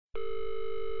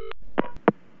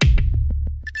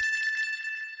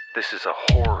This is a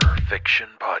horror fiction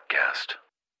podcast.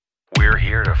 We're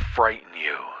here to frighten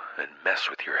you and mess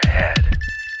with your head.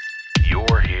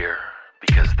 You're here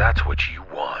because that's what you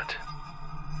want.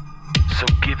 So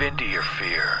give in to your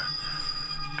fear,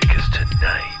 because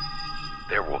tonight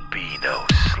there will be no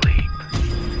sleep.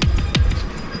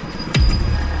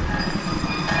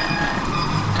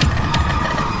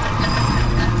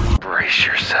 Brace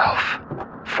yourself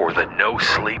for the No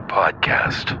Sleep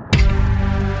podcast.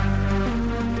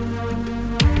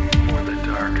 For the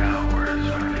dark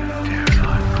hours when you dare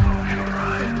not close your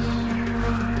eyes.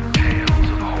 Tales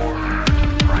of horror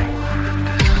to frighten and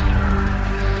disturb.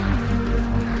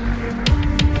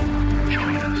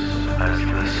 Join us as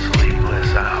the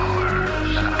sleepless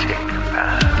hours tick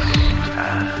past.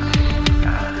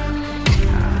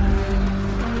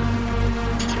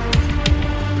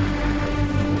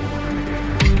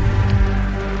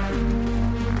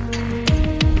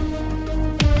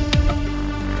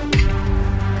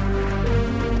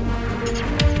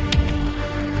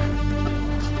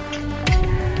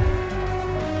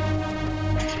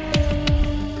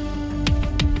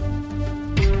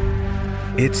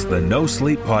 It's the No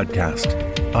Sleep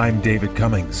Podcast. I'm David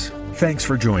Cummings. Thanks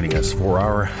for joining us for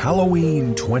our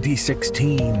Halloween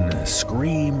 2016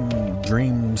 Scream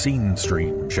Dream Scene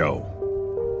Stream show.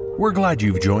 We're glad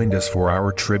you've joined us for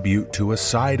our tribute to a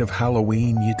side of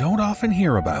Halloween you don't often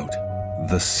hear about,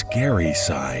 the scary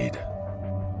side.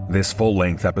 This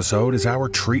full-length episode is our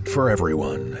treat for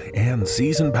everyone, and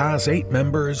Season Pass 8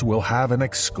 members will have an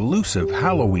exclusive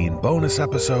Halloween bonus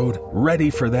episode ready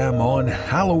for them on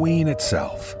Halloween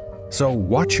itself. So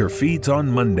watch your feeds on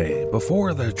Monday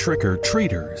before the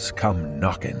trick-or-treaters come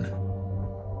knocking.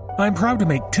 I'm proud to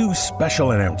make two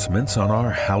special announcements on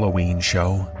our Halloween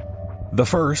show. The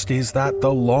first is that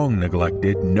the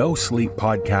long-neglected No Sleep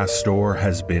podcast store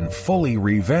has been fully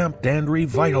revamped and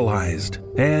revitalized,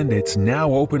 and it's now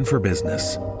open for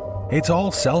business. It's all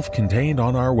self-contained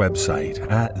on our website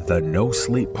at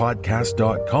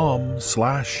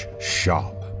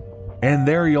thenosleeppodcast.com/shop. And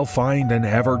there you'll find an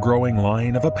ever-growing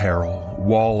line of apparel,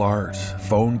 wall art,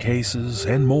 phone cases,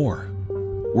 and more.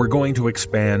 We're going to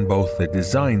expand both the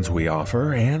designs we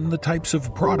offer and the types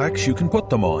of products you can put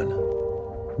them on.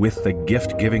 With the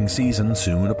gift-giving season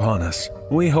soon upon us,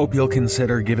 we hope you'll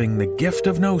consider giving the gift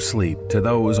of no sleep to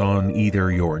those on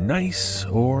either your nice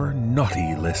or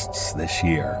naughty lists this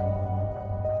year.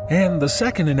 And the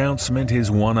second announcement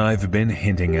is one I've been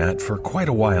hinting at for quite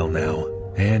a while now,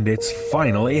 and it's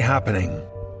finally happening.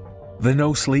 The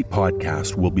No Sleep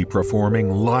Podcast will be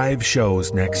performing live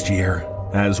shows next year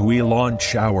as we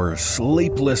launch our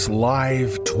Sleepless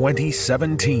Live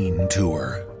 2017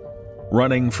 tour.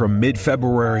 Running from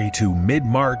mid-February to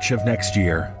mid-March of next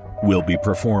year, we'll be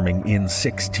performing in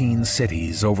 16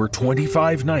 cities over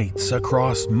 25 nights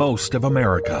across most of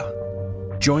America.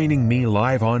 Joining me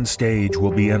live on stage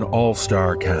will be an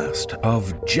all-star cast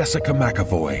of Jessica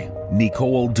McAvoy,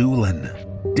 Nicole Doolin,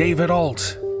 David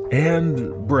Alt,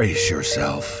 and brace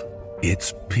yourself,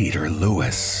 it's Peter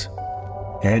Lewis.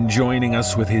 And joining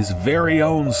us with his very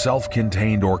own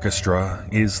self-contained orchestra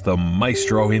is the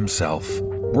maestro himself,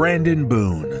 Brandon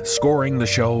Boone, scoring the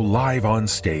show live on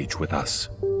stage with us.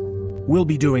 We'll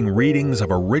be doing readings of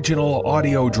original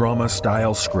audio drama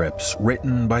style scripts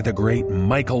written by the great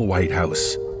Michael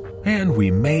Whitehouse, and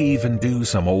we may even do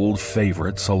some old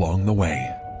favorites along the way.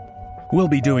 We'll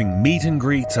be doing meet and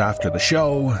greets after the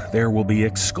show, there will be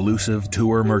exclusive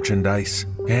tour merchandise,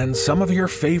 and some of your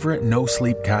favorite No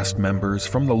Sleep cast members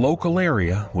from the local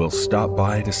area will stop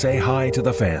by to say hi to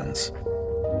the fans.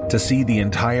 To see the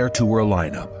entire tour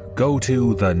lineup, go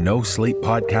to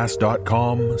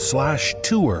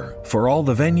thenosleeppodcast.com/tour for all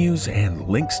the venues and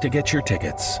links to get your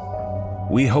tickets.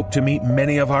 We hope to meet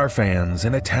many of our fans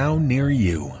in a town near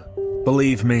you.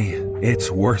 Believe me, it's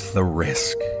worth the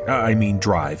risk.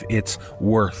 Drive. It's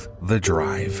worth the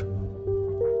drive.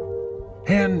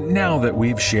 And now that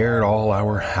we've shared all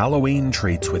our Halloween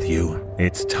treats with you,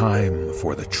 it's time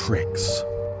for the tricks.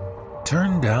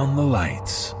 Turn down the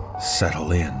lights,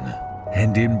 settle in,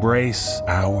 and embrace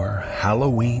our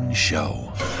Halloween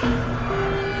show.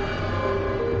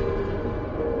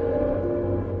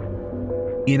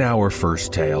 In our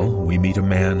first tale, we meet a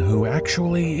man who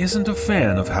actually isn't a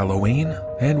fan of Halloween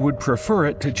and would prefer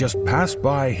it to just pass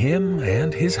by him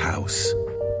and his house.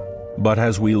 But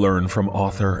as we learn from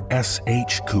author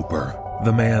S.H. Cooper,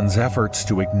 the man's efforts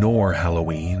to ignore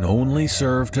Halloween only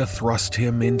serve to thrust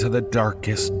him into the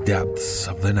darkest depths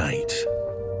of the night.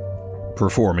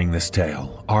 Performing this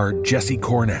tale are Jesse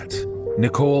Cornett,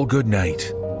 Nicole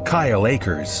Goodnight, Kyle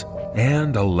Akers,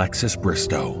 and Alexis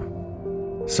Bristow.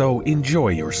 So enjoy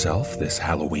yourself this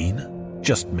Halloween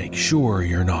Just make sure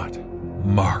you're not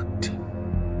marked.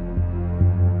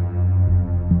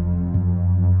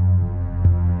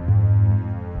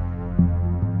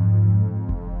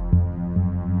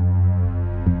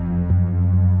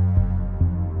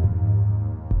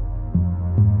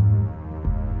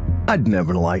 I'd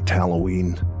never liked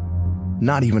Halloween,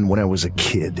 not even when I was a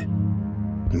kid.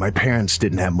 My parents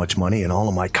didn't have much money and all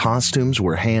of my costumes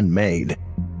were handmade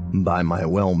by my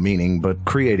well-meaning but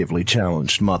creatively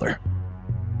challenged mother.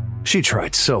 She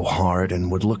tried so hard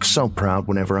and would look so proud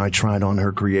whenever I tried on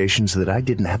her creations that I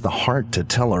didn't have the heart to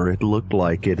tell her it looked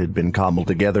like it had been cobbled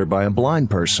together by a blind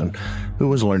person who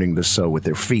was learning to sew with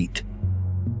their feet.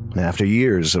 After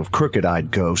years of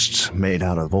crooked-eyed ghosts made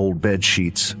out of old bed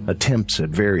sheets, attempts at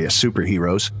various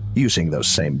superheroes, using those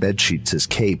same bed sheets as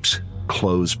capes,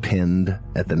 clothes pinned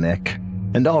at the neck,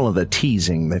 and all of the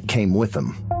teasing that came with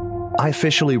them, I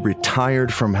officially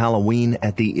retired from Halloween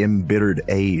at the embittered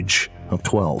age of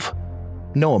 12.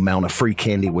 No amount of free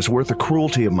candy was worth the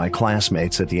cruelty of my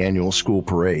classmates at the annual school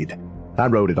parade. I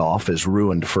wrote it off as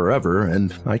ruined forever,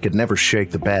 and I could never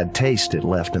shake the bad taste it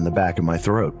left in the back of my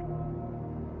throat.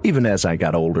 Even as I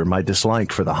got older, my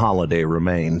dislike for the holiday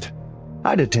remained.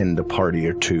 I'd attend a party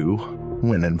or two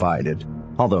when invited,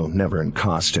 although never in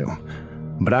costume.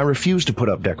 But I refused to put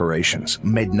up decorations,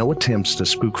 made no attempts to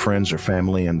spook friends or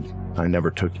family, and I never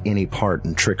took any part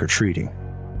in trick-or-treating.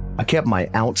 I kept my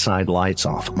outside lights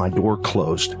off, my door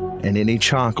closed, and any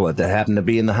chocolate that happened to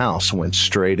be in the house went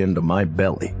straight into my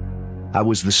belly. I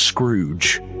was the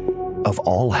Scrooge of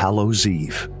All Hallows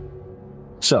Eve.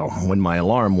 So, when my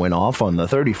alarm went off on the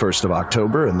 31st of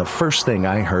October and the first thing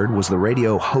I heard was the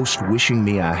radio host wishing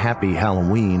me a happy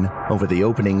Halloween over the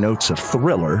opening notes of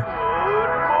Thriller,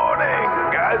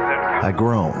 I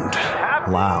groaned,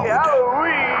 loud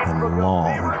and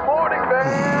long.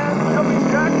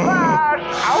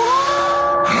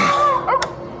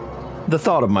 The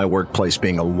thought of my workplace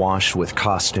being awash with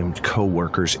costumed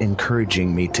co-workers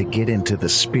encouraging me to get into the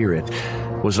spirit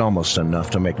was almost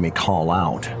enough to make me call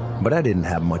out. But I didn't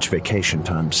have much vacation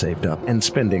time saved up, and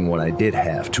spending what I did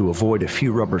have to avoid a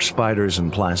few rubber spiders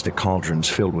and plastic cauldrons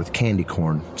filled with candy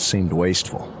corn seemed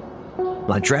wasteful.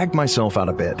 I dragged myself out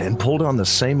of bed and pulled on the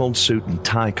same old suit and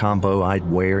tie combo I'd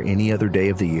wear any other day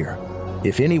of the year.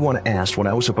 If anyone asked what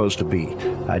I was supposed to be,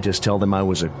 I'd just tell them I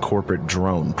was a corporate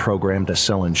drone programmed to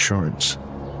sell insurance.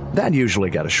 That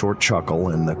usually got a short chuckle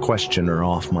and the questioner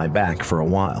off my back for a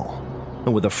while.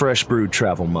 And with a fresh brewed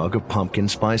travel mug of pumpkin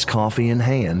spice coffee in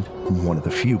hand, one of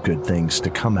the few good things to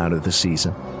come out of the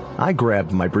season, I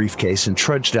grabbed my briefcase and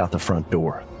trudged out the front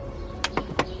door.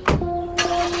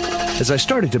 As I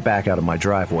started to back out of my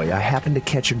driveway, I happened to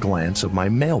catch a glance of my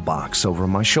mailbox over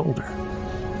my shoulder.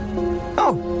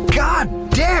 Oh, God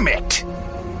damn it!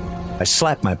 I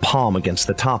slapped my palm against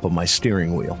the top of my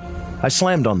steering wheel. I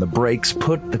slammed on the brakes,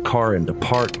 put the car into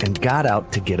park, and got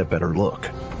out to get a better look.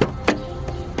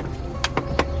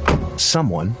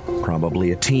 Someone,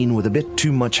 probably a teen with a bit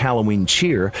too much Halloween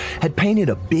cheer, had painted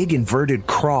a big inverted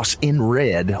cross in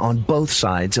red on both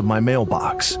sides of my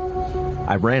mailbox.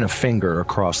 I ran a finger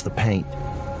across the paint.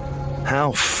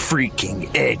 How freaking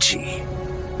edgy.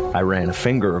 I ran a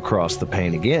finger across the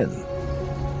paint again.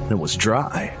 It was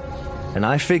dry, and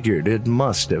I figured it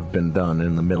must have been done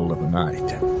in the middle of the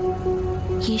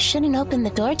night. You shouldn't open the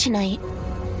door tonight.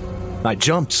 I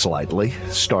jumped slightly,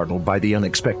 startled by the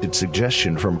unexpected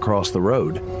suggestion from across the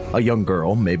road. A young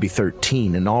girl, maybe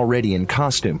 13 and already in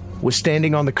costume, was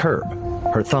standing on the curb,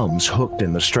 her thumbs hooked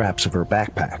in the straps of her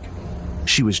backpack.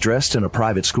 She was dressed in a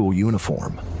private school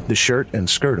uniform, the shirt and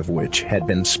skirt of which had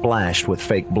been splashed with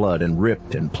fake blood and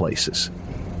ripped in places.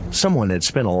 Someone had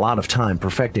spent a lot of time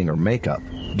perfecting her makeup,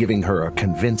 giving her a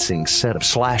convincing set of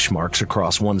slash marks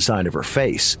across one side of her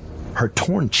face. Her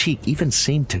torn cheek even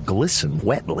seemed to glisten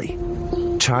wetly.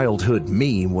 Childhood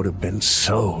me would have been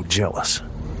so jealous.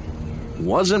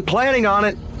 Wasn't planning on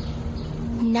it.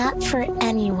 Not for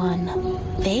anyone.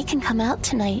 They can come out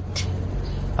tonight.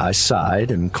 I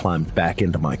sighed and climbed back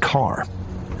into my car.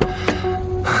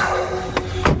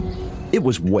 It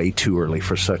was way too early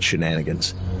for such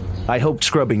shenanigans. I hoped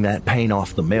scrubbing that paint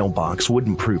off the mailbox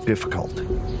wouldn't prove difficult.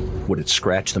 Would it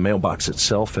scratch the mailbox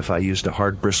itself if I used a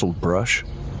hard-bristled brush?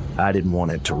 I didn't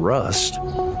want it to rust.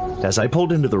 As I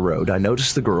pulled into the road, I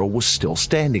noticed the girl was still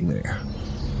standing there,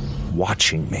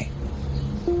 watching me.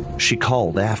 She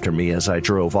called after me as I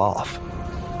drove off.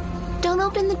 Don't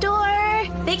open the door!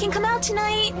 They can come out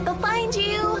tonight! They'll find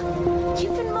you!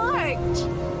 You've been marked!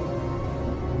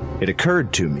 It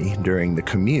occurred to me during the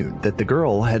commute that the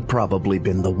girl had probably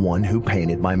been the one who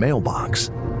painted my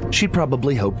mailbox. She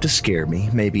probably hoped to scare me,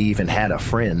 maybe even had a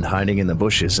friend hiding in the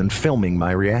bushes and filming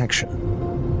my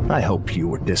reaction. I hope you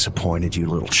were disappointed, you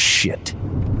little shit,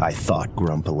 I thought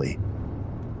grumpily.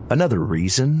 Another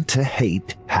reason to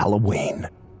hate Halloween.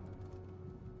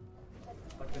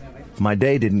 My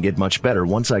day didn't get much better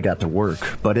once I got to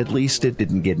work, but at least it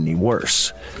didn't get any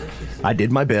worse. I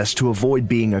did my best to avoid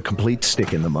being a complete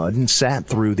stick in the mud and sat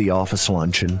through the office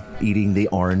luncheon, eating the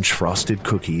orange frosted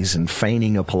cookies and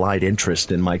feigning a polite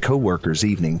interest in my coworkers'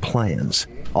 evening plans,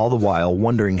 all the while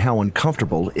wondering how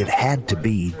uncomfortable it had to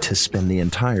be to spend the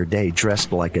entire day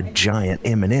dressed like a giant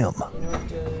M&M.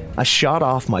 I shot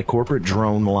off my corporate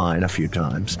drone line a few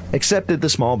times, accepted the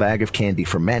small bag of candy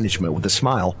from management with a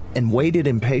smile, and waited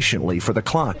impatiently for the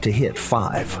clock to hit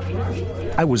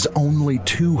 5. I was only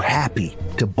too happy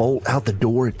to bolt out the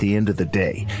door at the end of the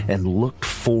day and looked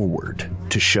forward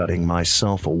to shutting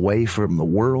myself away from the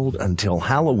world until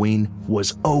Halloween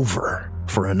was over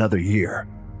for another year.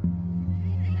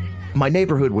 My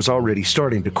neighborhood was already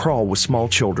starting to crawl with small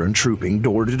children trooping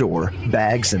door to door,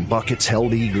 bags and buckets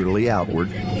held eagerly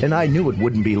outward, and I knew it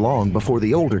wouldn't be long before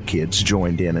the older kids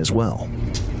joined in as well.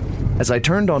 As I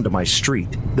turned onto my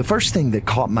street, the first thing that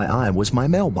caught my eye was my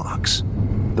mailbox.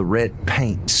 The red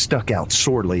paint stuck out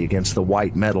sorely against the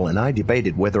white metal, and I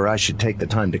debated whether I should take the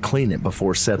time to clean it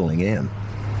before settling in.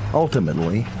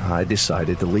 Ultimately, I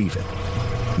decided to leave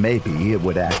it. Maybe it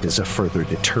would act as a further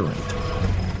deterrent.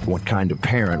 What kind of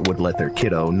parent would let their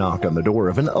kiddo knock on the door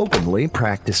of an openly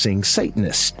practicing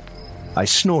Satanist? I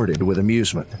snorted with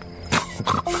amusement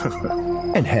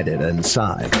and headed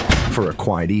inside for a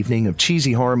quiet evening of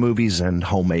cheesy horror movies and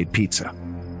homemade pizza.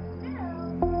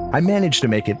 I managed to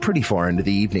make it pretty far into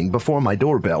the evening before my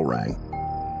doorbell rang.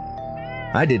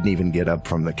 I didn't even get up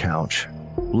from the couch.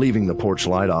 Leaving the porch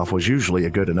light off was usually a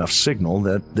good enough signal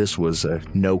that this was a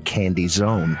no-candy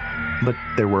zone. But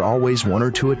there were always one or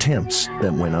two attempts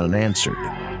that went unanswered.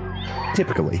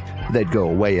 Typically, they'd go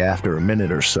away after a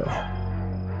minute or so.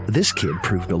 This kid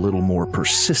proved a little more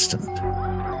persistent.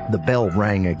 The bell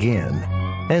rang again,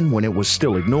 and when it was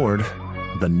still ignored,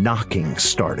 the knocking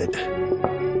started.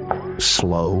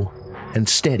 Slow and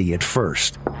steady at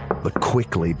first, but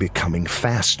quickly becoming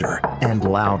faster and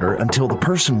louder until the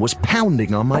person was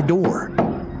pounding on my door.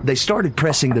 They started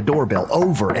pressing the doorbell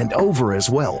over and over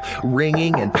as well,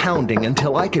 ringing and pounding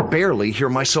until I could barely hear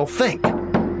myself think.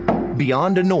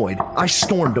 Beyond annoyed, I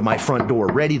stormed to my front door,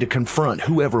 ready to confront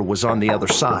whoever was on the other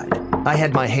side. I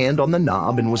had my hand on the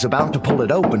knob and was about to pull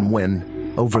it open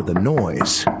when, over the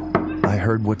noise, I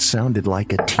heard what sounded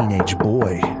like a teenage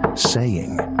boy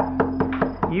saying,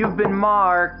 "You've been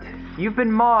marked. You've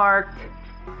been marked."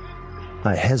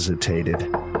 I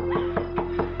hesitated.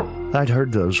 I'd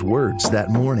heard those words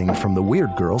that morning from the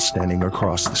weird girl standing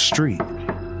across the street.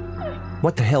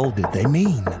 What the hell did they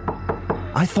mean?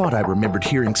 I thought I remembered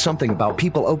hearing something about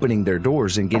people opening their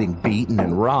doors and getting beaten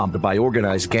and robbed by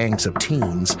organized gangs of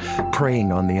teens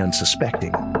preying on the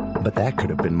unsuspecting. But that could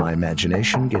have been my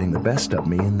imagination getting the best of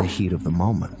me in the heat of the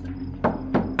moment.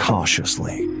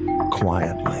 Cautiously,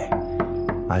 quietly,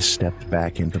 I stepped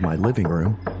back into my living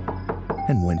room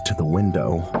and went to the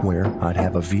window where I'd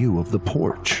have a view of the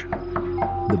porch.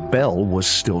 The bell was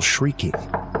still shrieking.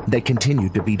 They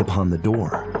continued to beat upon the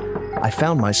door. I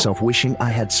found myself wishing I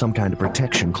had some kind of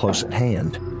protection close at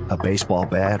hand, a baseball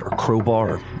bat or crowbar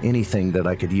or anything that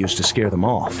I could use to scare them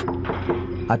off.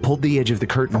 I pulled the edge of the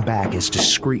curtain back as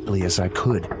discreetly as I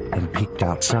could and peeked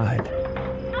outside.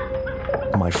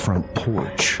 My front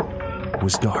porch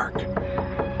was dark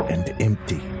and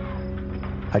empty.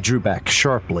 I drew back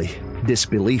sharply,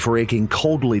 disbelief raking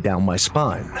coldly down my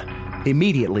spine.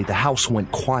 Immediately, the house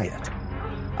went quiet.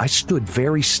 I stood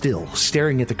very still,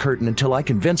 staring at the curtain until I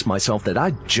convinced myself that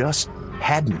I just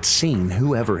hadn't seen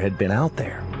whoever had been out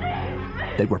there.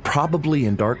 They were probably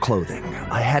in dark clothing.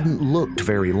 I hadn't looked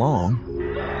very long.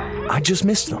 I just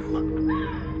missed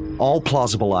them. All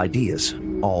plausible ideas,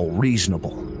 all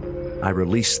reasonable. I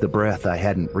released the breath I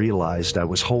hadn't realized I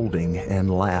was holding and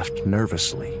laughed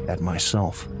nervously at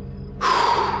myself.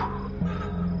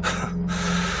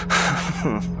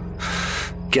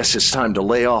 Guess it's time to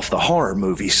lay off the horror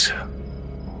movies.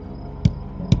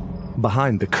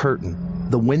 Behind the curtain,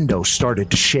 the window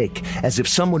started to shake as if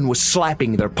someone was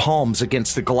slapping their palms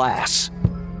against the glass.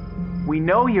 "We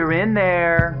know you're in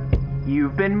there.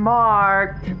 You've been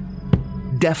marked."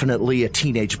 Definitely a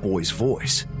teenage boy's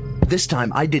voice. This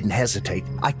time, I didn't hesitate.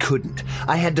 I couldn't.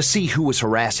 I had to see who was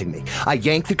harassing me. I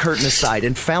yanked the curtain aside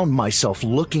and found myself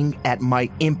looking at my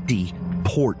empty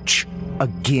porch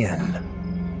again.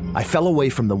 I fell away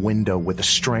from the window with a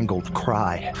strangled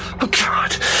cry. "Oh,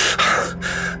 God!"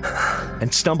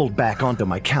 and stumbled back onto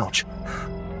my couch.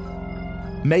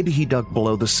 Maybe he dug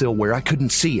below the sill where I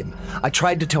couldn't see him. I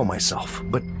tried to tell myself,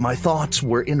 but my thoughts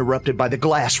were interrupted by the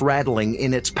glass rattling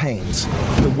in its panes.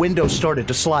 The window started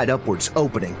to slide upwards,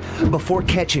 opening, before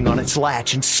catching on its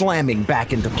latch and slamming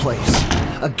back into place.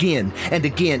 Again and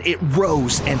again, it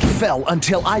rose and fell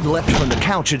until I leapt from the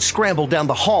couch and scrambled down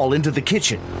the hall into the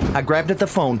kitchen. I grabbed at the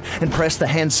phone and pressed the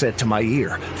handset to my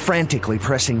ear, frantically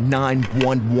pressing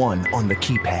 911 on the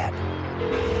keypad.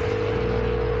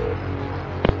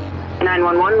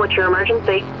 911, what's your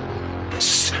emergency?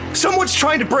 Someone's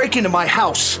trying to break into my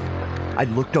house. I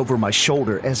looked over my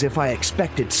shoulder as if I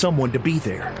expected someone to be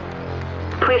there.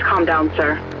 Please calm down,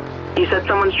 sir. You said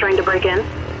someone's trying to break in?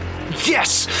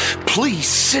 Yes! Please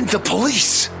send the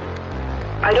police!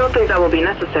 I don't think that will be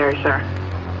necessary, sir.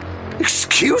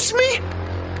 Excuse me?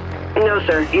 No,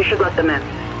 sir. You should let them in.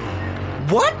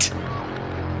 What?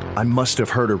 I must have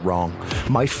heard her wrong.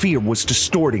 My fear was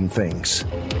distorting things.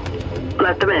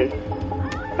 Let them in.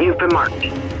 You've been marked.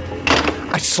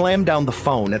 I slammed down the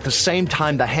phone at the same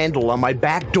time the handle on my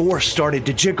back door started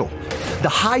to jiggle. The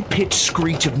high-pitched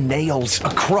screech of nails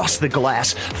across the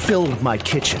glass filled my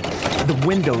kitchen. The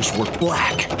windows were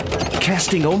black,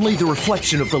 casting only the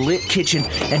reflection of the lit kitchen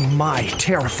and my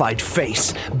terrified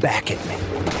face back at me.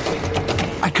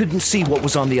 I couldn't see what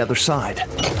was on the other side.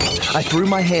 I threw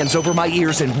my hands over my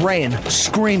ears and ran,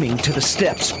 screaming, to the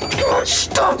steps. God,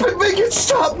 stop it! Make it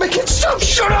stop! Make it stop!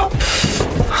 Shut up!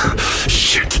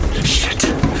 Shit!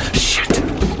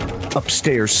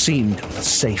 Upstairs seemed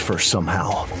safer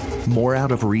somehow, more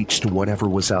out of reach to whatever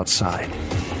was outside.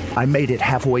 I made it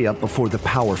halfway up before the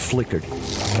power flickered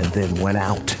and then went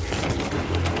out.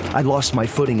 I lost my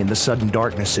footing in the sudden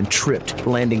darkness and tripped,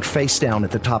 landing face down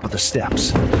at the top of the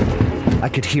steps. I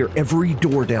could hear every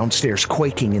door downstairs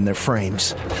quaking in their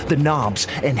frames, the knobs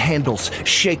and handles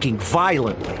shaking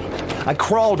violently. I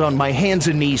crawled on my hands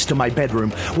and knees to my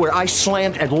bedroom, where I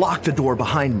slammed and locked the door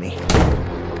behind me.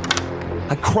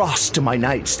 I crossed to my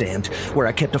nightstand, where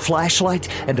I kept a flashlight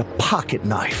and a pocket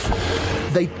knife.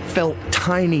 They felt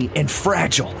tiny and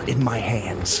fragile in my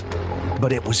hands,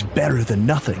 but it was better than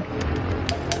nothing.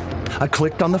 I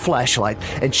clicked on the flashlight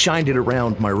and shined it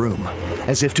around my room,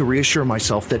 as if to reassure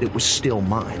myself that it was still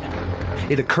mine.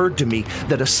 It occurred to me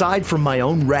that aside from my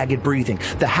own ragged breathing,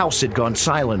 the house had gone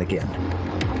silent again.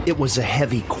 It was a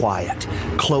heavy quiet,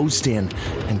 closed in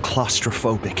and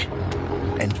claustrophobic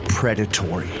and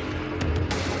predatory.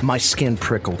 My skin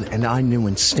prickled, and I knew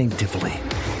instinctively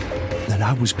that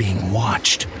I was being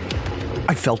watched.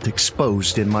 I felt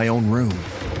exposed in my own room,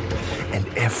 and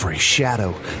every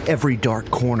shadow, every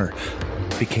dark corner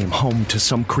became home to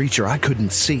some creature I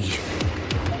couldn't see,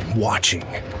 watching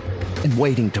and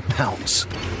waiting to pounce.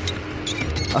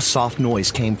 A soft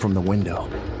noise came from the window.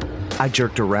 I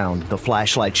jerked around, the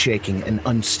flashlight shaking and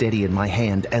unsteady in my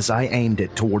hand as I aimed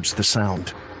it towards the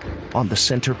sound. On the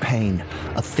center pane,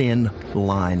 a thin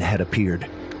line had appeared.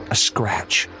 A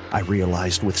scratch, I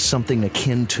realized, with something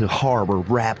akin to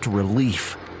horror-wrapped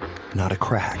relief, not a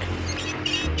crack.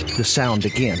 The sound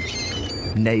again,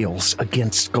 nails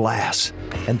against glass,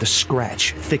 and the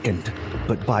scratch thickened,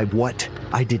 but by what,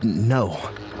 I didn't know.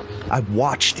 I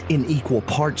watched in equal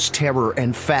parts terror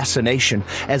and fascination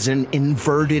as an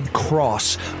inverted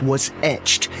cross was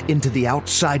etched into the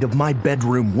outside of my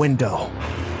bedroom window.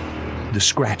 The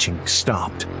scratching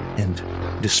stopped, and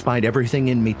despite everything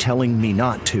in me telling me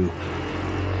not to,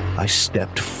 I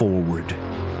stepped forward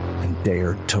and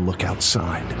dared to look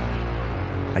outside.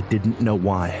 I didn't know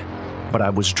why, but I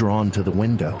was drawn to the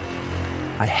window.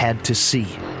 I had to see.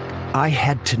 I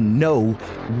had to know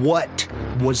what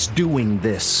was doing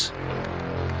this.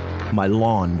 My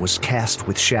lawn was cast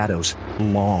with shadows,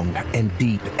 long and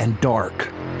deep and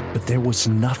dark, but there was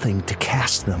nothing to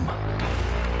cast them.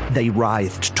 They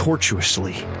writhed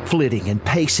tortuously, flitting and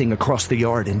pacing across the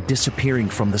yard and disappearing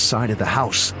from the side of the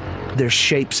house. Their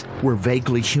shapes were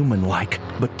vaguely human-like,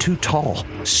 but too tall,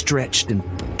 stretched, and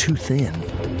too thin.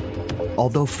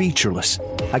 Although featureless,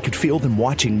 I could feel them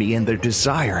watching me, and their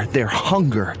desire, their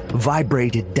hunger,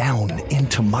 vibrated down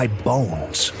into my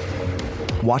bones.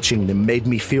 Watching them made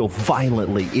me feel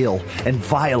violently ill and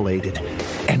violated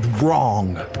and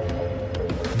wrong.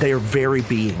 Their very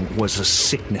being was a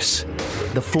sickness.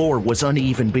 The floor was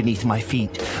uneven beneath my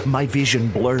feet. My vision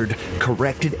blurred,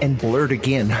 corrected, and blurred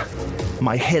again.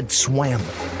 My head swam.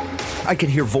 I could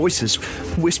hear voices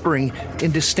whispering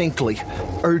indistinctly,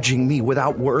 urging me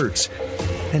without words.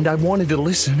 And I wanted to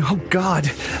listen. Oh, God,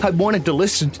 I wanted to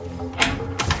listen.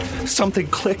 Something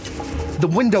clicked. The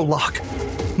window lock.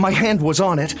 My hand was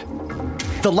on it.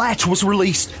 The latch was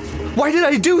released. Why did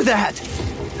I do that?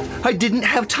 I didn't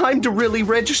have time to really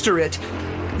register it.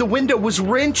 The window was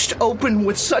wrenched open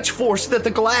with such force that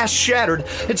the glass shattered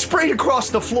and sprayed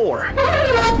across the floor.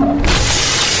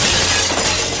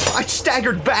 I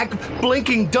staggered back,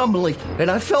 blinking dumbly,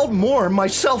 and I felt more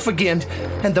myself again,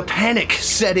 and the panic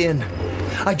set in.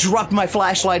 I dropped my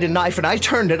flashlight and knife, and I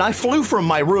turned and I flew from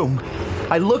my room.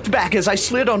 I looked back as I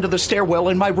slid onto the stairwell,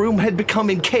 and my room had become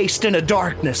encased in a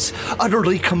darkness,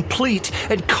 utterly complete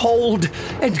and cold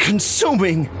and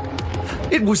consuming.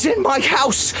 It was in my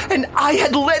house, and I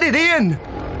had let it in.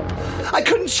 I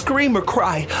couldn't scream or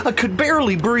cry. I could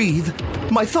barely breathe.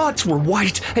 My thoughts were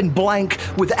white and blank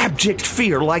with abject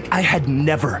fear like I had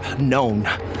never known.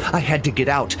 I had to get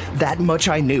out, that much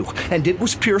I knew, and it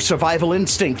was pure survival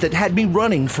instinct that had me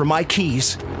running for my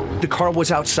keys. The car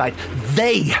was outside.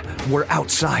 They were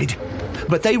outside.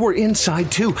 But they were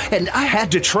inside too, and I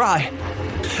had to try.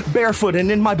 Barefoot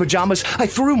and in my pajamas, I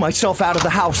threw myself out of the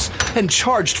house and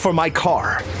charged for my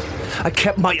car. I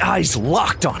kept my eyes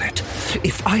locked on it.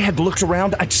 If I had looked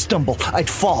around, I'd stumble, I'd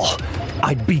fall,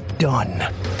 I'd be done.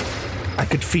 I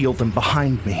could feel them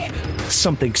behind me.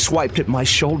 Something swiped at my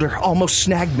shoulder, almost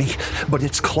snagged me, but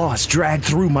its claws dragged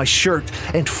through my shirt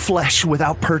and flesh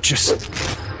without purchase.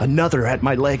 Another at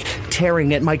my leg,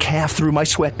 tearing at my calf through my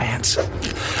sweatpants.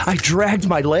 I dragged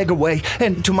my leg away,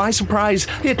 and to my surprise,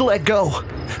 it let go.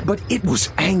 But it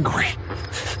was angry.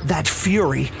 That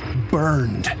fury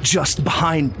burned just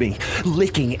behind me,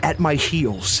 licking at my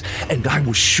heels, and I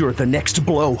was sure the next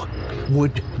blow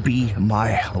would be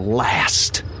my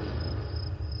last.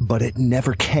 But it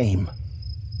never came.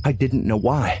 I didn't know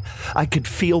why. I could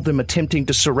feel them attempting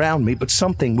to surround me, but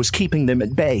something was keeping them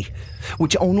at bay,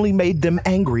 which only made them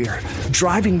angrier,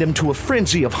 driving them to a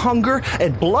frenzy of hunger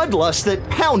and bloodlust that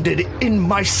pounded in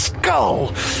my skull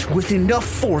with enough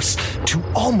force to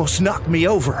almost knock me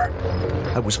over.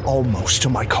 I was almost to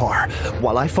my car.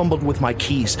 While I fumbled with my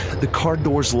keys, the car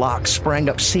door's lock sprang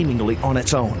up seemingly on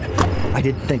its own. I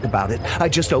didn't think about it. I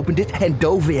just opened it and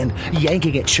dove in,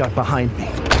 yanking it shut behind me.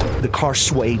 The car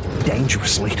swayed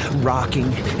dangerously,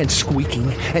 rocking and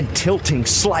squeaking and tilting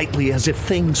slightly as if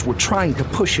things were trying to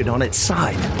push it on its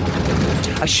side.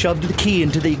 I shoved the key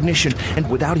into the ignition and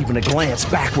without even a glance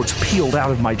backwards peeled out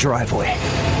of my driveway.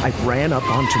 I ran up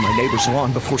onto my neighbor's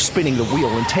lawn before spinning the wheel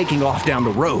and taking off down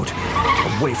the road,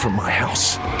 away from my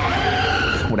house.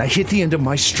 When I hit the end of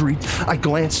my street, I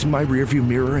glanced in my rearview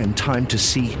mirror in time to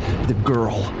see the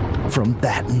girl from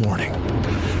that morning,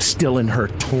 still in her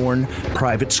torn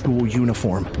private school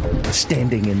uniform,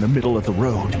 standing in the middle of the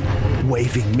road,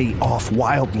 waving me off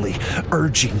wildly,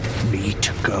 urging me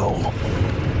to go.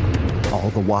 All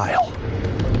the while,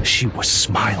 she was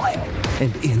smiling,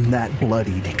 and in that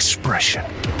bloodied expression,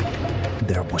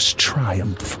 there was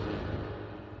triumph.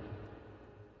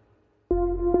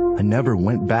 I never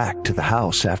went back to the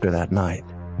house after that night,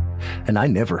 and I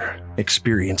never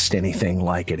experienced anything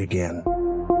like it again.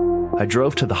 I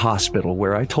drove to the hospital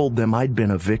where I told them I'd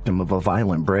been a victim of a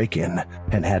violent break-in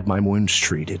and had my wounds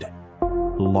treated.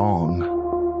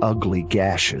 Long, ugly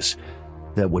gashes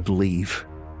that would leave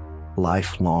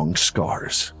lifelong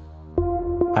scars.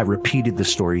 I repeated the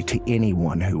story to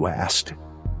anyone who asked,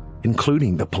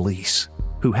 including the police,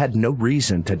 who had no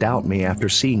reason to doubt me after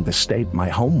seeing the state my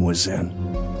home was in.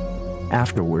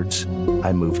 Afterwards,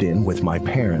 I moved in with my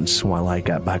parents while I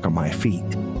got back on my feet.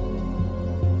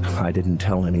 I didn't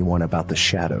tell anyone about the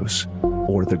shadows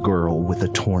or the girl with the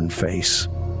torn face.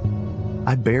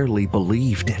 I barely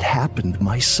believed it happened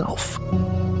myself.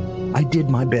 I did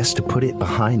my best to put it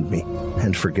behind me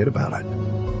and forget about it,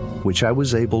 which I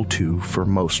was able to for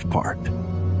most part.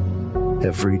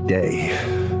 Every day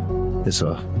is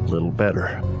a little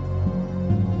better.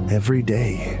 Every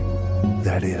day,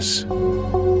 that is.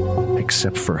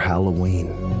 Except for Halloween,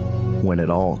 when it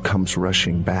all comes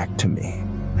rushing back to me,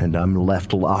 and I'm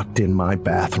left locked in my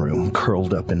bathroom,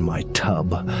 curled up in my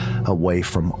tub, away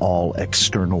from all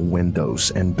external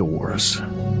windows and doors,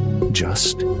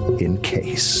 just in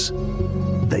case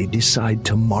they decide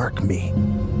to mark me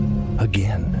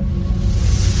again.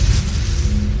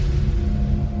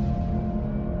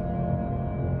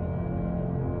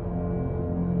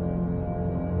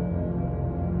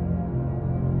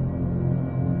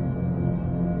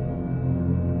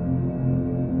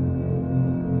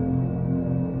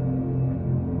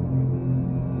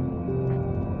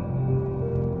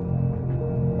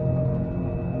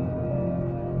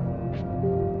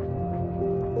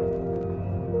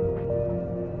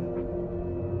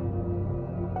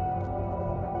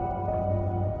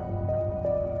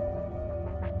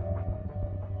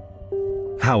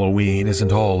 Halloween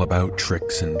isn't all about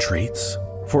tricks and treats.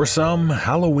 For some,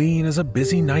 Halloween is a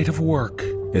busy night of work,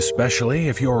 especially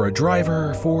if you're a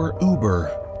driver for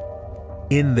Uber.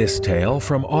 In this tale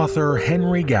from author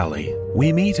Henry Galley,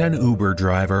 we meet an Uber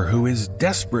driver who is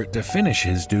desperate to finish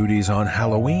his duties on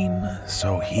Halloween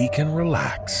so he can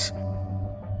relax.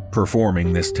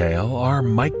 Performing this tale are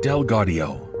Mike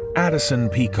Delgaudio, Addison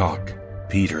Peacock,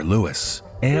 Peter Lewis,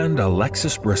 and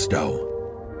Alexis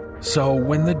Bristow. So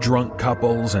when the drunk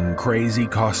couples and crazy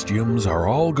costumes are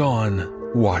all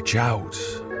gone, watch out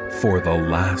for the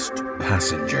last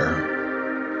passenger.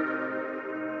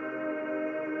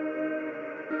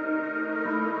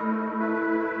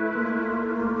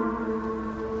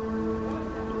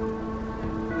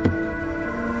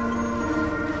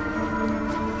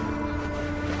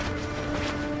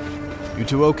 You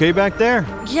two okay back there?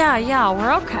 Yeah,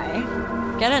 we're okay.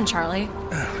 Get in, Charlie.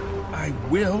 I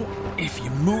will if you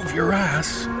move your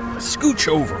ass. Scooch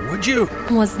over, would you?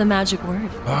 What's the magic word?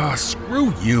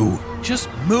 Screw you. Just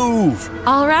move.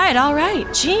 All right.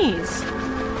 Jeez.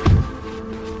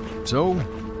 So,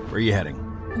 where are you heading?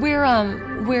 We're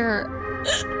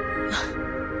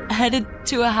headed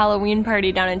to a Halloween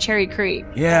party down in Cherry Creek.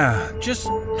 Yeah, just,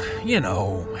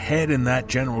 head in that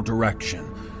general direction.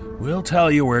 We'll tell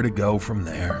you where to go from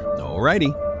there.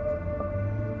 Alrighty.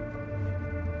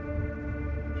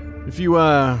 If you,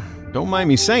 don't mind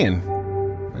me saying,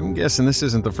 I'm guessing this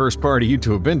isn't the first party you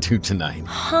two have been to tonight.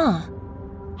 Huh.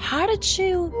 How did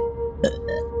you...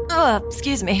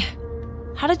 excuse me.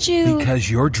 How did you...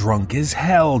 Because you're drunk as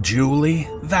hell, Julie.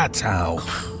 That's how.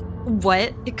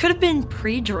 What? It could have been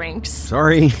pre-drinks.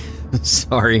 Sorry.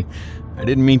 I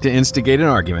didn't mean to instigate an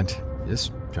argument.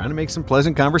 Just trying to make some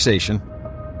pleasant conversation.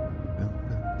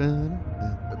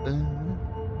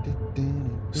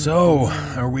 So,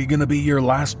 are we gonna be your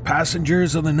last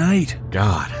passengers of the night?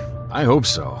 God, I hope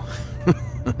so.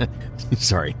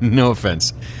 Sorry, no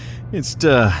offense. It's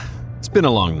been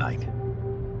a long night.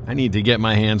 I need to get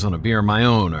my hands on a beer of my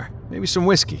own, or maybe some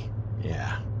whiskey.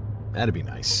 Yeah, that'd be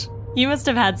nice. You must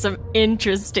have had some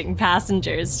interesting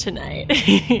passengers tonight.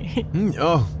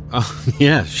 Oh,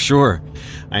 yeah, sure.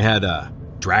 I had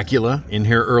Dracula in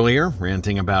here earlier,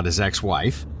 ranting about his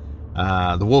ex-wife.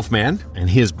 The Wolfman and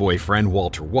his boyfriend,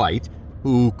 Walter White,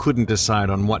 who couldn't decide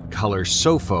on what color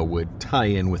sofa would tie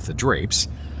in with the drapes.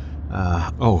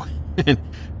 And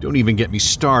don't even get me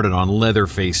started on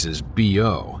Leatherface's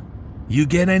B.O. You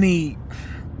get any,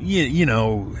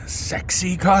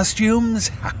 sexy costumes?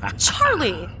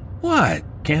 Charlie! What?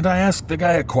 Can't I ask the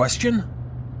guy a question?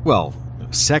 Well,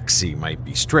 sexy might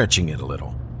be stretching it a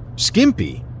little.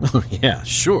 Skimpy? Oh, yeah,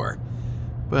 sure.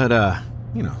 But,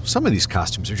 some of these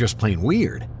costumes are just plain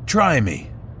weird. Try me.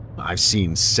 I've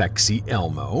seen sexy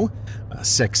Elmo, a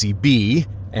sexy Bee,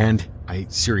 and I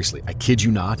kid you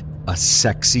not, a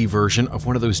sexy version of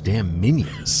one of those damn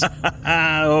minions.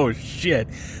 Oh, shit.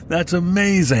 That's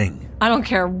amazing. I don't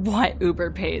care what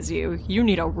Uber pays you. You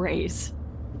need a raise.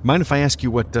 Mind if I ask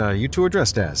you what you two are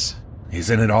dressed as?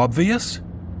 Isn't it obvious?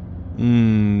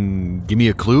 Give me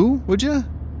a clue, would you?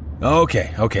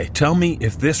 Okay. Tell me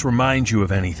if this reminds you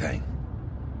of anything.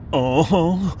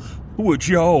 Would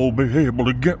y'all be able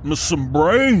to get me some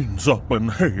brains up in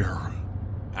here?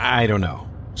 I don't know.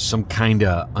 Some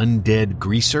kinda undead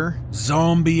greaser?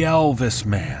 Zombie Elvis,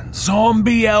 man.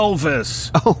 Zombie Elvis!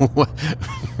 Oh,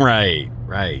 right.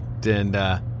 And,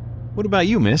 what about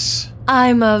you, miss?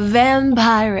 I'm a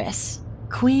vampiress,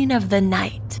 queen of the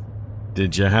night.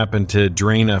 Did you happen to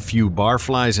drain a few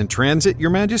barflies in transit,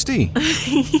 your majesty?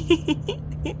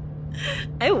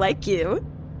 I like you.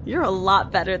 You're a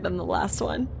lot better than the last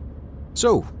one.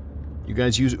 So, you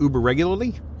guys use Uber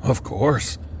regularly? Of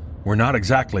course. We're not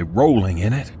exactly rolling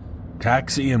in it.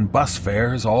 Taxi and bus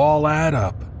fares all add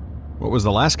up. What was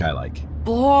the last guy like?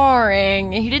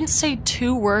 Boring. He didn't say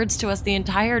 2 words to us the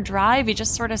entire drive. He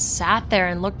just sort of sat there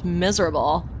and looked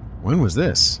miserable. When was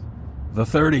this? The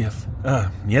 30th.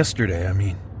 Yesterday, I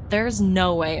mean. There's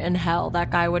no way in hell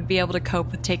that guy would be able to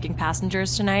cope with taking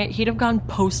passengers tonight. He'd have gone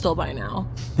postal by now.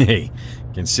 Hey,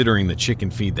 considering the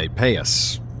chicken feed they pay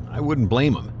us, I wouldn't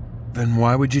blame him. Then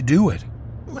why would you do it?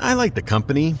 I like the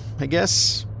company, I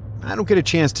guess. I don't get a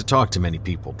chance to talk to many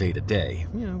people day to day.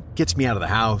 Gets me out of the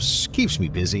house, keeps me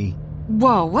busy.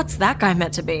 Whoa, what's that guy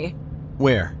meant to be?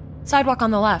 Where? Sidewalk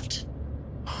on the left.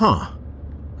 Huh.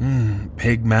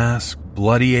 Pig mask,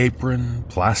 bloody apron,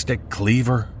 plastic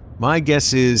cleaver. My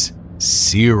guess is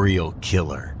serial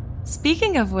killer.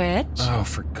 Speaking of which... Oh,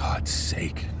 for God's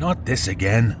sake, not this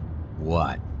again.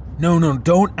 What? No,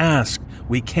 don't ask.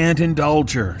 We can't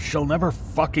indulge her. She'll never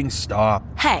fucking stop.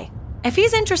 Hey, if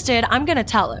he's interested, I'm gonna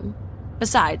tell him.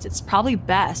 Besides, it's probably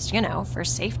best, for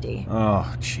safety.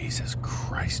 Oh, Jesus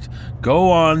Christ. Go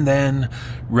on then.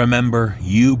 Remember,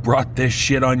 you brought this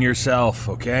shit on yourself,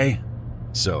 okay?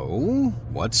 So,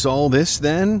 what's all this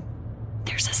then?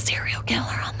 There's a serial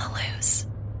killer on the loose.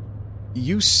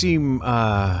 You seem,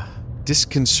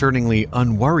 disconcertingly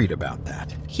unworried about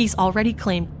that. He's already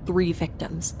claimed 3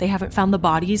 victims. They haven't found the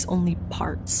bodies, only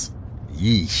parts.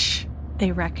 Yeesh.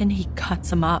 They reckon he cuts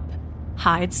them up,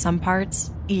 hides some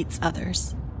parts, eats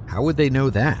others. How would they know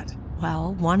that?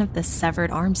 Well, one of the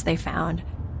severed arms they found,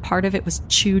 part of it was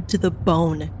chewed to the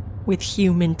bone with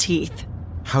human teeth.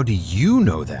 How do you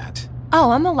know that?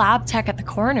 Oh, I'm a lab tech at the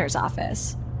coroner's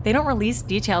office. They don't release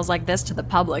details like this to the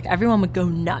public. Everyone would go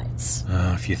nuts.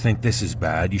 If you think this is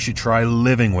bad, you should try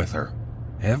living with her.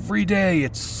 Every day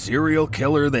it's serial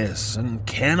killer this and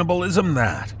cannibalism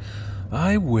that.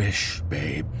 I wish,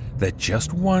 babe, that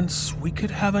just once we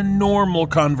could have a normal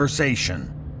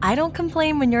conversation. I don't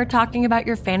complain when you're talking about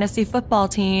your fantasy football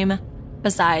team.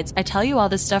 Besides, I tell you all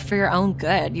this stuff for your own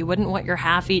good. You wouldn't want your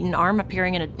half-eaten arm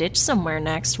appearing in a ditch somewhere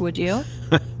next, would you?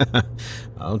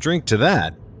 I'll drink to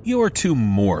that. You're too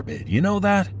morbid, you know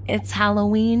that? It's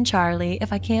Halloween, Charlie.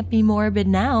 If I can't be morbid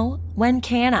now, when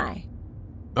can I?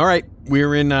 All right,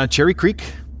 we're in Cherry Creek.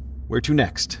 Where to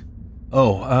next?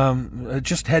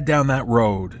 Just head down that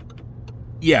road.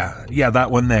 Yeah,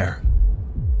 that one there.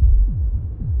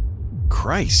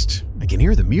 Christ, I can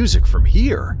hear the music from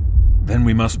here. Then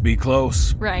we must be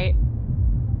close. Right.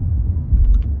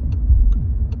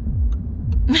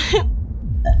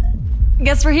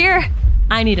 Guess we're here.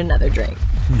 I need another drink.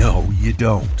 No, you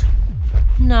don't.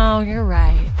 No, you're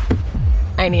right.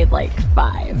 I need like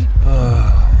 5.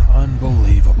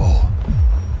 Unbelievable.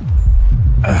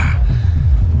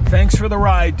 Thanks for the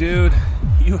ride, dude.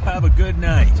 You have a good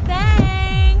night.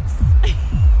 Thanks!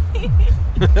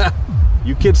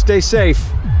 You kids stay safe.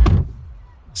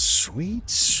 Sweet,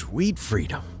 sweet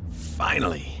freedom.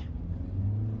 Finally.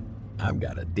 I've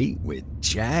got a date with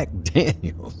Jack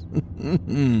Daniels.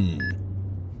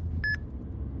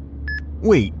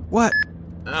 Wait, what?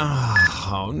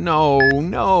 Oh,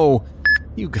 no.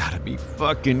 You gotta be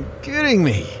fucking kidding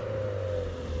me.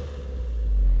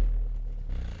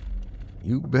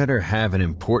 You better have an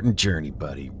important journey,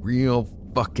 buddy. Real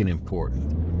fucking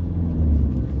important.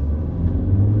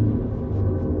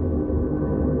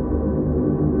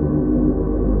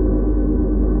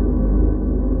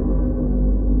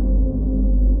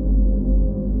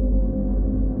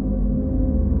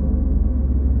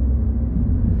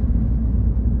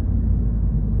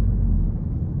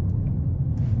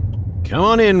 Come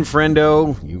on in,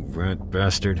 friendo, you rat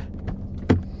bastard.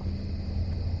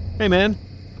 Hey, man.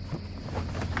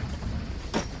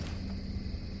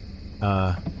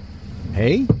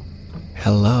 Hey?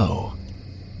 Hello.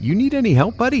 You need any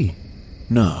help, buddy?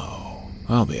 No,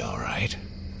 I'll be all right.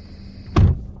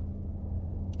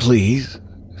 Please,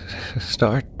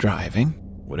 start driving.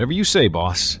 Whatever you say,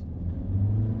 boss.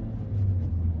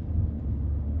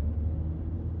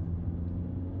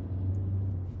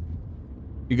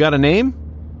 You got a name?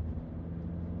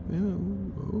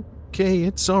 Okay,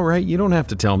 it's all right. You don't have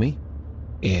to tell me.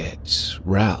 It's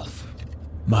Ralph.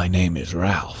 My name is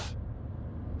Ralph.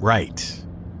 Right.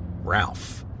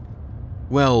 Ralph.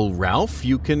 Well, Ralph,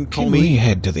 you can call Can me... we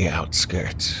head to the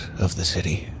outskirts of the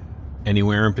city?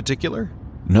 Anywhere in particular?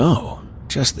 No,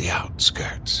 just the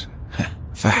outskirts.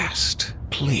 Fast,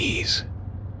 please.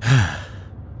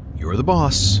 You're the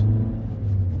boss.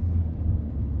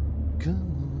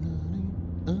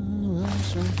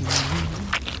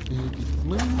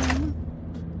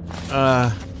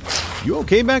 You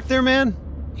okay back there, man?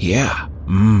 Yeah.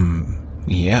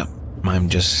 Yep. I'm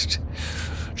just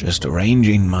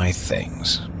arranging my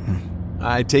things.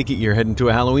 I take it you're heading to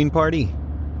a Halloween party?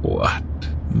 What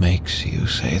makes you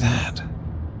say that?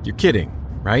 You're kidding,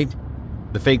 right?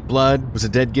 The fake blood was a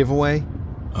dead giveaway?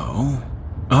 Oh,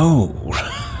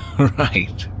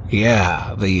 right.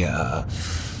 Yeah, the,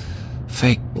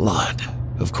 fake blood,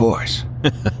 of course.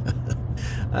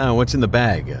 What's in the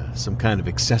bag? Some kind of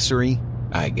accessory?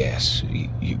 I guess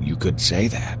you could say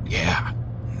that, yeah.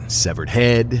 Severed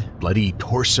head, bloody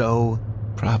torso.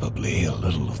 Probably a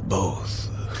little of both.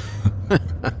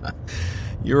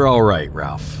 You're all right,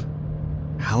 Ralph.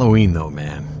 Halloween, though,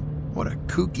 man. What a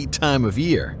kooky time of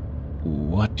year.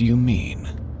 What do you mean?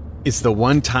 It's the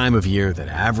one time of year that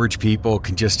average people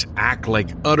can just act like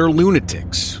utter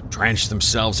lunatics, drench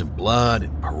themselves in blood,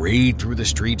 and parade through the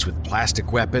streets with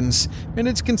plastic weapons, and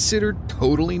it's considered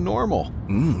totally normal.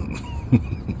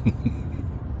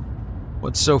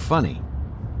 What's so funny?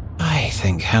 I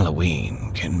think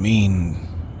Halloween can mean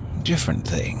different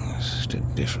things to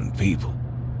different people.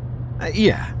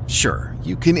 Yeah, sure.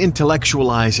 You can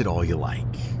intellectualize it all you like.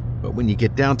 But when you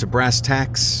get down to brass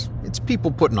tacks, it's people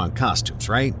putting on costumes,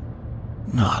 right?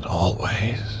 Not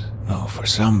always. No, for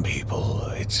some people,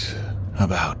 it's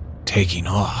about taking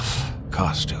off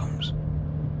costumes.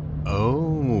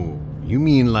 Oh, you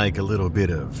mean like a little bit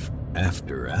of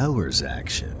after-hours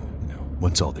action,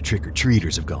 once all the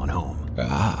trick-or-treaters have gone home?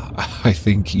 I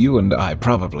think you and I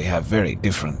probably have very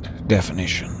different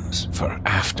definitions for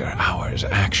after-hours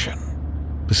action.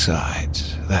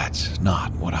 Besides, that's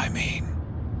not what I mean.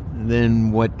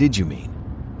 Then what did you mean?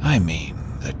 I mean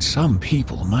that some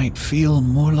people might feel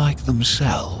more like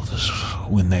themselves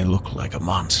when they look like a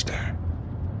monster.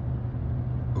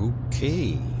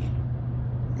 Okay.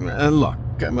 Look,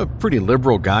 I'm a pretty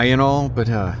liberal guy and all, but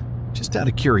just out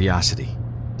of curiosity,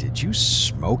 did you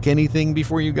smoke anything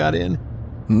before you got in?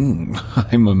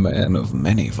 I'm a man of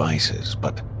many vices,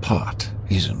 but pot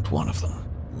isn't one of them.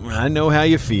 I know how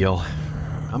you feel.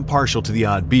 I'm partial to the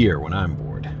odd beer when I'm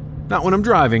bored. Not when I'm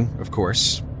driving, of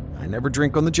course. I never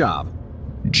drink on the job.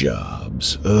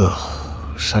 Jobs,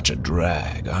 ugh, such a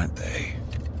drag, aren't they?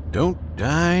 Don't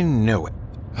I know it.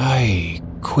 I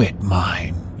quit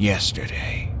mine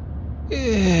yesterday.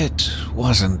 It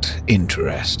wasn't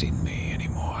interesting me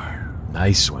anymore.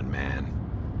 Nice one, man.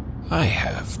 I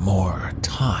have more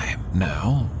time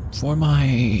now for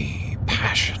my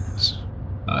passions.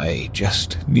 I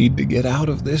just need to get out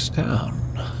of this town.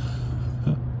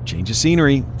 Change of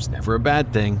scenery is never a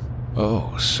bad thing.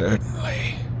 Oh,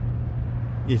 certainly.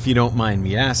 If you don't mind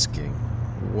me asking,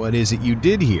 what is it you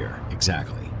did here,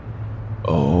 exactly?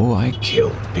 Oh, I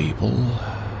killed people.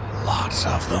 Lots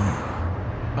of them.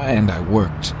 And I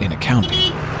worked in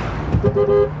accounting.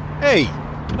 Hey,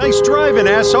 nice driving,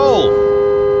 asshole!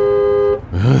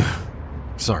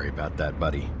 Sorry about that,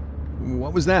 buddy.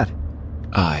 What was that?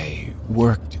 I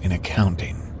worked in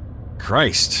accounting.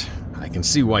 Christ, I can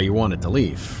see why you wanted to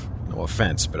leave. No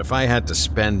offense, but if I had to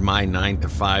spend my 9 to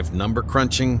 5 number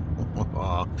crunching,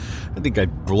 I think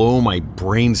I'd blow my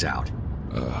brains out.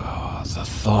 The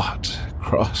thought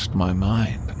crossed my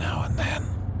mind now and then.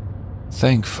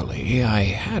 Thankfully, I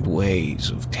had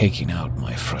ways of taking out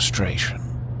my frustration.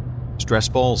 Stress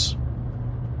balls?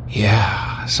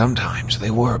 Yeah, sometimes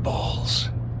they were balls.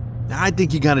 I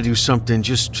think you gotta do something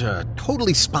just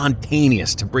totally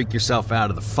spontaneous to break yourself out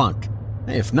of the funk.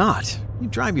 If not, you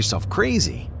drive yourself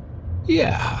crazy.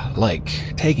 Yeah, like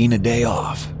taking a day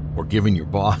off. Or giving your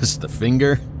boss the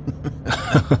finger.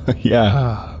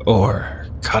 Yeah, or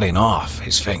cutting off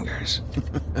his fingers.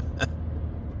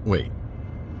 Wait,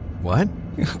 what?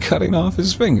 Cutting off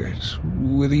his fingers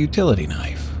with a utility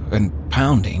knife and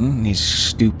pounding his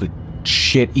stupid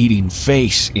shit-eating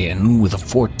face in with a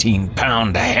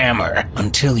 14-pound hammer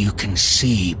until you can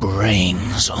see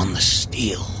brains on the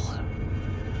steel.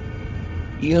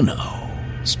 You know,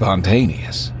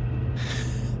 spontaneous.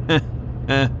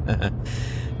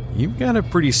 You've got a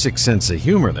pretty sick sense of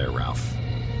humor there, Ralph.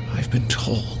 I've been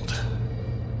told.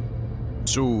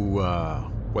 So,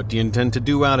 what do you intend to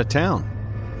do out of town?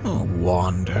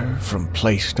 Wander from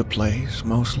place to place,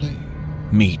 mostly.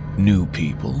 Meet new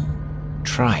people.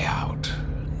 Try out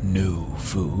new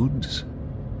foods.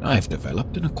 I've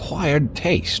developed an acquired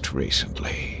taste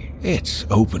recently. It's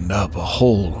opened up a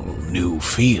whole new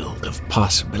field of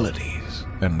possibilities,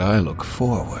 and I look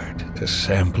forward to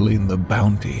sampling the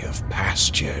bounty of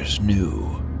pastures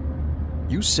new.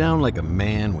 You sound like a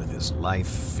man with his life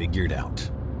figured out.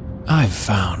 I've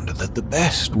found that the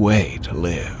best way to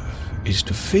live is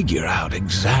to figure out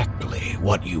exactly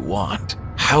what you want,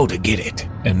 how to get it,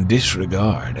 and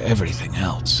disregard everything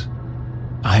else.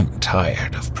 I'm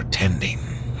tired of pretending,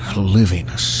 living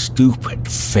a stupid,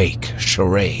 fake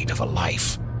charade of a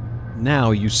life.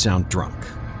 Now you sound drunk.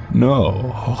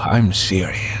 No, I'm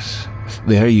serious.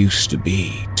 There used to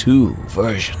be 2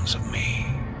 versions of me.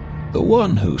 The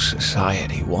one who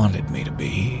society wanted me to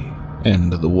be,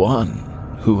 and the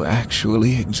one who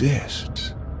actually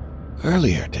exists.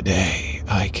 Earlier today,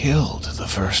 I killed the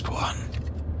first one.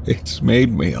 It's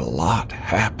made me a lot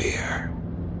happier.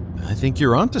 I think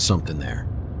you're onto something there.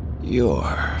 Your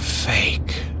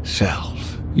fake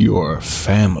self, your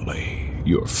family,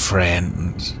 your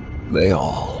friends, they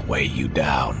all weigh you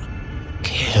down.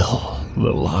 Kill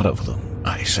the lot of them,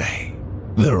 I say.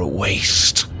 They're a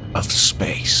waste of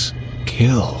space.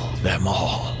 Kill them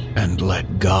all and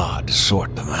let God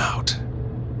sort them out.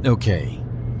 Okay,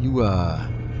 you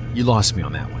lost me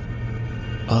on that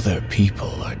one. Other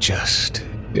people are just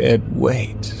dead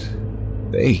weight.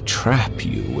 They trap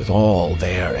you with all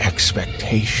their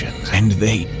expectations, and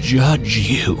they judge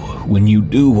you when you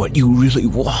do what you really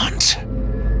want.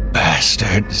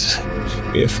 Bastards.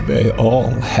 If they all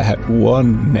had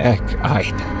one neck,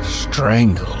 I'd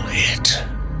strangle it.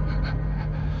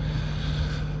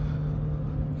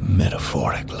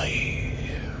 Metaphorically,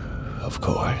 of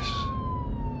course.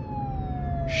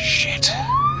 Shit.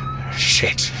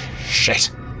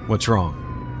 What's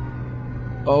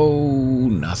wrong? Oh,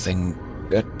 nothing.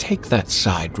 Take that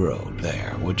side road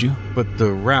there, would you? But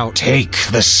the route... Take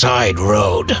the side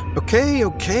road. Okay.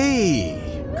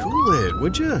 Cool it,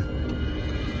 would you?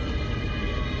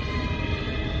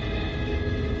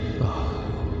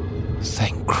 Oh,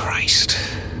 thank Christ.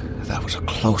 That was a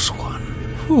close one.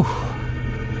 Whew.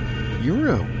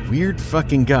 You're a weird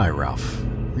fucking guy, Ralph.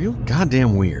 Real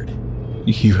goddamn weird.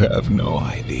 You have no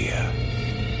idea.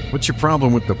 What's your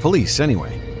problem with the police,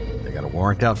 anyway? They got a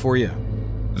warrant out for you?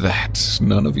 That's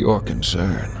none of your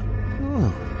concern.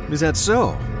 Oh, is that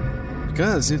so?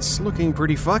 Because it's looking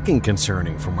pretty fucking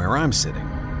concerning from where I'm sitting.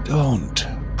 Don't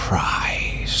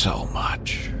pry so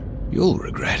much. You'll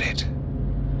regret it.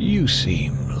 You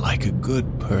seem like a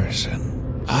good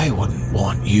person. I wouldn't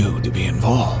want you to be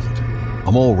involved.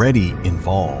 I'm already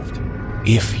involved.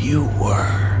 If you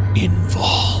were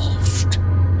involved,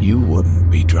 you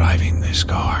wouldn't be driving this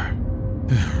car.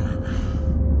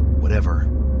 Whatever.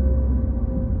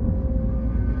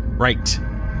 Right.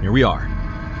 Here we are.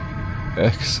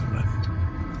 Excellent.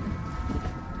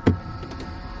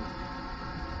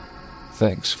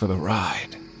 Thanks for the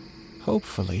ride.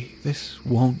 Hopefully, this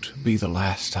won't be the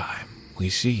last time we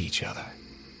see each other.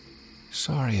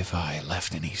 Sorry if I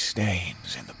left any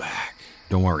stains in the back.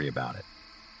 Don't worry about it.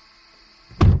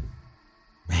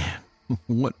 Man,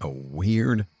 what a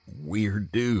weird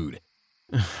dude.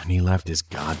 And he left his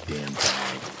goddamn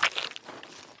tag.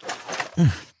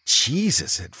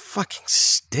 Jesus, it fucking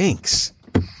stinks.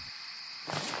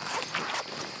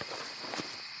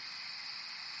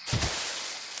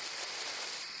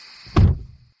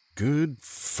 Good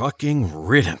fucking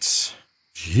riddance.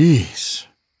 Jeez.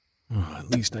 Oh, at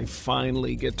least I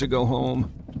finally get to go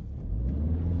home.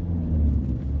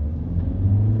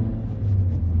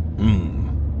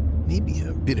 Maybe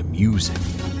a bit of music.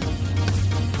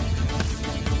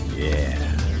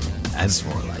 Yeah, that's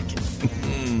more like it.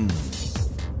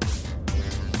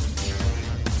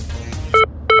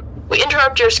 We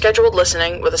interrupt your scheduled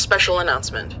listening with a special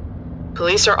announcement.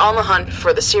 Police are on the hunt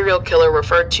for the serial killer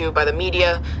referred to by the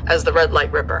media as the Red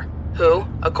Light Ripper, who,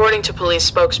 according to police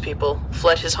spokespeople,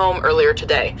 fled his home earlier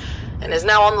today and is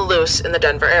now on the loose in the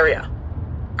Denver area.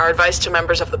 Our advice to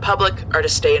members of the public are to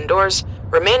stay indoors,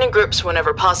 remain in groups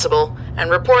whenever possible,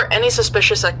 and report any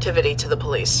suspicious activity to the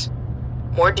police.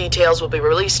 More details will be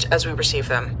released as we receive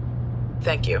them.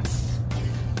 Thank you.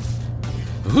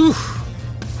 Whew.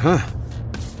 Huh.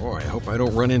 Boy, I hope I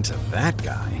don't run into that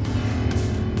guy.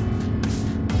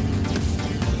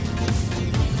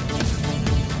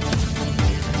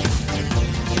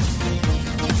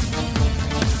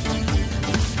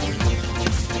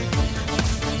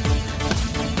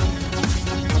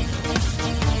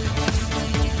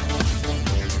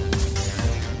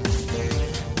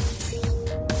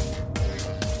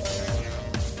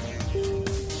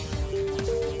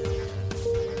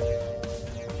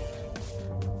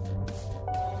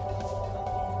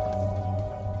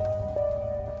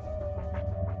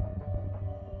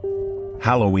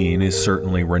 Halloween is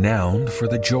certainly renowned for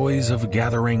the joys of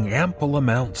gathering ample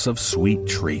amounts of sweet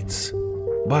treats.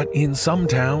 But in some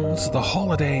towns, the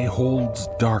holiday holds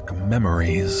dark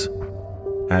memories.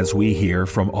 As we hear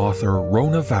from author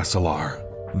Rona Vassilar,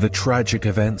 the tragic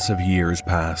events of years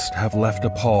past have left a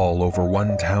pall over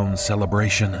one town's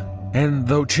celebration. And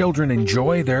though children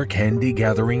enjoy their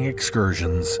candy-gathering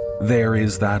excursions, there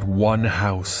is that one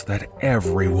house that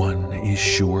everyone is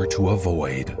sure to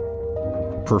avoid.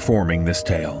 Performing this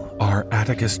tale are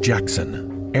Atticus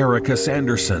Jackson, Erica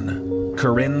Sanderson,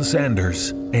 Corinne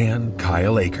Sanders, and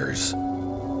Kyle Akers.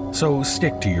 So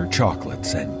stick to your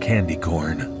chocolates and candy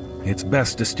corn. It's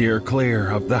best to steer clear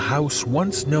of the house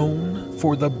once known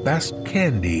for the best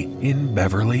candy in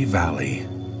Beverly Valley.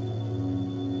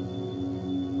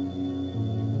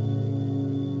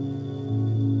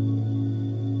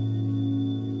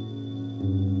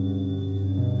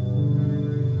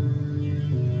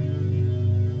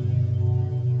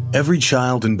 Every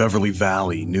child in Beverly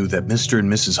Valley knew that Mr.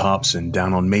 and Mrs. Hobson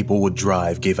down on Maplewood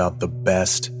Drive gave out the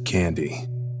best candy.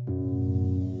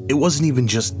 It wasn't even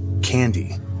just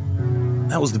candy.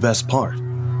 That was the best part.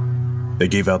 They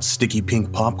gave out sticky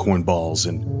pink popcorn balls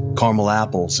and caramel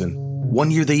apples, and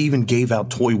one year they even gave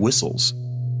out toy whistles.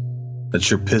 That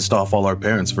sure pissed off all our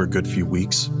parents for a good few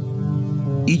weeks.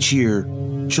 Each year,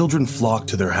 children flocked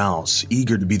to their house,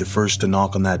 eager to be the first to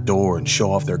knock on that door and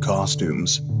show off their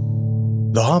costumes.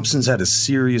 The Hobsons had a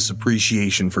serious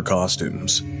appreciation for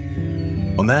costumes.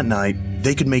 On that night,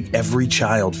 they could make every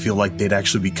child feel like they'd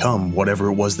actually become whatever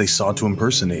it was they sought to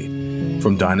impersonate,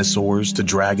 from dinosaurs to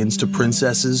dragons to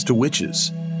princesses to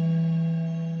witches.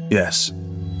 Yes,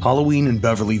 Halloween in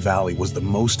Beverly Valley was the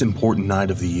most important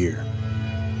night of the year.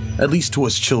 At least to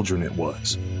us children it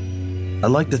was. I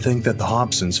like to think that the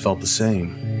Hobsons felt the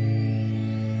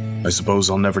same. I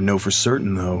suppose I'll never know for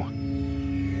certain, though.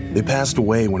 They passed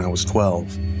away when I was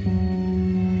 12.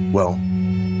 Well,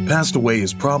 passed away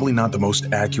is probably not the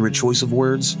most accurate choice of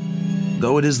words,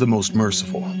 though it is the most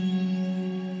merciful.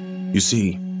 You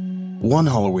see, one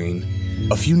Halloween,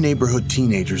 a few neighborhood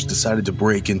teenagers decided to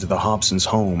break into the Hobsons'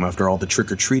 home after all the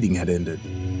trick-or-treating had ended.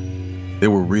 They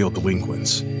were real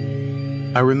delinquents.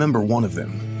 I remember one of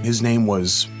them. His name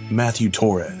was Matthew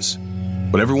Torres,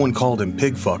 but everyone called him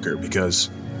Pigfucker because,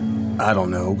 I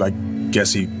don't know, I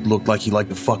guess he looked like he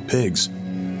liked to fuck pigs.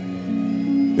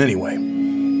 Anyway,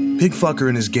 Pigfucker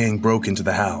and his gang broke into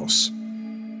the house.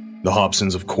 The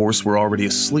Hobsons, of course, were already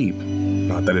asleep,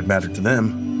 not that it mattered to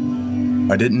them.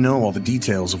 I didn't know all the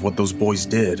details of what those boys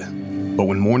did, but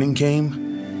when morning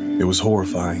came, it was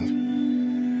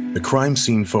horrifying. The crime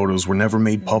scene photos were never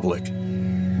made public.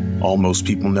 All most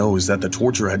people know is that the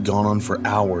torture had gone on for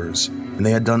hours, and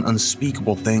they had done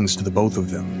unspeakable things to the both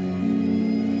of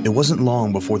them. It wasn't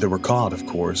long before they were caught, of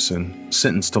course, and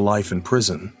sentenced to life in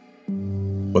prison.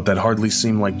 But that hardly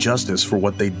seemed like justice for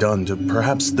what they'd done to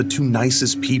perhaps the two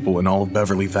nicest people in all of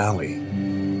Beverly Valley.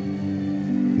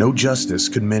 No justice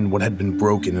could mend what had been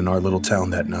broken in our little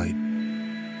town that night.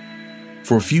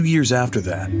 For a few years after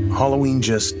that, Halloween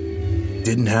just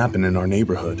didn't happen in our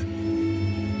neighborhood.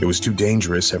 It was too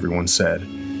dangerous, everyone said.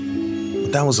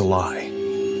 But that was a lie,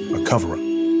 a cover-up.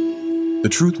 The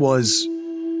truth was,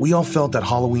 we all felt that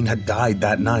Halloween had died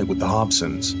that night with the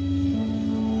Hobsons.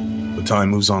 But time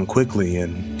moves on quickly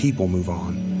and people move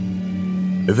on.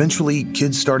 Eventually,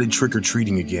 kids started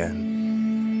trick-or-treating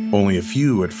again. Only a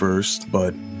few at first,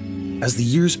 but as the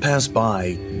years passed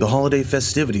by, the holiday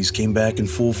festivities came back in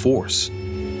full force.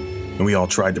 And we all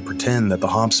tried to pretend that the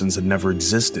Hobsons had never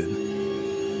existed.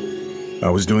 I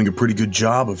was doing a pretty good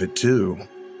job of it too,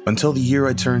 until the year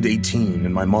I turned 18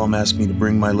 and my mom asked me to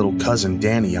bring my little cousin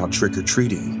Danny out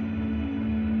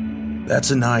trick-or-treating.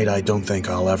 That's a night I don't think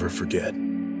I'll ever forget.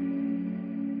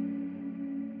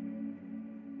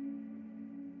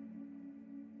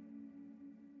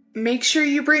 Make sure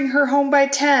you bring her home by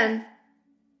 10.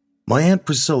 My Aunt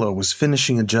Priscilla was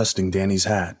finishing adjusting Danny's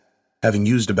hat, having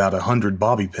used about 100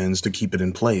 bobby pins to keep it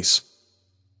in place.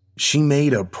 She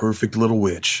made a perfect little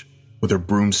witch, with her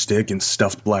broomstick and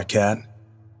stuffed black cat.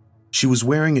 She was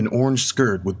wearing an orange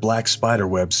skirt with black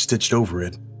spiderwebs stitched over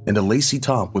it and a lacy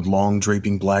top with long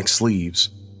draping black sleeves.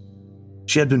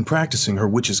 She had been practicing her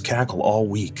witch's cackle all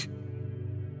week.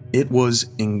 It was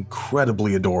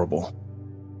incredibly adorable.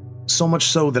 So much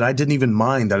so that I didn't even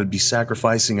mind that I'd be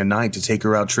sacrificing a night to take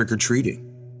her out trick-or-treating.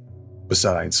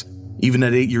 Besides, even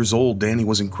at 8 years old, Danny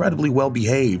was incredibly well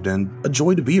behaved and a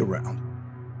joy to be around.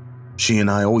 She and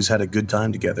I always had a good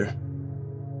time together.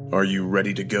 "Are you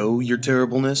ready to go, your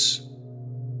terribleness?"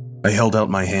 I held out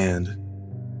my hand.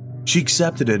 She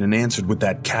accepted it and answered with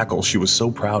that cackle she was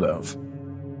so proud of.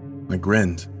 I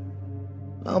grinned.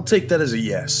 "I'll take that as a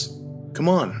yes. Come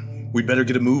on, we'd better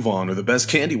get a move on or the best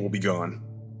candy will be gone."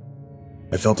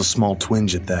 I felt a small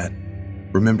twinge at that,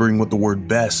 remembering what the word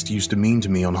best used to mean to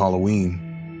me on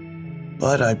Halloween.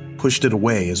 But I pushed it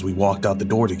away as we walked out the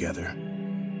door together.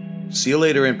 "See you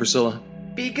later, Aunt Priscilla."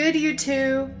 Be good, you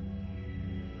two.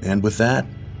 And with that,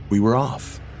 we were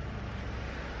off.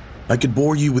 I could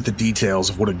bore you with the details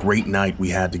of what a great night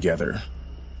we had together.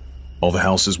 All the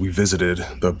houses we visited,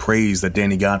 the praise that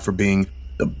Danny got for being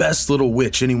the best little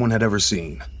witch anyone had ever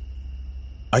seen.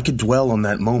 I could dwell on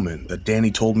that moment that Danny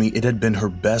told me it had been her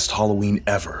best Halloween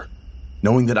ever,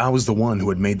 knowing that I was the one who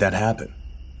had made that happen.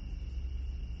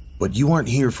 But you aren't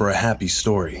here for a happy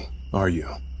story, are you?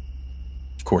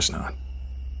 Of course not.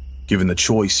 Given the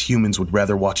choice, humans would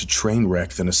rather watch a train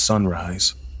wreck than a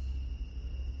sunrise.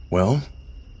 Well,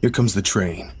 here comes the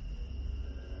train.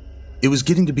 It was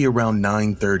getting to be around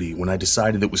 9:30 when I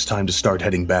decided it was time to start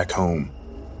heading back home.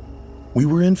 We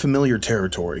were in familiar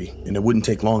territory, and it wouldn't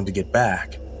take long to get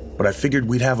back, but I figured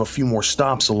we'd have a few more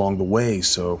stops along the way,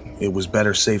 so it was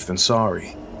better safe than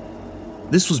sorry.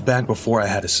 This was back before I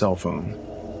had a cell phone,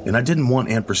 and I didn't want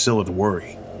Aunt Priscilla to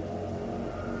worry.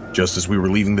 Just as we were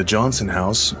leaving the Johnson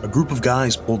house, a group of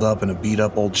guys pulled up in a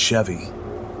beat-up old Chevy.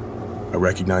 I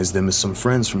recognized them as some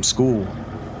friends from school.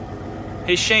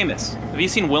 "Hey, Seamus, have you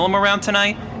seen Willem around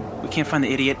tonight? We can't find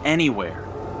the idiot anywhere.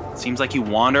 Seems like he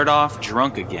wandered off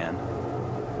drunk again."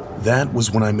 That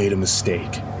was when I made a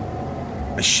mistake.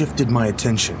 I shifted my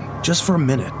attention, just for a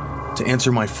minute, to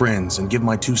answer my friends and give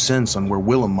my 2 cents on where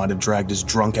Willem might have dragged his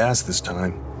drunk ass this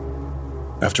time.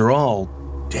 After all,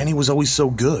 Danny was always so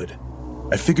good.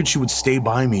 I figured she would stay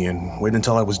by me and wait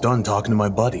until I was done talking to my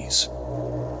buddies.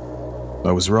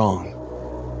 I was wrong.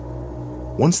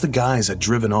 Once the guys had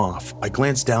driven off, I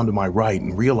glanced down to my right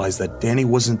and realized that Danny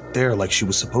wasn't there like she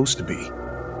was supposed to be.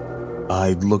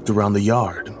 I looked around the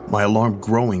yard, my alarm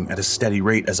growing at a steady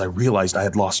rate as I realized I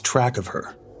had lost track of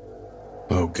her.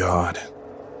 Oh God.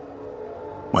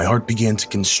 My heart began to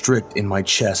constrict in my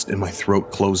chest and my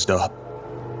throat closed up.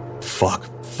 Fuck.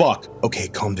 Okay,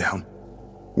 calm down.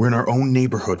 We're in our own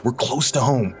neighborhood. We're close to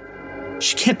home.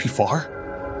 She can't be far.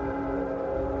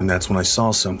 And that's when I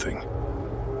saw something.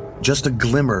 Just a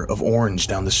glimmer of orange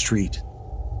down the street.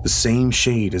 The same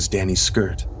shade as Danny's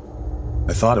skirt.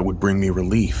 I thought it would bring me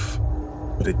relief,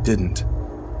 but it didn't.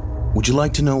 Would you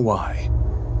like to know why?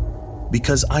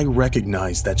 Because I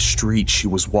recognized that street she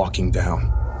was walking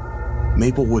down.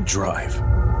 Maplewood Drive.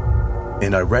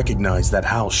 And I recognized that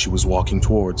house she was walking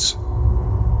towards.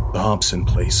 The Hobson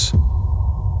place.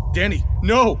 Danny,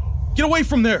 no! Get away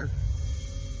from there!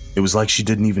 It was like she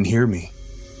didn't even hear me.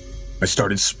 I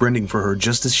started sprinting for her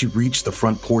just as she reached the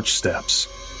front porch steps.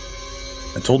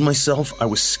 I told myself I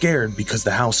was scared because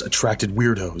the house attracted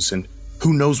weirdos, and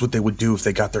who knows what they would do if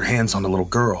they got their hands on a little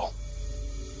girl.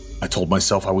 I told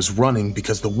myself I was running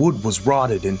because the wood was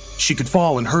rotted and she could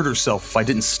fall and hurt herself if I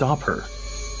didn't stop her.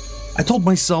 I told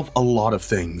myself a lot of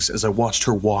things as I watched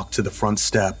her walk to the front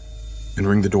step and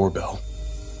ring the doorbell.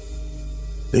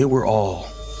 They were all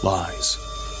lies.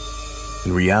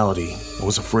 In reality, I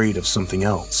was afraid of something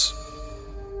else.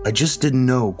 I just didn't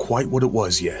know quite what it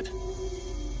was yet.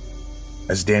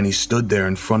 As Danny stood there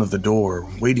in front of the door,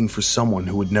 waiting for someone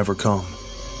who would never come,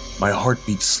 my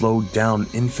heartbeat slowed down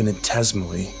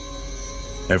infinitesimally.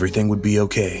 Everything would be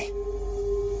okay.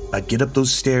 I'd get up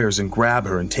those stairs and grab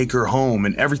her and take her home,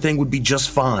 and everything would be just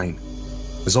fine,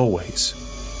 as always.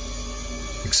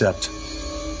 Except,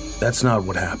 that's not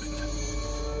what happened.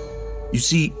 You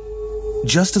see,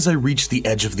 just as I reached the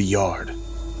edge of the yard,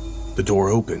 the door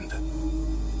opened.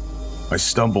 I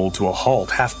stumbled to a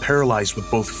halt, half paralyzed with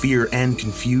both fear and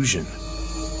confusion.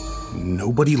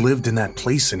 Nobody lived in that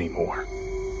place anymore.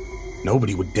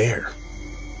 Nobody would dare.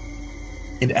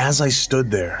 And as I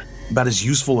stood there, about as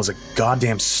useful as a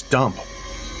goddamn stump,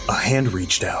 a hand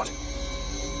reached out.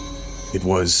 It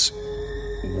was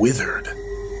withered.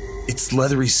 Its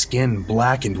leathery skin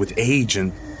blackened with age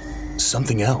and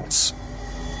something else.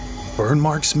 Burn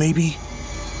marks, maybe?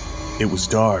 It was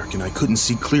dark, and I couldn't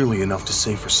see clearly enough to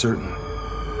say for certain.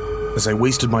 As I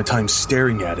wasted my time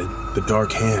staring at it, the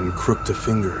dark hand crooked a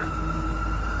finger.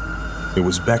 It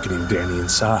was beckoning Danny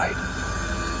inside.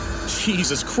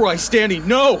 Jesus Christ, Danny,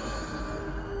 no!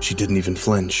 She didn't even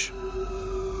flinch.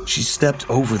 She stepped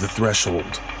over the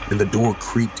threshold, and the door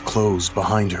creaked closed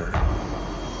behind her.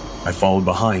 I followed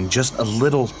behind just a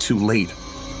little too late.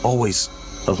 Always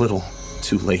a little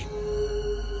too late.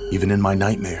 Even in my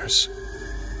nightmares.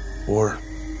 Or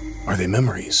are they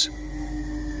memories?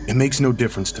 It makes no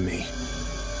difference to me.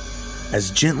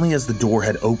 As gently as the door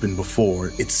had opened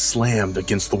before, it slammed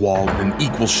against the wall in an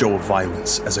equal show of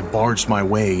violence as I barged my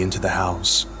way into the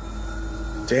house.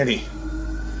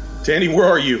 Danny, where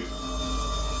are you?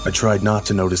 I tried not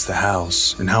to notice the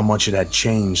house and how much it had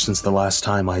changed since the last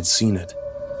time I'd seen it.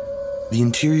 The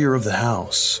interior of the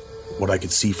house, what I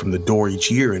could see from the door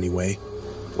each year anyway,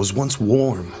 was once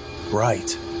warm,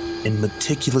 bright, and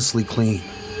meticulously clean.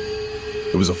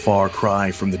 It was a far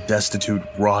cry from the destitute,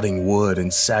 rotting wood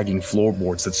and sagging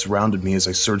floorboards that surrounded me as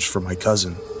I searched for my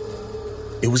cousin.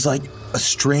 It was like a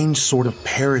strange sort of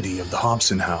parody of the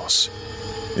Hobson house,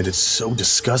 and it so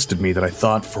disgusted me that I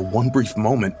thought for one brief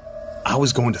moment I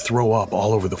was going to throw up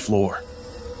all over the floor.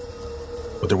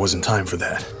 But there wasn't time for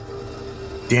that.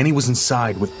 Danny was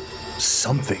inside with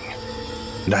something,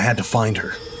 and I had to find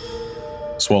her.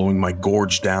 Swallowing my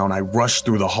gorge down, I rushed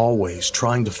through the hallways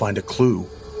trying to find a clue,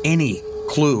 any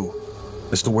clue,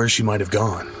 as to where she might have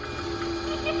gone.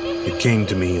 It came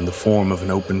to me in the form of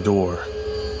an open door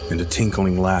and a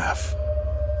tinkling laugh.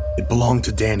 It belonged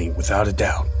to Danny, without a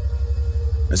doubt.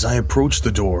 As I approached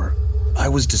the door, I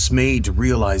was dismayed to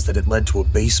realize that it led to a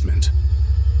basement.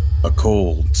 A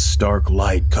cold, stark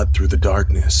light cut through the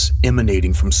darkness,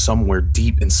 emanating from somewhere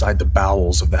deep inside the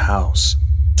bowels of the house,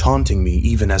 taunting me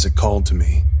even as it called to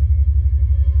me.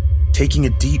 Taking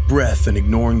a deep breath and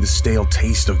ignoring the stale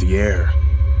taste of the air,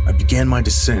 I began my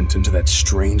descent into that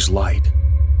strange light.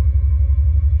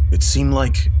 It seemed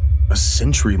like a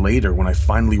century later when I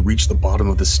finally reached the bottom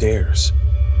of the stairs.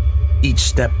 Each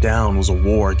step down was a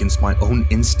war against my own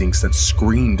instincts that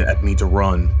screamed at me to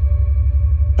run.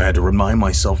 I had to remind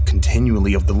myself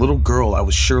continually of the little girl I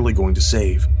was surely going to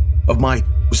save, of my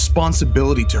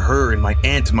responsibility to her and my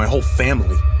aunt and my whole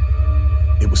family.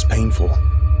 It was painful.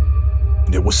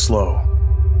 and it was slow,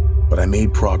 but I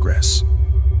made progress.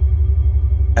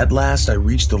 At last, I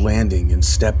reached the landing and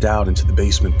stepped out into the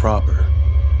basement proper.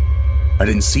 I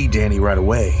didn't see Danny right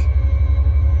away.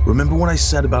 Remember what I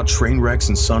said about train wrecks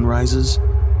and sunrises?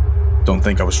 Don't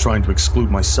think I was trying to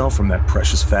exclude myself from that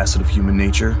precious facet of human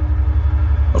nature.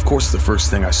 Of course, the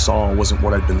first thing I saw wasn't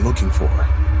what I'd been looking for,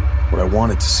 what I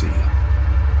wanted to see.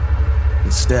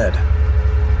 Instead,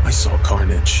 I saw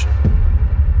carnage.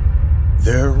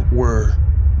 There were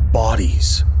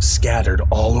bodies scattered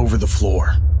all over the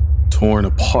floor, torn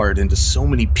apart into so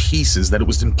many pieces that it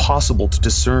was impossible to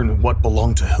discern what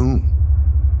belonged to whom.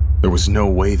 There was no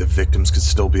way the victims could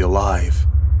still be alive,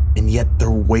 and yet their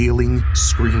wailing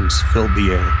screams filled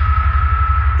the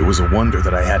air. It was a wonder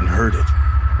that I hadn't heard it,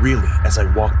 really, as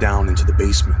I walked down into the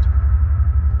basement.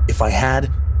 If I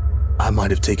had, I might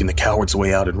have taken the coward's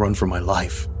way out and run for my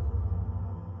life.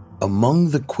 Among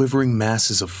the quivering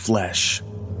masses of flesh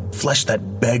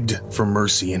that begged for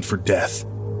mercy and for death,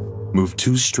 moved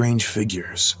two strange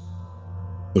figures.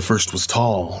 The first was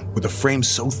tall, with a frame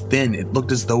so thin it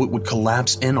looked as though it would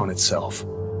collapse in on itself.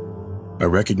 I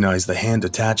recognized the hand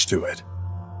attached to it,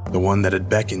 the one that had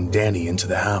beckoned Danny into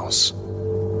the house.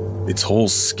 Its whole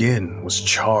skin was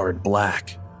charred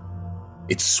black.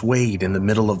 It swayed in the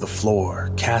middle of the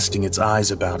floor, casting its eyes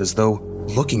about as though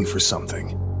looking for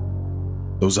something.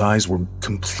 Those eyes were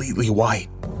completely white,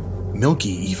 milky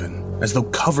even, as though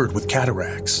covered with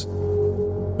cataracts.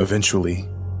 Eventually,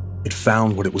 it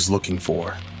found what it was looking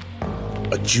for.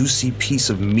 A juicy piece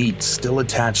of meat still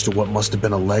attached to what must have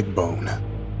been a leg bone.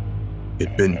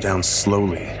 It bent down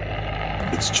slowly,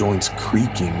 its joints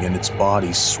creaking and its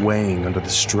body swaying under the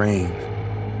strain,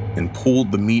 and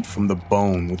pulled the meat from the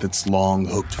bone with its long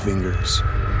hooked fingers.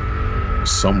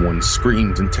 Someone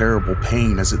screamed in terrible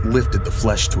pain as it lifted the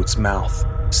flesh to its mouth,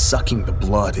 sucking the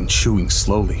blood and chewing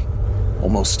slowly,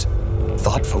 almost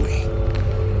thoughtfully.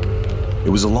 It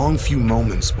was a long few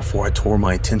moments before I tore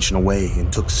my attention away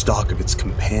and took stock of its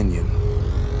companion.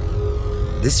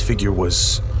 This figure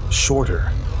was shorter,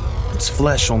 its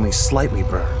flesh only slightly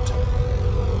burned.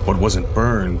 What wasn't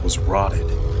burned was rotted,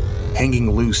 hanging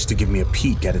loose to give me a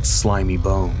peek at its slimy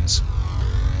bones.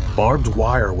 Barbed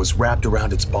wire was wrapped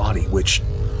around its body, which,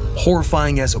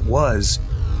 horrifying as it was,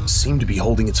 seemed to be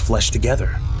holding its flesh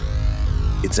together.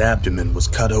 Its abdomen was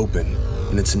cut open,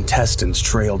 and its intestines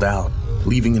trailed out,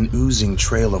 leaving an oozing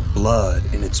trail of blood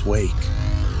in its wake.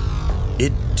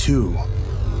 It, too,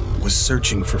 was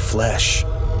searching for flesh,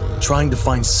 trying to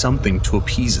find something to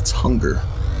appease its hunger.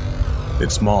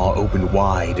 Its maw opened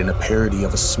wide in a parody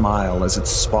of a smile as it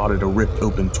spotted a ripped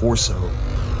open torso,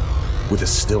 with a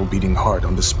still-beating heart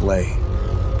on display.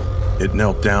 It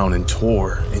knelt down and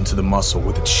tore into the muscle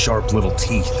with its sharp little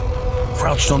teeth,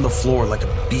 crouched on the floor like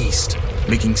a beast,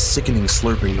 making sickening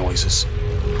slurping noises.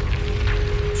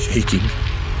 Shaking,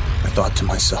 I thought to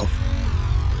myself.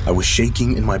 I was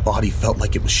shaking and my body felt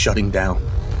like it was shutting down.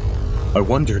 I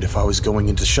wondered if I was going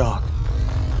into shock.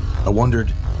 I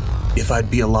wondered if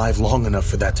I'd be alive long enough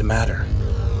for that to matter.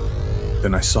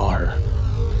 Then I saw her.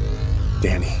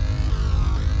 Danny.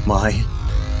 My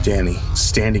Danny,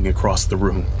 standing across the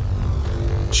room.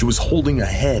 She was holding a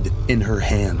head in her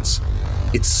hands,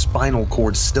 its spinal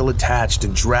cord still attached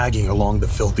and dragging along the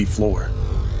filthy floor.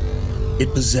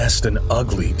 It possessed an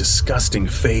ugly, disgusting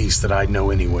face that I'd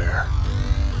know anywhere.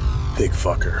 Pig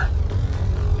fucker.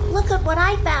 Look at what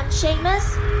I found,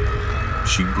 Seamus.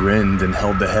 She grinned and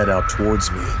held the head out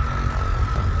towards me.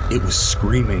 It was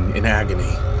screaming in agony.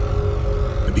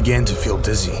 I began to feel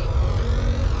dizzy.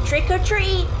 Trick or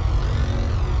treat.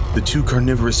 The two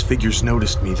carnivorous figures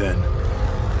noticed me then.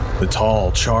 The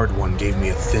tall, charred one gave me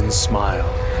a thin smile,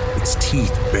 its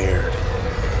teeth bared.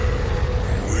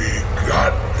 We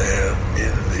got them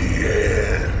in the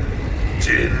end,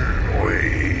 didn't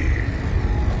we?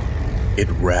 It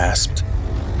rasped.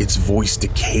 Its voice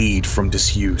decayed from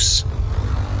disuse.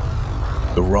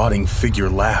 The rotting figure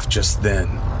laughed just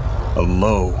then, a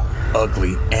low,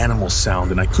 ugly animal sound,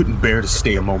 and I couldn't bear to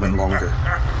stay a moment longer.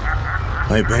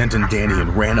 I abandoned Danny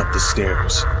and ran up the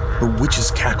stairs, her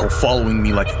witch's cackle following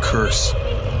me like a curse.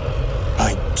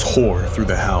 I tore through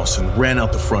the house and ran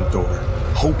out the front door,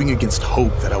 hoping against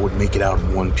hope that I would make it out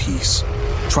in one piece,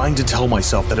 trying to tell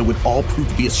myself that it would all prove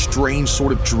to be a strange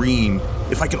sort of dream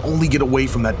if I could only get away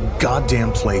from that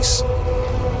goddamn place.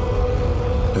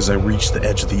 As I reached the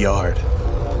edge of the yard,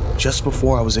 just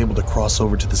before I was able to cross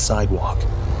over to the sidewalk,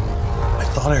 I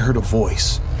thought I heard a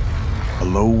voice, a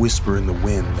low whisper in the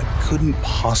wind that couldn't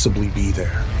possibly be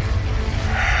there.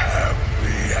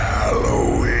 Happy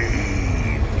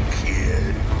Halloween,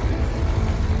 kid.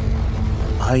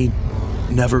 I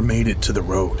never made it to the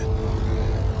road.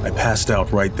 I passed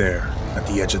out right there, at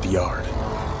the edge of the yard.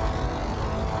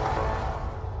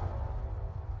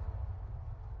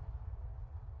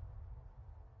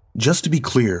 Just to be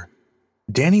clear,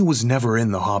 Danny was never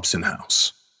in the Hobson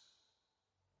house.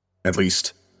 At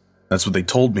least, that's what they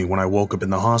told me when I woke up in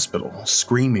the hospital,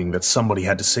 screaming that somebody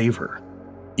had to save her,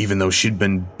 even though she'd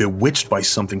been bewitched by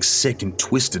something sick and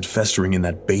twisted festering in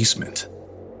that basement.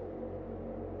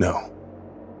 No,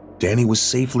 Danny was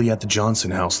safely at the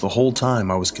Johnson house the whole time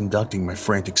I was conducting my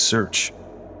frantic search.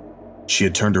 She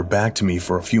had turned her back to me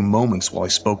for a few moments while I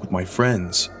spoke with my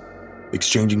friends,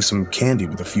 exchanging some candy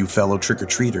with a few fellow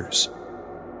trick-or-treaters.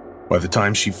 By the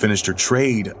time she finished her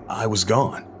trade, I was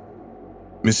gone.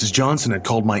 Mrs. Johnson had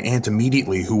called my aunt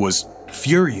immediately, who was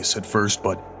furious at first,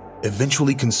 but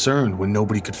eventually concerned when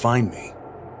nobody could find me.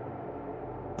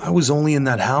 I was only in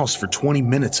that house for 20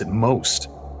 minutes at most.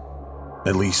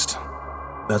 At least,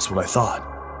 that's what I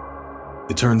thought.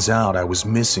 It turns out I was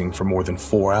missing for more than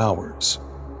 4 hours.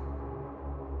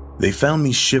 They found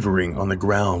me shivering on the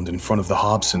ground in front of the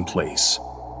Hobson place,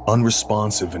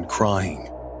 unresponsive and crying.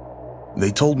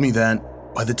 They told me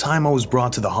that by the time I was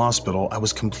brought to the hospital, I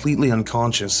was completely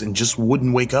unconscious and just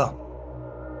wouldn't wake up.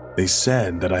 They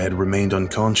said that I had remained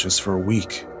unconscious for a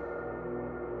week.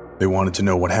 They wanted to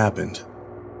know what happened.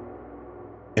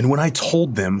 And when I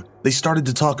told them, they started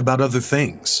to talk about other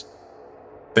things.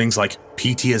 Things like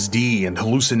PTSD and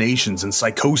hallucinations and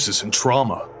psychosis and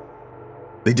trauma.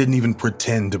 They didn't even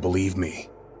pretend to believe me,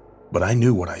 but I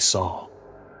knew what I saw.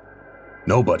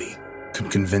 Nobody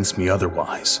could convince me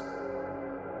otherwise.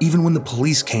 Even when the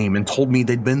police came and told me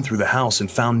they'd been through the house and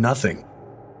found nothing,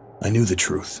 I knew the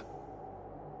truth.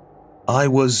 I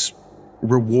was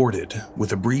rewarded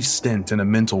with a brief stint in a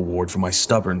mental ward for my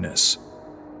stubbornness.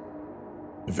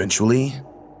 Eventually,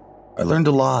 I learned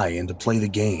to lie and to play the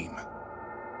game.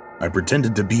 I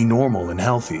pretended to be normal and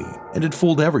healthy, and it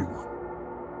fooled everyone.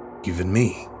 Even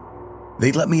me.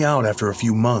 They let me out after a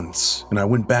few months, and I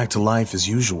went back to life as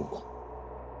usual.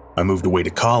 I moved away to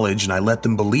college, and I let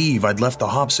them believe I'd left the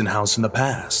Hobson house in the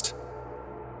past.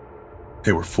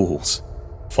 They were fools,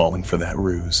 falling for that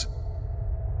ruse.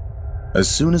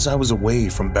 As soon as I was away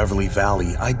from Beverly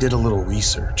Valley, I did a little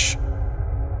research.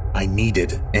 I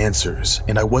needed answers,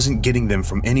 and I wasn't getting them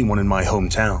from anyone in my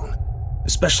hometown,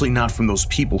 especially not from those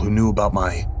people who knew about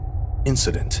my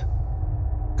incident.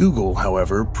 Google,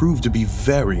 however, proved to be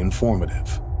very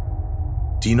informative.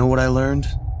 Do you know what I learned?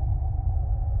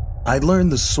 I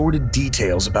learned the sordid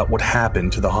details about what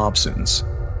happened to the Hobsons.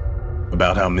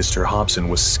 About how Mr. Hobson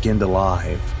was skinned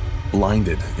alive,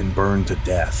 blinded, and burned to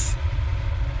death.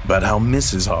 About how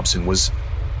Mrs. Hobson was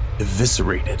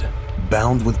eviscerated,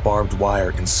 bound with barbed wire,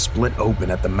 and split open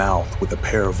at the mouth with a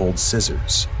pair of old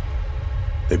scissors.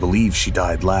 They believe she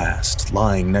died last,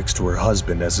 lying next to her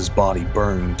husband as his body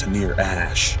burned to near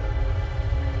ash.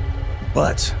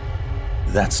 But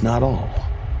that's not all.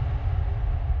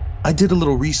 I did a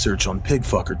little research on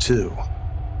Pigfucker too,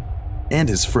 and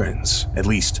his friends, at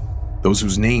least those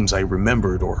whose names I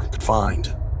remembered or could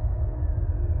find.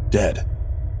 Dead.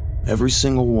 Every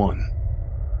single one.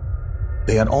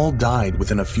 They had all died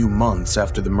within a few months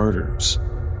after the murders.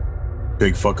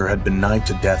 Pigfucker had been knifed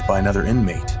to death by another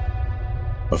inmate.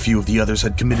 A few of the others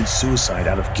had committed suicide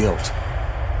out of guilt.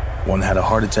 One had a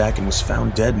heart attack and was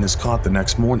found dead in his cot the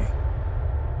next morning.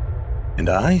 And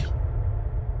I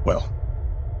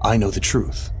know the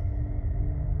truth.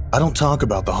 I don't talk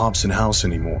about the Hobson house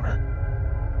anymore.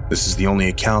 This is the only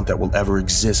account that will ever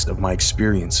exist of my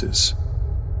experiences.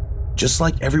 Just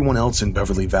like everyone else in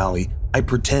Beverly Valley, I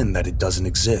pretend that it doesn't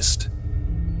exist.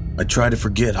 I try to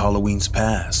forget Halloween's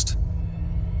past.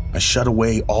 I shut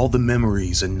away all the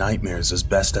memories and nightmares as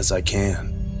best as I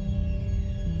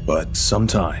can. But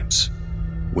sometimes,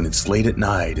 when it's late at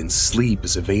night and sleep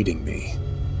is evading me,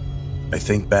 I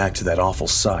think back to that awful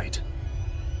sight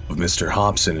of Mr.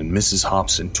 Hobson and Mrs.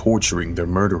 Hobson torturing their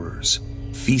murderers,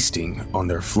 feasting on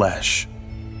their flesh.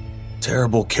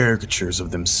 Terrible caricatures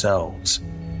of themselves,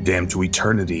 damned to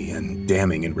eternity and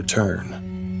damning in return.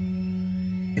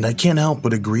 And I can't help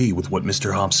but agree with what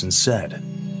Mr. Hobson said.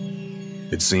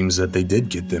 It seems that they did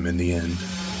get them in the end.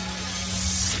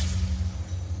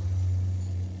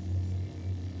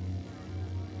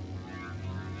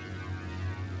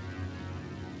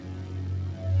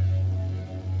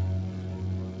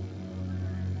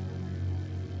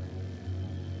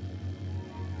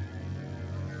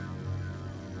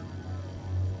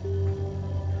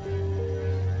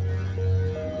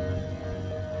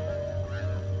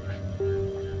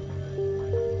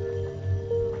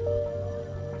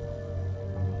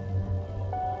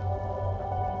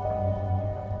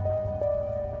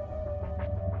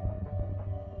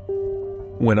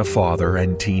 When a father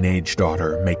and teenage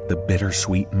daughter make the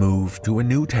bittersweet move to a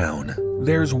new town,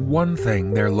 there's one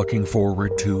thing they're looking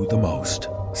forward to the most: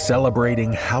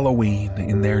 celebrating Halloween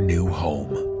in their new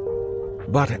home.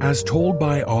 But as told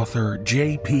by author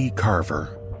J.P.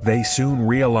 Carver, they soon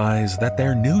realize that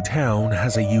their new town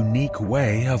has a unique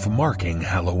way of marking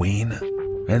Halloween,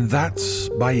 and that's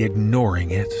by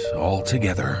ignoring it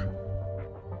altogether.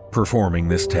 Performing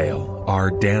this tale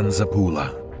are Dan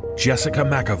Zapula, Jessica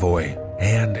McAvoy,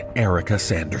 and Erica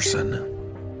Sanderson.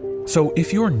 So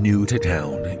if you're new to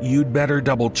town, you'd better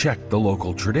double-check the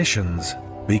local traditions,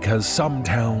 because some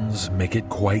towns make it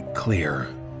quite clear: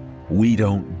 we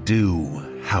don't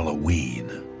do Halloween.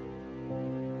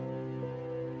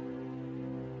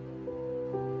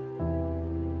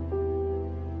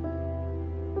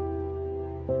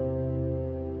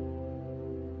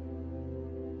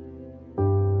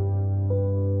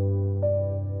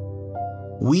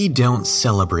 We don't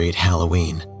celebrate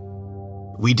Halloween.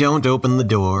 We don't open the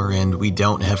door, and we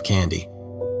don't have candy.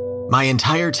 My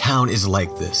entire town is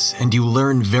like this, and you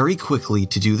learn very quickly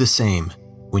to do the same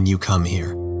when you come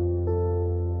here.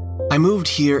 I moved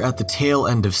here at the tail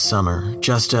end of summer,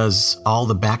 just as all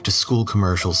the back-to-school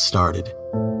commercials started.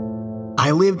 I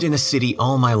lived in a city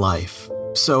all my life,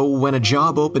 so when a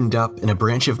job opened up in a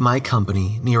branch of my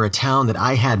company near a town that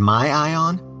I had my eye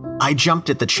on, I jumped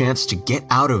at the chance to get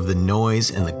out of the noise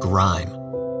and the grime.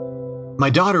 My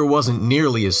daughter wasn't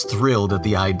nearly as thrilled at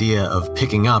the idea of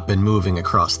picking up and moving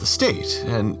across the state,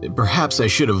 and perhaps I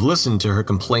should have listened to her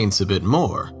complaints a bit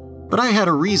more, but I had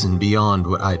a reason beyond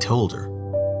what I told her.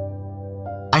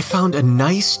 I found a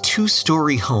nice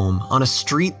 2-story home on a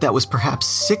street that was perhaps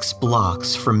 6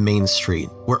 blocks from Main Street,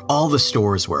 where all the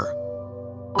stores were.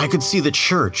 I could see the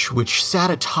church, which sat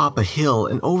atop a hill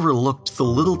and overlooked the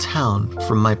little town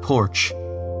from my porch.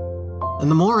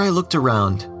 And the more I looked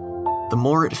around, the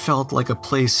more it felt like a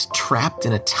place trapped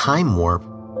in a time warp,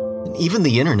 and even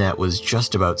the internet was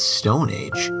just about Stone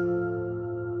Age.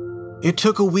 It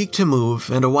took a week to move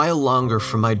and a while longer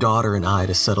for my daughter and I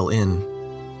to settle in.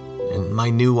 And my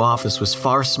new office was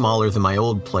far smaller than my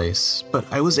old place, but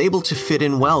I was able to fit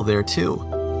in well there too.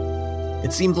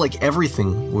 It seemed like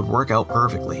everything would work out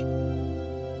perfectly.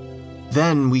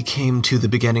 Then we came to the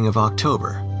beginning of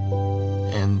October,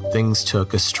 and things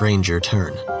took a stranger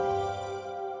turn.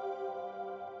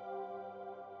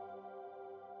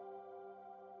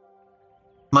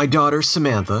 My daughter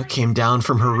Samantha came down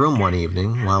from her room one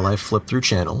evening while I flipped through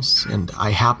channels, and I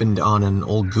happened on an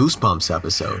old Goosebumps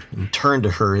episode and turned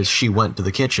to her as she went to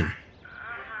the kitchen.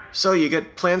 "So you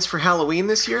got plans for Halloween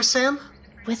this year, Sam?"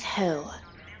 With who?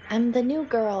 I'm the new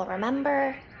girl,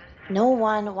 remember? No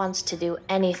one wants to do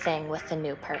anything with the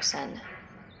new person.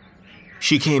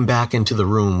 She came back into the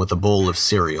room with a bowl of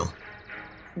cereal.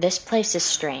 This place is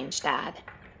strange, Dad.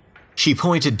 She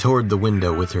pointed toward the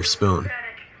window with her spoon.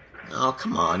 "Oh,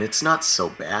 come on, it's not so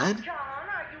bad."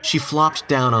 She flopped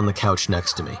down on the couch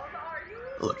next to me.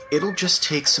 "Look, it'll just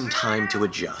take some time to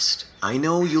adjust. I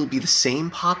know you'll be the same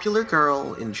popular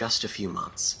girl in just a few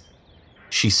months."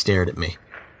 She stared at me.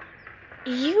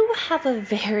 You have a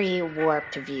very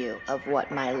warped view of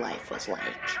what my life was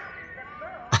like.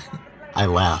 I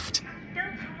laughed.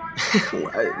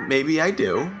 Maybe I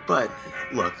do, but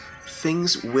look,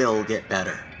 things will get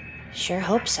better. Sure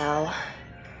hope so.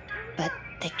 But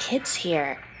the kids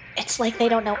here, it's like they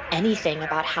don't know anything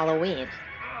about Halloween.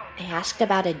 I asked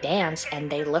about a dance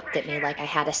and they looked at me like I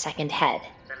had a second head.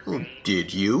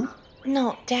 Did you?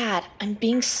 No, Dad, I'm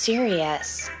being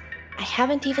serious. I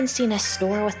haven't even seen a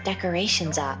store with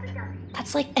decorations up.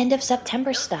 That's like end of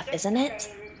September stuff, isn't it?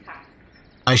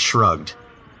 I shrugged.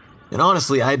 And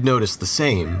honestly, I'd noticed the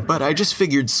same, but I just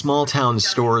figured small town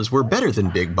stores were better than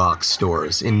big box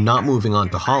stores in not moving on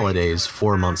to holidays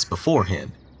 4 months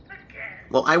beforehand.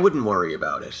 Well, I wouldn't worry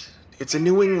about it. It's a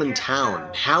New England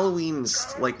town.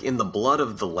 Halloween's like in the blood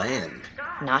of the land.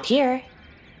 Not here.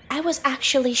 I was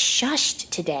actually shushed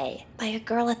today by a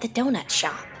girl at the donut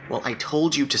shop. Well, I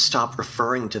told you to stop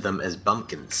referring to them as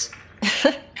bumpkins.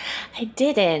 I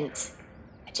didn't.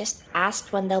 I just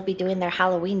asked when they'll be doing their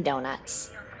Halloween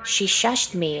donuts. She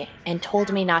shushed me and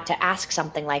told me not to ask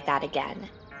something like that again.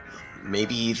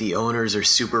 Maybe the owners are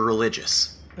super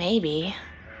religious. Maybe.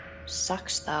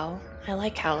 Sucks, though. I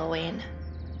like Halloween.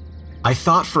 I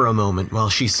thought for a moment while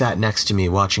she sat next to me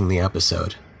watching the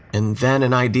episode, and then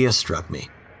an idea struck me.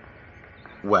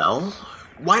 Well,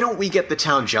 why don't we get the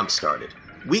town jump-started?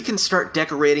 We can start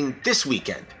decorating this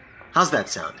weekend. How's that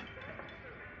sound?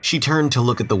 She turned to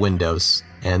look at the windows,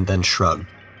 and then shrugged.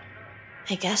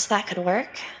 I guess that could work.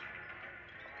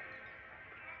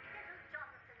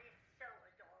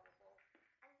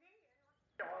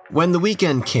 When the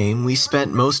weekend came, we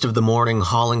spent most of the morning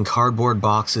hauling cardboard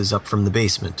boxes up from the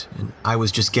basement, and I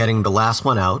was just getting the last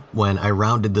one out when I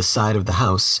rounded the side of the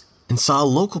house and saw a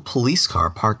local police car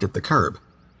parked at the curb.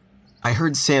 I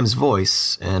heard Sam's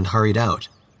voice and hurried out.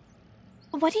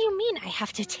 What do you mean I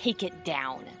have to take it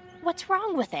down? What's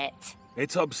wrong with it?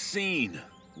 It's obscene.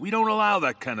 We don't allow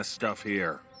that kind of stuff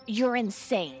here. You're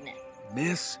insane.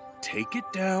 Miss, take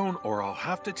it down or I'll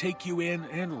have to take you in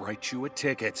and write you a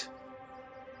ticket.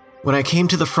 When I came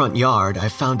to the front yard, I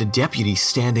found a deputy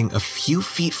standing a few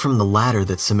feet from the ladder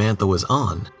that Samantha was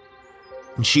on.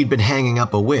 And she'd been hanging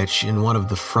up a witch in one of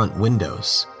the front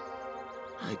windows.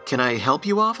 Can I help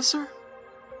you, officer?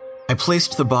 I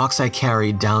placed the box I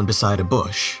carried down beside a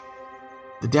bush.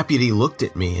 The deputy looked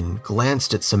at me and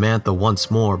glanced at Samantha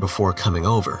once more before coming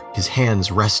over, his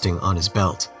hands resting on his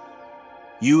belt.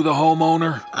 You the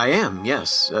homeowner? I am,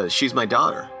 yes. She's my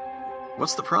daughter.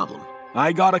 What's the problem?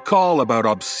 I got a call about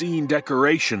obscene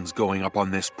decorations going up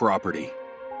on this property.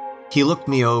 He looked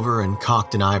me over and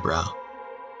cocked an eyebrow.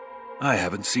 I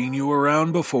haven't seen you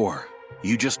around before.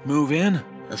 You just move in?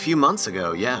 A few months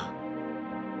ago, yeah.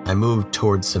 I moved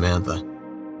towards Samantha.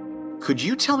 Could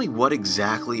you tell me what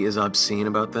exactly is obscene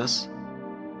about this?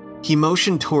 He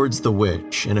motioned towards the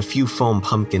witch and a few foam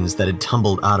pumpkins that had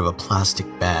tumbled out of a plastic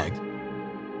bag.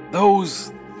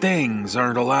 Those things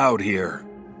aren't allowed here.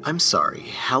 I'm sorry,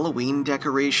 Halloween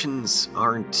decorations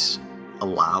aren't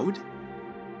allowed?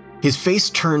 His face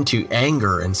turned to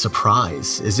anger and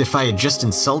surprise, as if I had just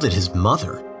insulted his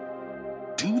mother.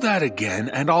 Do that again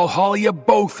and I'll haul you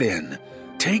both in.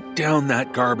 Take down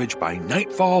that garbage by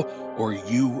nightfall or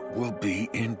you will be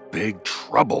in big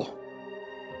trouble.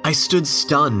 I stood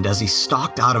stunned as he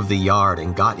stalked out of the yard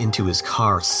and got into his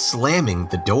car, slamming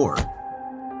the door.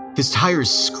 His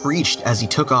tires screeched as he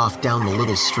took off down the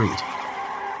little street.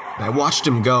 I watched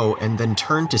him go and then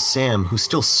turned to Sam, who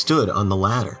still stood on the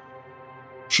ladder.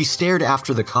 She stared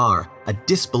after the car, a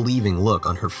disbelieving look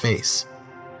on her face.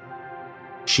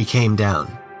 She came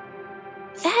down.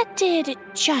 That did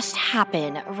just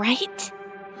happen, right?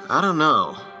 I don't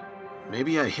know.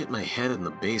 Maybe I hit my head in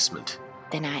the basement.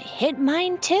 Then I hit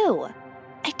mine too.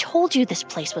 I told you this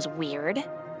place was weird.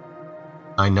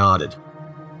 I nodded.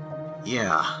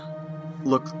 Yeah.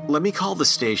 Look, let me call the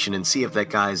station and see if that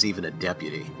guy's even a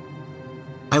deputy.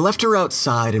 I left her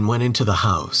outside and went into the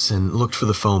house and looked for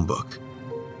the phone book.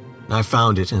 I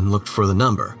found it and looked for the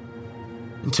number.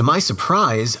 And to my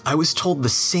surprise, I was told the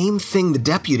same thing the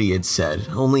deputy had said,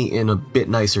 only in a bit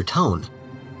nicer tone.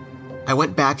 I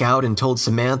went back out and told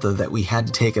Samantha that we had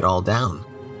to take it all down.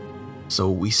 So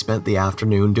we spent the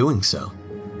afternoon doing so.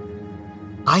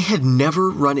 I had never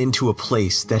run into a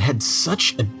place that had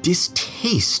such a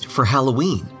distaste for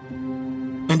Halloween.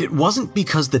 And it wasn't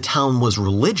because the town was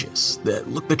religious.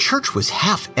 The church was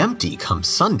half empty come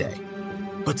Sunday.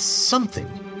 But something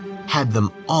had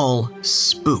them all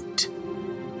spooked.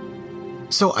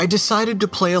 So I decided to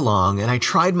play along and I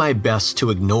tried my best to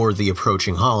ignore the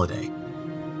approaching holiday.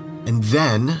 And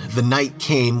then the night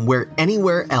came where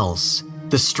anywhere else,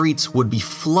 the streets would be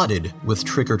flooded with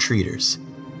trick-or-treaters.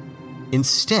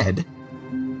 Instead,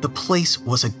 the place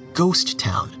was a ghost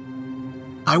town.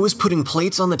 I was putting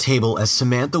plates on the table as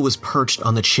Samantha was perched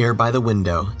on the chair by the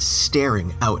window,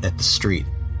 staring out at the street.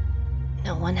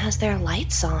 No one has their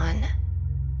lights on,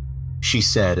 she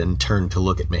said and turned to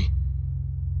look at me.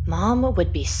 Mom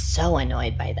would be so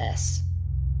annoyed by this.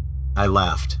 I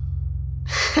laughed.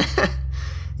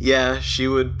 Yeah, she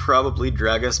would probably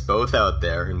drag us both out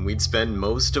there and we'd spend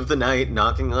most of the night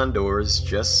knocking on doors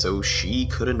just so she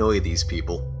could annoy these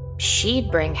people.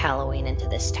 She'd bring Halloween into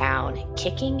this town,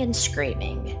 kicking and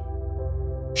screaming.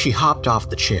 She hopped off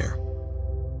the chair.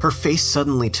 Her face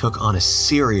suddenly took on a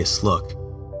serious look,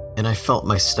 and I felt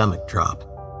my stomach drop.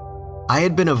 I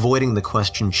had been avoiding the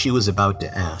question she was about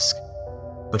to ask,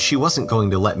 but she wasn't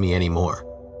going to let me anymore.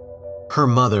 Her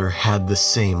mother had the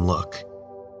same look.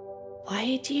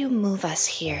 Why do you move us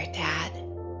here, Dad?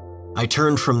 I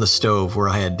turned from the stove where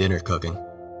I had dinner cooking.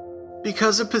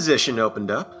 Because a position opened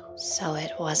up. So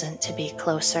it wasn't to be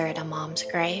closer to Mom's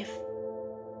grave?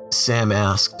 Sam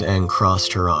asked and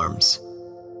crossed her arms.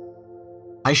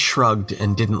 I shrugged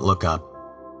and didn't look up.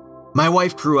 My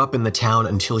wife grew up in the town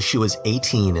until she was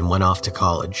 18 and went off to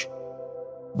college.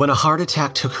 When a heart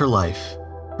attack took her life,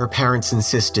 her parents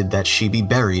insisted that she be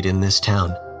buried in this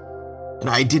town. And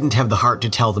I didn't have the heart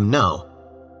to tell them no,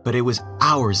 but it was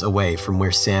hours away from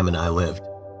where Sam and I lived.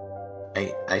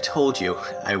 I told you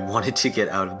I wanted to get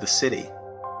out of the city.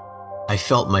 I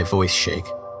felt my voice shake.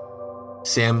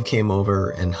 Sam came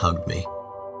over and hugged me.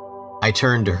 I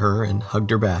turned to her and hugged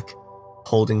her back,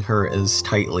 holding her as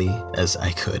tightly as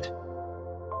I could.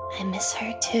 I miss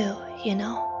her too, you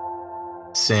know?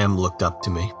 Sam looked up to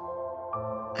me.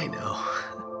 I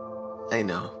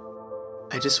know.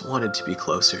 I just wanted to be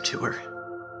closer to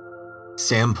her.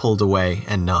 Sam pulled away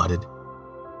and nodded.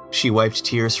 She wiped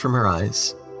tears from her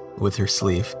eyes with her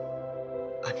sleeve.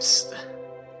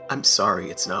 I'm sorry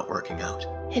it's not working out.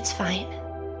 It's fine.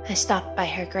 I stopped by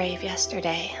her grave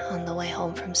yesterday on the way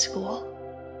home from school.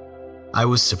 I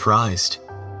was surprised.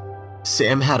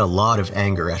 Sam had a lot of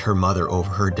anger at her mother over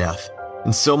her death,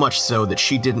 and so much so that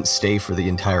she didn't stay for the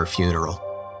entire funeral.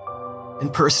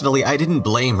 And personally, I didn't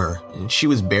blame her, and she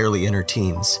was barely in her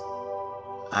teens.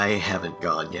 I haven't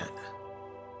gone yet.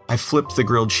 I flipped the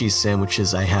grilled cheese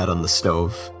sandwiches I had on the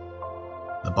stove.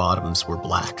 The bottoms were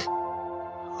black.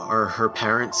 Are her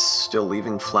parents still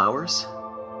leaving flowers?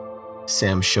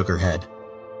 Sam shook her head.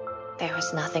 There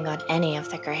was nothing on any of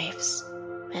the graves.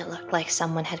 It looked like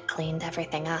someone had cleaned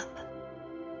everything up.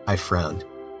 I frowned.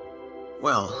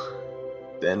 Well,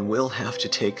 then we'll have to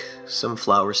take some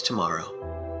flowers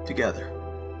tomorrow, together.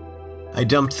 I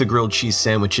dumped the grilled cheese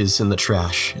sandwiches in the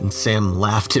trash, and Sam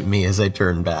laughed at me as I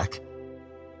turned back.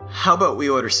 How about we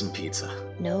order some pizza?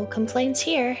 No complaints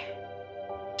here.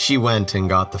 She went and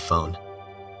got the phone.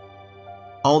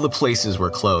 All the places were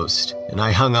closed, and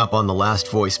I hung up on the last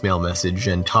voicemail message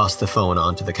and tossed the phone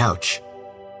onto the couch.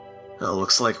 Well,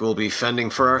 looks like we'll be fending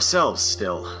for ourselves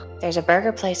still. There's a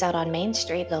burger place out on Main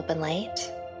Street open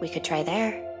late. We could try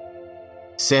there.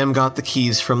 Sam got the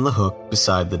keys from the hook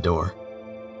beside the door.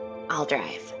 I'll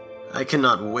drive. I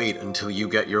cannot wait until you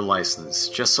get your license,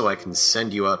 just so I can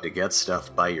send you out to get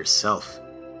stuff by yourself.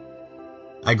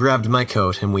 I grabbed my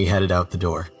coat and we headed out the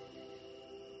door.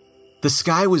 The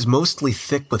sky was mostly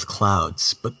thick with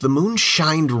clouds, but the moon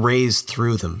shined rays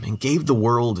through them and gave the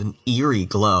world an eerie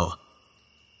glow.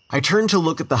 I turned to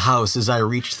look at the house as I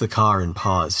reached the car and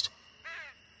paused.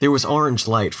 There was orange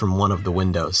light from one of the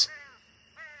windows.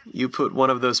 You put one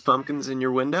of those pumpkins in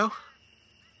your window?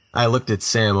 I looked at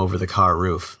Sam over the car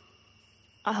roof.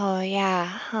 Oh, yeah,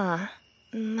 huh.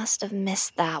 Must have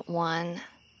missed that one.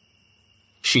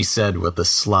 She said with a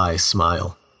sly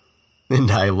smile, and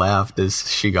I laughed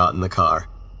as she got in the car.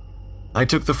 I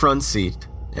took the front seat,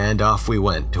 and off we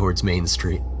went towards Main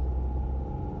Street.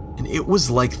 And it was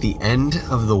like the end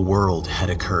of the world had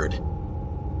occurred.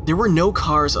 There were no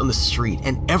cars on the street,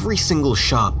 and every single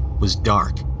shop was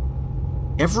dark.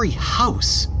 Every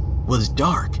house was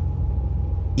dark.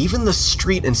 Even the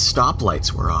street and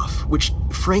stoplights were off, which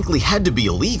frankly had to be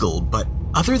illegal, but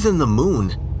other than the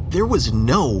moon, there was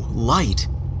no light.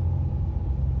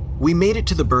 We made it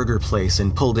to the burger place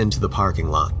and pulled into the parking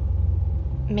lot.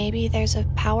 Maybe there's a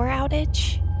power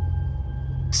outage?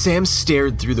 Sam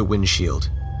stared through the windshield,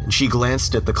 and she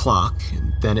glanced at the clock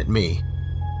and then at me.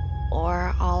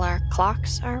 Or all our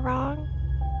clocks are wrong?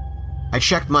 I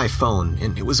checked my phone,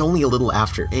 and it was only a little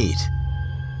after 8.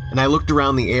 And I looked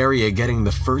around the area getting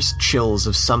the first chills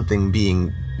of something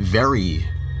being very,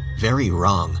 very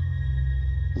wrong.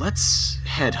 Let's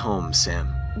head home,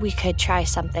 Sam. We could try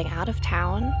something out of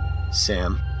town.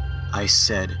 Sam, I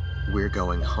said we're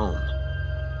going home.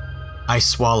 I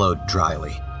swallowed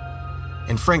dryly.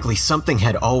 And frankly, something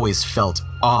had always felt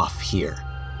off here.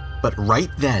 But right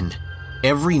then,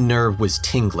 every nerve was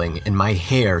tingling and my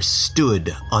hair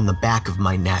stood on the back of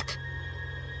my neck.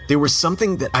 There was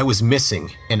something that I was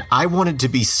missing, and I wanted to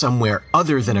be somewhere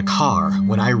other than a car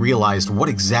when I realized what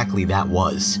exactly that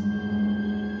was.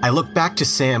 I looked back to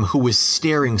Sam, who was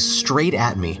staring straight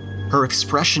at me, her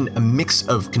expression a mix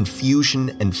of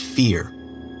confusion and fear.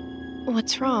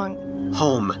 What's wrong?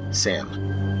 Home,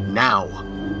 Sam. Now.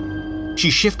 She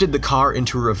shifted the car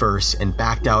into reverse and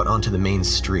backed out onto the main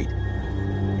street.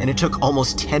 And it took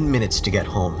almost 10 minutes to get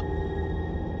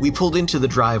home. We pulled into the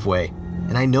driveway,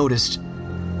 and I noticed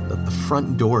that the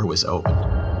front door was open.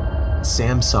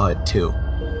 Sam saw it too.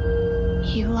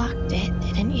 You locked it,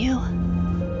 didn't you?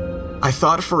 I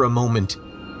thought for a moment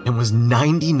and was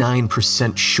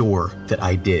 99% sure that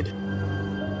I did.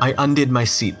 I undid my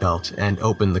seatbelt and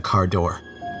opened the car door.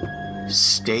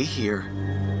 Stay here.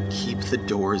 Keep the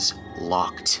doors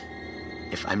locked.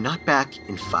 If I'm not back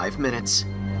in 5 minutes,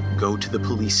 go to the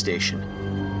police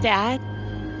station. Dad?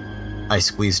 I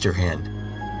squeezed her hand.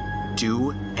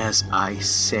 Do as I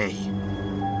say.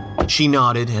 She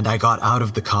nodded, and I got out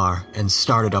of the car and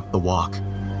started up the walk.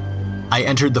 I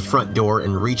entered the front door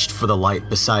and reached for the light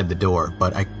beside the door,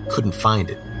 but I couldn't find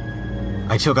it.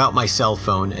 I took out my cell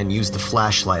phone and used the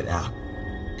flashlight app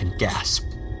and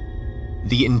gasped.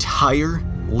 The entire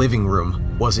living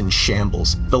room was in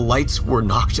shambles. The lights were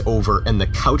knocked over and the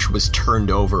couch was turned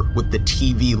over with the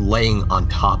TV laying on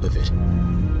top of it.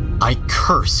 I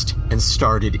cursed and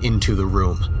started into the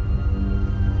room.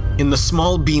 In the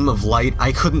small beam of light,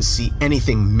 I couldn't see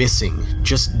anything missing,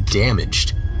 just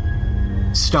damaged.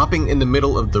 Stopping in the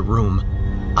middle of the room,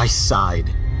 I sighed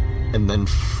and then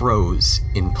froze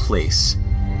in place.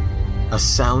 A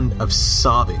sound of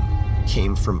sobbing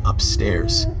came from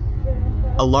upstairs.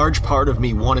 A large part of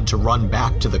me wanted to run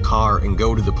back to the car and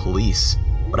go to the police,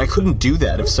 but I couldn't do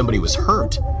that if somebody was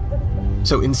hurt.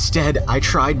 So instead, I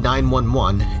tried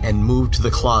 911 and moved to the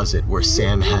closet where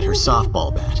Sam had her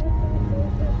softball bat.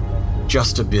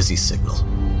 Just a busy signal.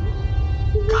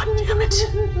 God damn it.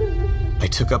 I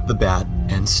took up the bat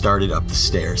and started up the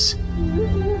stairs.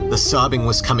 The sobbing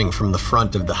was coming from the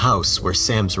front of the house where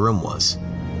Sam's room was.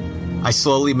 I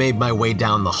slowly made my way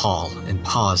down the hall and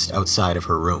paused outside of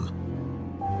her room.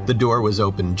 The door was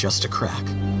open just a crack.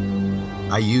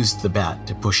 I used the bat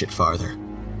to push it farther.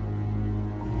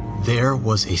 There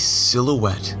was a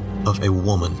silhouette of a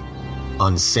woman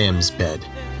on Sam's bed.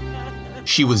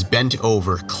 She was bent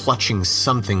over, clutching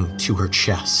something to her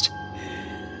chest.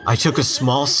 I took a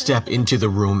small step into the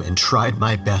room and tried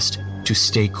my best to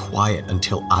stay quiet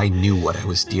until I knew what I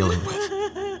was dealing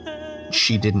with.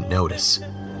 She didn't notice.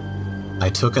 I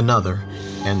took another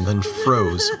and then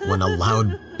froze when a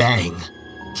loud bang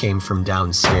came from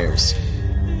downstairs.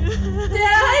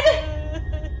 Dad!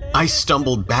 I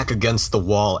stumbled back against the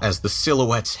wall as the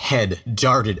silhouette's head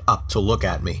darted up to look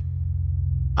at me.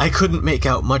 I couldn't make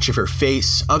out much of her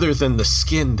face other than the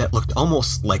skin that looked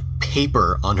almost like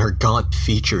paper on her gaunt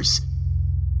features.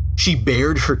 She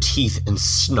bared her teeth and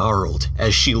snarled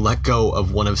as she let go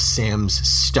of one of Sam's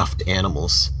stuffed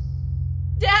animals.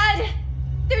 Dad!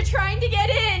 They're trying to get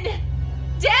in!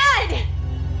 Dad!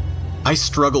 I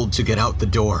struggled to get out the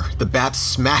door, the bat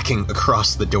smacking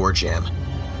across the door jamb.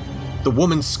 The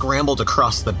woman scrambled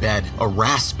across the bed, a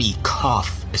raspy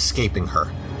cough escaping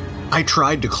her. I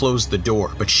tried to close the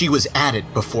door, but she was at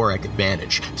it before I could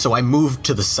manage, so I moved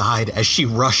to the side as she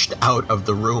rushed out of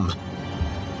the room.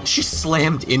 She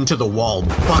slammed into the wall,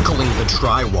 buckling the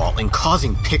drywall and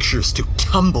causing pictures to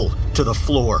tumble to the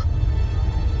floor.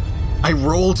 I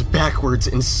rolled backwards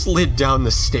and slid down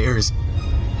the stairs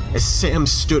as Sam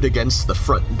stood against the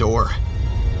front door.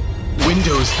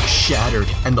 Windows shattered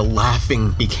and the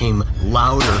laughing became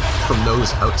louder from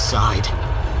those outside.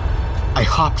 I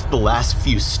hopped the last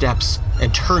few steps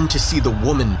and turned to see the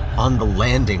woman on the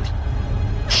landing.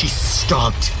 She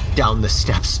stomped down the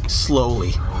steps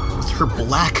slowly, with her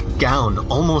black gown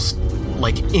almost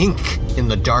like ink in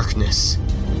the darkness.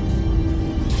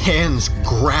 Hands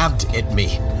grabbed at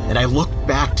me, and I looked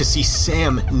back to see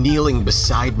Sam kneeling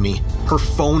beside me, her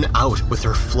phone out with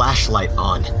her flashlight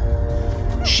on.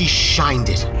 She shined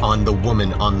it on the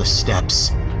woman on the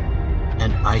steps,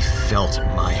 and I felt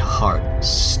my heart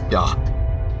stop.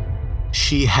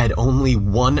 She had only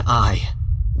one eye,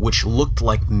 which looked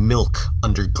like milk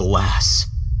under glass.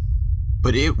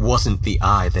 But it wasn't the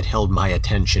eye that held my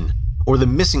attention, or the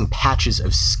missing patches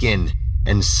of skin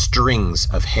and strings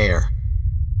of hair.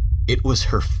 It was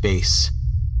her face,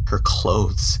 her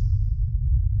clothes,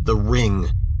 the ring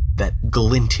that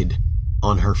glinted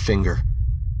on her finger.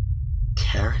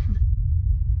 Karen?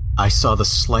 I saw the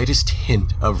slightest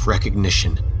hint of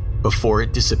recognition before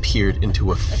it disappeared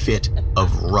into a fit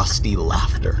of rusty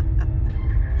laughter.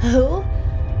 Who?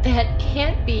 That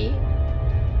can't be.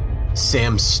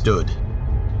 Sam stood.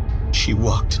 She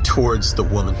walked towards the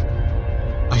woman.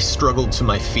 I struggled to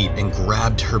my feet and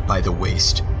grabbed her by the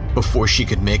waist before she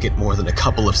could make it more than a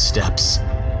couple of steps.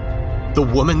 The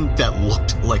woman that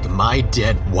looked like my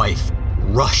dead wife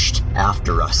rushed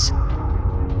after us.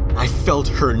 I felt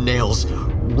her nails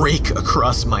rake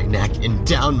across my neck and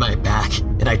down my back,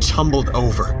 and I tumbled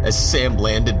over as Sam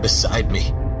landed beside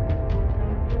me.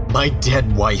 My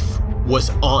dead wife was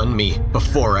on me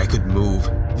before I could move,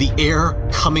 the air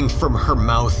coming from her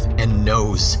mouth and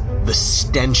nose, the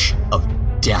stench of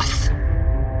death.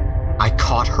 I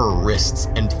caught her wrists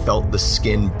and felt the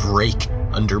skin break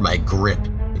under my grip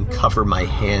and cover my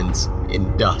hands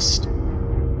in dust.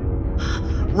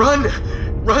 Run!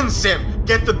 Run, Sam!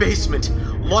 Get the basement!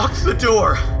 Lock the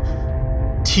door!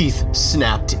 Teeth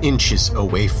snapped inches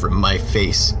away from my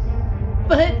face.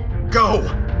 But... Go!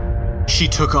 She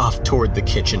took off toward the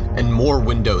kitchen, and more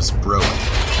windows broke.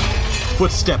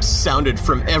 Footsteps sounded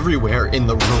from everywhere in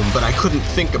the room, but I couldn't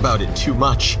think about it too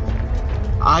much.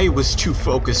 I was too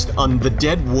focused on the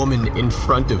dead woman in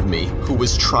front of me who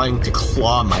was trying to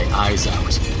claw my eyes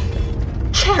out.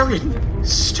 Karen,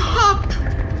 stop!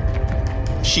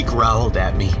 She growled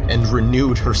at me and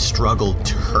renewed her struggle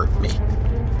to hurt me.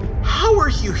 How are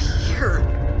you here?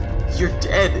 You're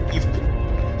dead.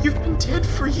 You've been dead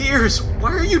for years.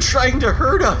 Why are you trying to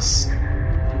hurt us?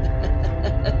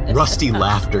 Rusty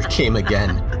laughter came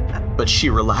again, but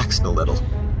she relaxed a little.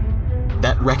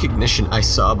 That recognition I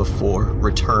saw before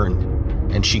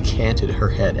returned, and she canted her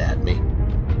head at me.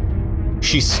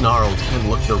 She snarled and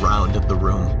looked around at the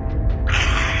room.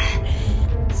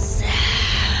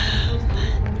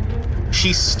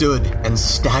 She stood and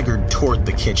staggered toward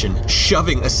the kitchen,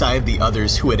 shoving aside the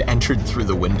others who had entered through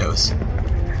the windows.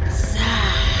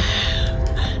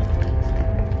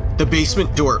 The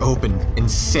basement door opened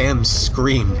and Sam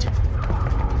screamed.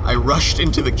 I rushed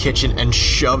into the kitchen and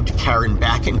shoved Karen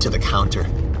back into the counter.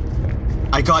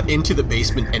 I got into the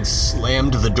basement and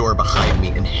slammed the door behind me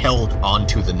and held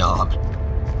onto the knob.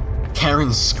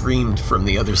 Karen screamed from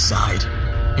the other side,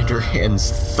 and her hands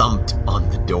thumped on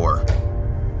the door.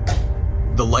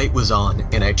 The light was on,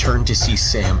 and I turned to see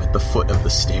Sam at the foot of the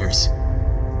stairs.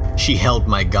 She held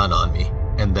my gun on me,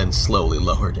 and then slowly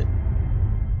lowered it.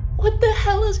 What the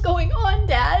hell is going on,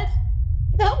 Dad?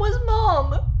 That was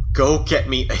Mom. Go get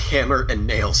me a hammer and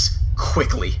nails,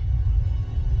 quickly.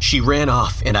 She ran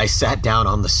off, and I sat down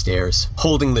on the stairs,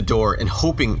 holding the door and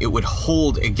hoping it would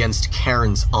hold against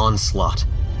Karen's onslaught.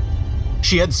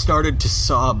 She had started to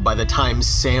sob by the time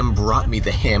Sam brought me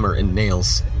the hammer and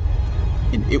nails.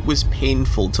 And it was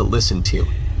painful to listen to,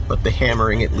 but the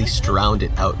hammering at least drowned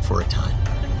it out for a time.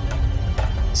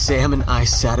 Sam and I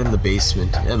sat in the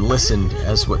basement and listened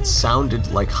as what sounded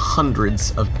like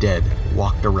hundreds of dead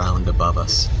walked around above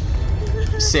us.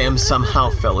 Sam somehow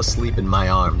fell asleep in my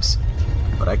arms,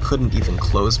 but I couldn't even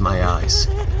close my eyes,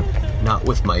 not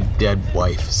with my dead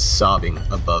wife sobbing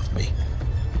above me.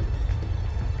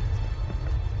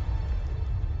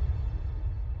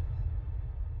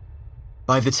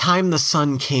 By the time the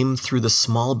sun came through the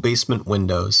small basement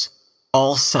windows,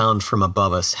 all sound from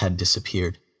above us had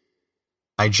disappeared.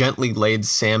 I gently laid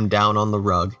Sam down on the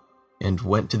rug and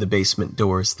went to the basement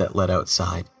doors that led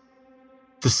outside.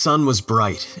 The sun was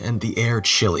bright and the air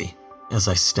chilly as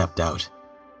I stepped out.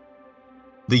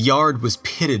 The yard was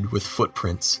pitted with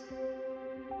footprints.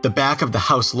 The back of the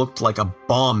house looked like a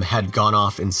bomb had gone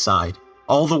off inside.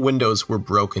 All the windows were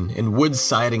broken and wood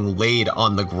siding laid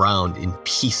on the ground in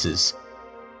pieces.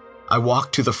 I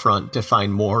walked to the front to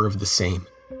find more of the same.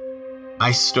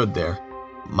 I stood there,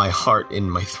 my heart in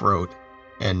my throat,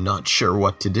 and not sure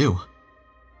what to do.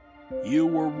 You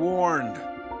were warned.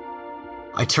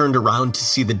 I turned around to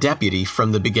see the deputy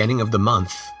from the beginning of the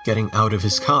month getting out of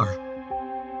his car.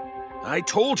 I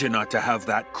told you not to have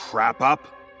that crap up.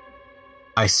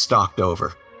 I stalked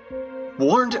over.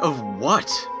 Warned of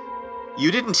what?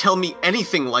 You didn't tell me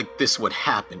anything like this would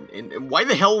happen, and why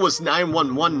the hell was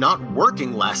 911 not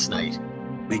working last night?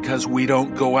 Because we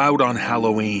don't go out on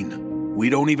Halloween. We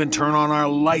don't even turn on our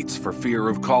lights for fear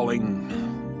of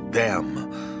calling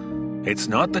them. It's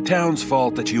not the town's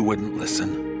fault that you wouldn't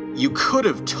listen. You could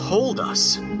have told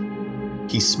us.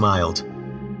 He smiled.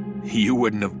 You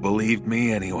wouldn't have believed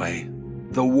me anyway.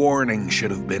 The warning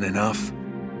should have been enough.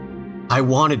 I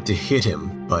wanted to hit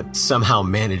him, but somehow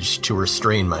managed to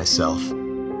restrain myself.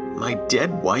 My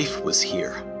dead wife was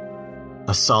here.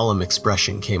 A solemn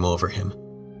expression came over him.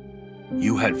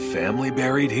 You had family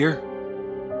buried here?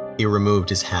 He removed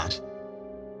his hat.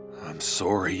 I'm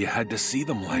sorry you had to see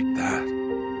them like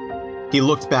that. He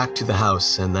looked back to the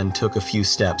house and then took a few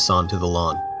steps onto the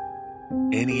lawn.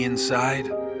 Any inside?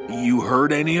 You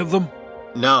heard any of them?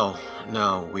 No,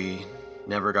 we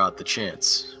never got the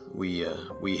chance. We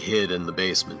hid in the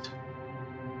basement.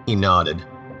 He nodded.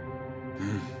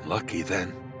 Lucky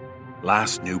then.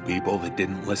 Last new people that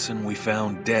didn't listen we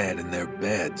found dead in their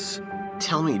beds.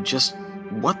 Tell me just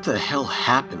what the hell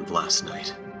happened last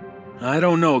night? I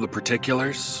don't know the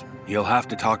particulars. You'll have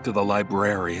to talk to the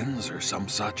librarians or some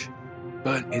such.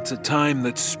 But it's a time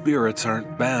that spirits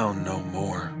aren't bound no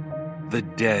more. The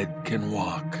dead can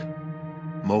walk.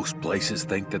 Most places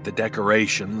think that the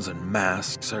decorations and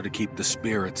masks are to keep the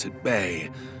spirits at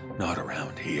bay, not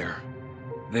around here.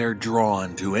 They're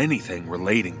drawn to anything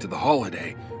relating to the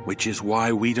holiday, which is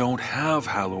why we don't have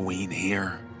Halloween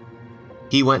here.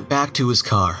 He went back to his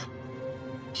car.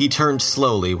 He turned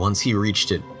slowly once he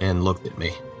reached it and looked at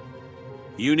me.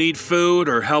 You need food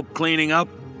or help cleaning up?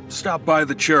 Stop by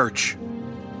the church.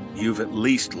 You've at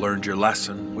least learned your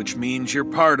lesson, which means you're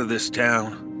part of this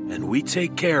town. And we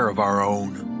take care of our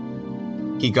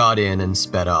own. He got in and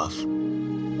sped off.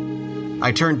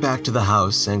 I turned back to the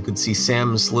house and could see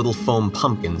Sam's little foam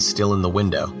pumpkin still in the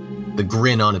window, the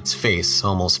grin on its face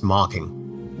almost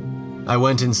mocking. I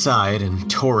went inside and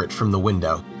tore it from the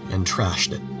window and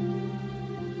trashed it.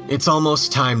 It's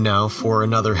almost time now for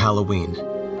another Halloween,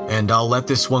 and I'll let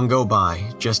this one go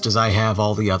by just as I have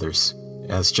all the others,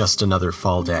 as just another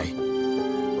fall day.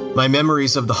 My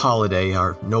memories of the holiday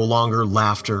are no longer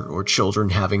laughter or children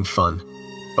having fun.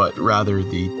 but rather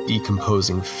the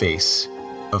decomposing face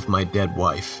of my dead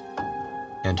wife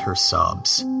and her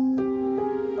sobs.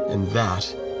 And that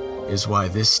is why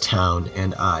this town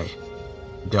and I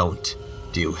don't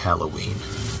do Halloween.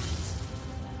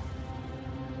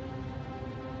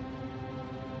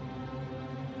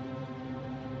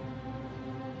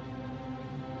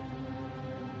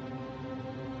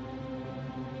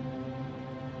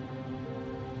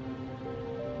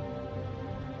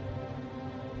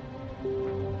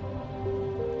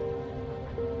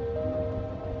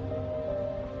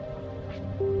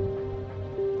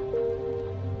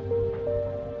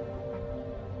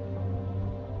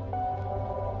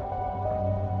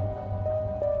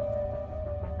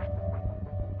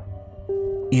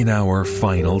 In our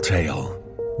final tale,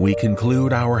 we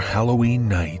conclude our Halloween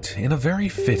night in a very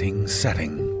fitting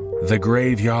setting, the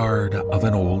graveyard of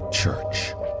an old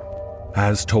church.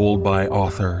 As told by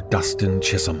author Dustin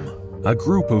Chisholm, a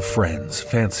group of friends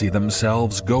fancy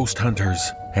themselves ghost hunters,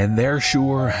 and they're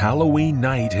sure Halloween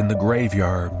night in the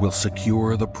graveyard will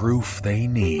secure the proof they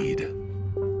need.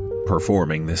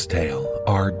 Performing this tale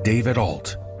are David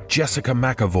Alt, Jessica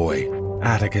McAvoy,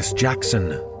 Atticus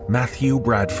Jackson, Matthew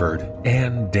Bradford,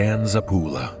 and Dan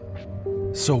Zapula.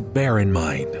 So bear in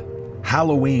mind,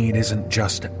 Halloween isn't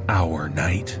just our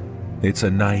night, it's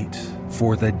a night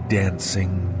for the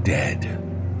dancing dead.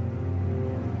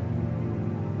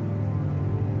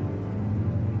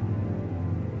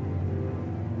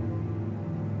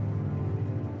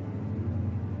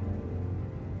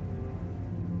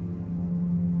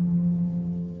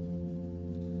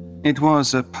 It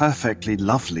was a perfectly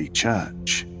lovely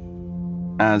church,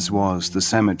 as was the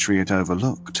cemetery it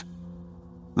overlooked.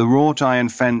 The wrought iron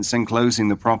fence enclosing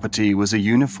the property was a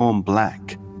uniform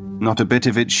black, not a bit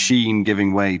of its sheen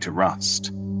giving way to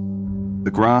rust. The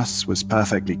grass was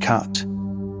perfectly cut,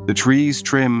 the trees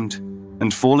trimmed,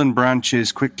 and fallen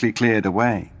branches quickly cleared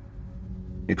away.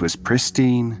 It was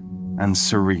pristine and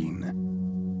serene.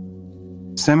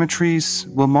 Cemeteries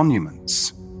were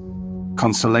monuments.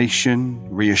 Consolation,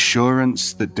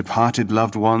 reassurance that departed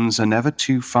loved ones are never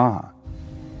too far.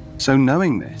 So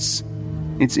knowing this,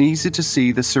 it's easy to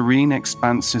see the serene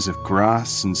expanses of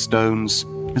grass and stones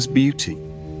as beauty.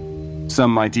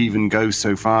 Some might even go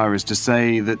so far as to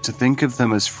say that to think of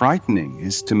them as frightening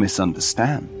is to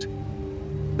misunderstand.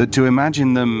 That to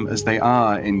imagine them as they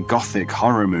are in Gothic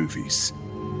horror movies,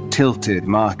 tilted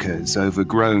markers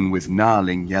overgrown with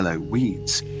gnarling yellow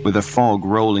weeds, with a fog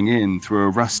rolling in through a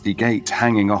rusty gate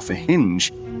hanging off a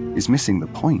hinge, is missing the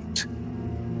point.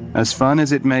 As fun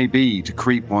as it may be to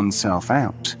creep oneself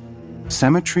out,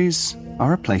 cemeteries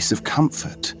are a place of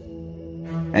comfort.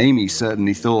 Amy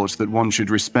certainly thought that one should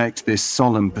respect this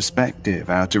solemn perspective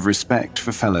out of respect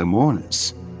for fellow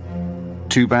mourners.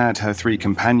 Too bad her three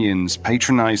companions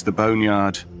patronized the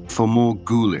boneyard for more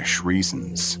ghoulish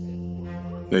reasons.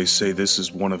 They say this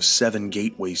is one of 7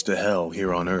 gateways to hell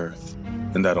here on Earth,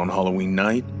 and that on Halloween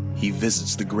night, he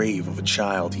visits the grave of a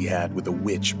child he had with a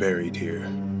witch buried here.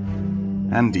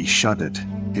 Andy shuddered,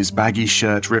 his baggy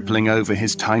shirt rippling over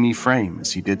his tiny frame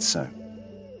as he did so.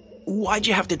 Why'd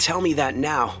you have to tell me that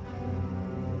now?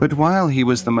 But while he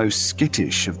was the most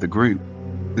skittish of the group,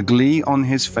 the glee on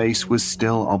his face was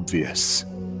still obvious.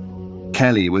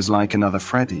 Kelly was like another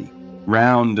Freddy,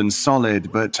 round and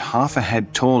solid but half a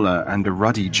head taller and a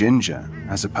ruddy ginger,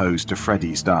 as opposed to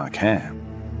Freddy's dark hair.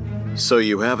 So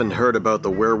you haven't heard about the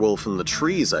werewolf in the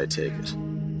trees, I take it?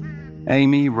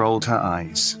 Amy rolled her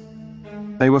eyes.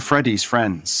 They were Freddy's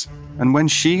friends, and when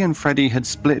she and Freddy had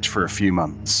split for a few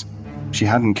months, she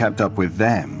hadn't kept up with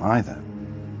them either.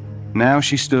 Now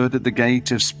she stood at the gate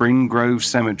of Spring Grove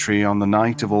Cemetery on the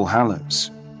night of All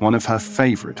Hallows, one of her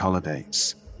favorite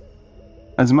holidays.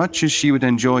 As much as she would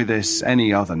enjoy this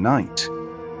any other night,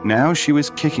 now she was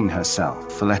kicking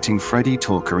herself for letting Freddy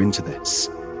talk her into this.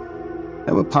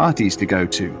 There were parties to go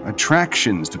to,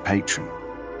 attractions to patron.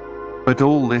 But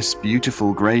all this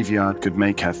beautiful graveyard could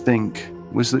make her think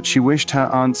was that she wished her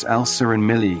aunts Elsa and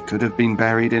Millie could have been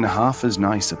buried in half as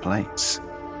nice a place.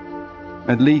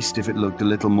 At least if it looked a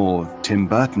little more Tim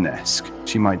Burton-esque,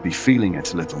 she might be feeling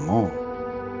it a little more.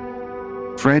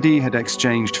 Freddy had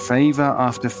exchanged favor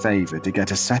after favor to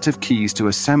get a set of keys to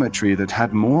a cemetery that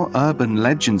had more urban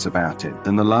legends about it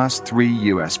than the last 3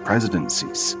 US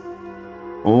presidencies.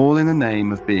 All in the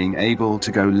name of being able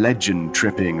to go legend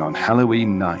tripping on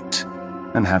Halloween night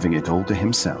and having it all to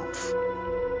himself.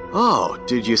 Oh,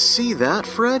 did you see that,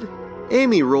 Fred?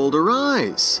 Amy rolled her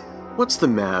eyes. What's the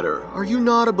matter? Are you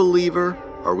not a believer?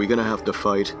 Are we gonna have to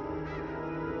fight?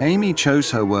 Amy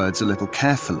chose her words a little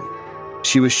carefully.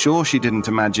 She was sure she didn't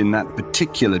imagine that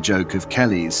particular joke of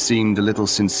Kelly's seemed a little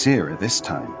sincerer this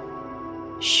time.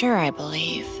 Sure, I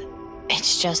believe.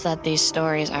 It's just that these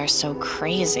stories are so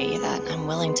crazy that I'm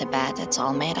willing to bet it's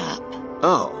all made up.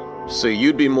 Oh, so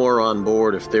you'd be more on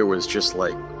board if there was just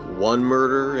like one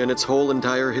murder in its whole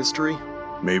entire history?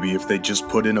 Maybe if they just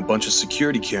put in a bunch of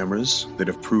security cameras, they'd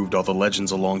have proved all the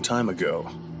legends a long time ago.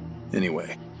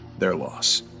 Anyway, their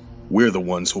loss. We're the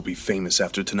ones who'll be famous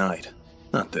after tonight,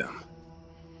 not them.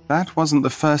 That wasn't the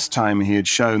first time he had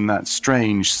shown that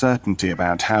strange certainty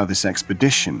about how this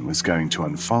expedition was going to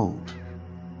unfold.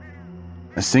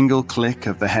 A single click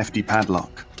of the hefty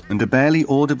padlock and a barely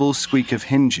audible squeak of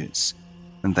hinges,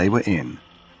 and they were in.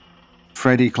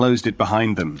 Freddy closed it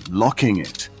behind them, locking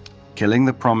it, killing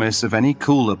the promise of any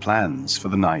cooler plans for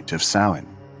the night of Samhain.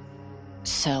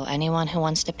 So anyone who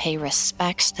wants to pay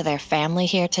respects to their family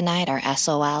here tonight are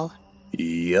SOL?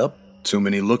 Yep. Too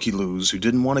many looky-loos who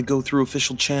didn't want to go through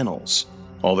official channels.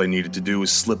 All they needed to do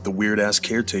was slip the weird-ass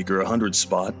caretaker 100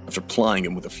 spot after plying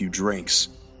him with a few drinks.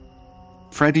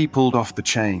 Freddy pulled off the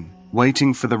chain,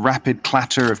 waiting for the rapid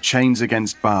clatter of chains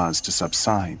against bars to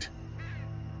subside.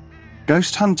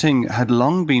 Ghost hunting had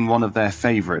long been one of their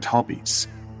favorite hobbies.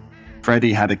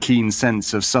 Freddy had a keen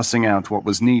sense of sussing out what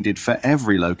was needed for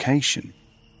every location.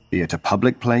 Be it a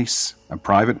public place, a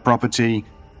private property,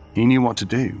 he knew what to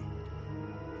do.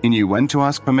 He knew when to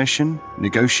ask permission,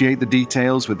 negotiate the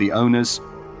details with the owners,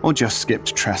 or just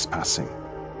skipped trespassing.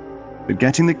 But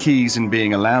getting the keys and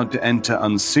being allowed to enter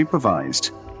unsupervised,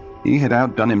 he had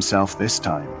outdone himself this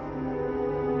time.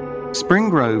 Spring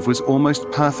Grove was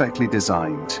almost perfectly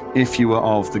designed if you were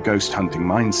of the ghost hunting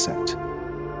mindset.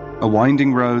 A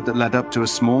winding road that led up to a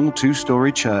small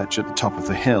 2-story church at the top of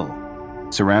the hill,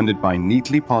 surrounded by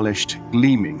neatly polished,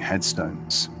 gleaming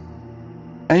headstones.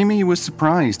 Amy was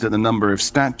surprised at the number of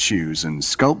statues and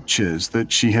sculptures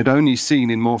that she had only seen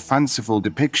in more fanciful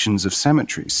depictions of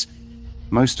cemeteries,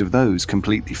 most of those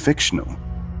completely fictional.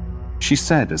 She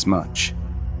said as much.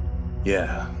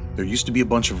 Yeah, there used to be a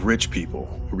bunch of rich people,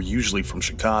 who were usually from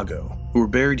Chicago, who were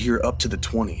buried here up to the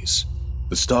 20s.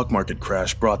 The stock market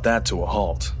crash brought that to a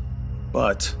halt.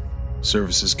 But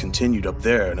services continued up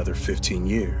there another 15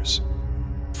 years.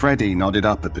 Freddy nodded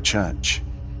up at the church.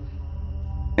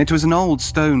 It was an old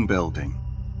stone building.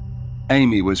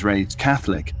 Amy was raised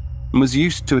Catholic and was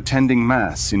used to attending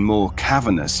Mass in more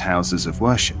cavernous houses of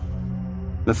worship.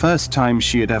 The first time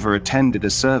she had ever attended a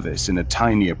service in a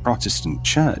tinier Protestant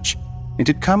church, it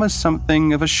had come as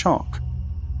something of a shock.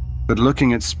 But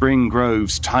looking at Spring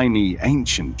Grove's tiny,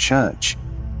 ancient church,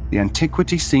 the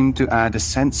antiquity seemed to add a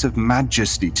sense of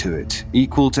majesty to it,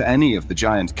 equal to any of the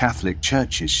giant Catholic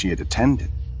churches she had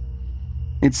attended.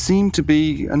 It seemed to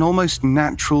be an almost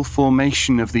natural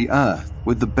formation of the earth,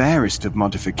 with the barest of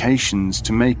modifications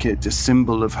to make it a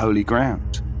symbol of holy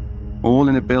ground, all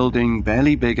in a building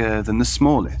barely bigger than the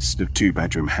smallest of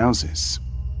 2-bedroom houses.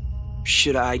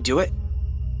 Should I do it?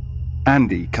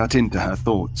 Andy cut into her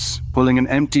thoughts, pulling an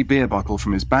empty beer bottle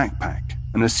from his backpack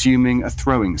and assuming a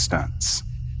throwing stance.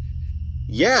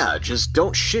 Yeah, just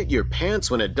don't shit your pants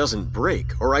when it doesn't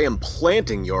break, or I am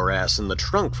planting your ass in the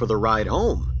trunk for the ride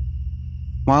home.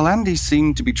 While Andy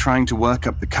seemed to be trying to work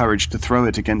up the courage to throw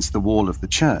it against the wall of the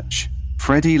church,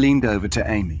 Freddy leaned over to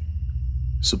Amy.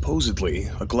 Supposedly,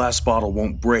 a glass bottle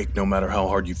won't break no matter how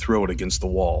hard you throw it against the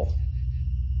wall.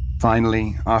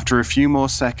 Finally, after a few more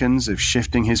seconds of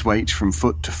shifting his weight from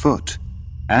foot to foot,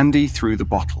 Andy threw the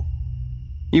bottle.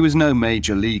 He was no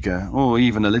major leaguer or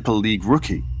even a little league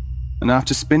rookie, and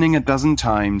after spinning a dozen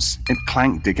times, it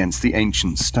clanked against the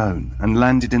ancient stone and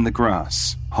landed in the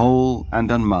grass, whole and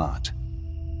unmarred.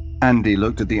 Andy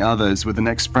looked at the others with an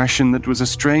expression that was a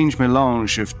strange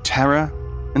melange of terror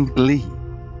and glee.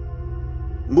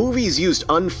 Movies used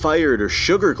unfired or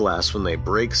sugar glass when they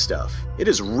break stuff. It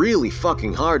is really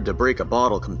fucking hard to break a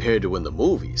bottle compared to in the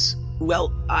movies.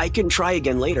 Well, I can try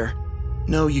again later.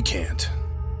 No, you can't.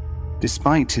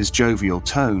 Despite his jovial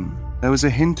tone, there was a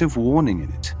hint of warning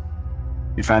in it.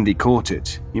 If Andy caught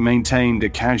it, he maintained a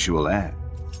casual air.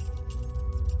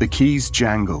 The keys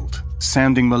jangled,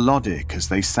 sounding melodic as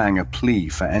they sang a plea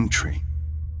for entry.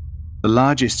 The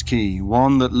largest key,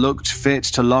 one that looked fit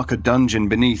to lock a dungeon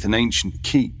beneath an ancient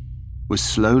keep, was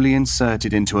slowly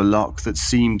inserted into a lock that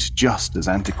seemed just as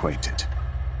antiquated.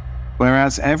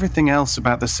 Whereas everything else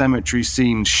about the cemetery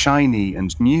seemed shiny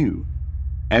and new,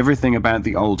 everything about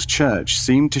the old church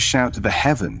seemed to shout to the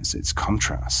heavens its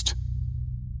contrast.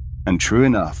 And true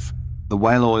enough, the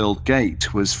well-oiled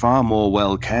gate was far more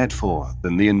well cared for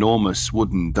than the enormous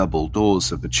wooden double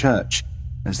doors of the church,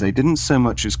 as they didn't so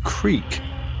much as creak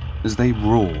as they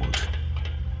roared.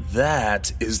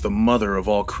 That is the mother of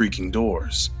all creaking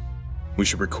doors. We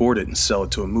should record it and sell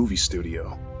it to a movie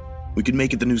studio. We could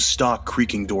make it the new stock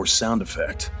creaking door sound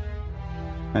effect.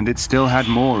 and it still had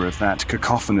more of that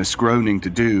cacophonous groaning to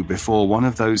do before one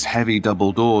of those heavy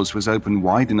double doors was open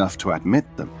wide enough to admit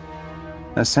them.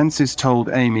 Her senses told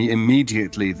Amy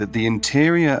immediately that the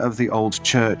interior of the old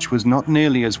church was not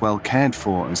nearly as well cared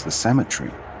for as the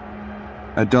cemetery.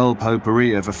 A dull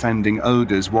potpourri of offending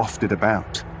odors wafted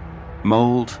about.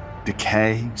 Mold,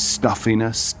 decay,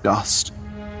 stuffiness, dust,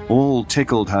 all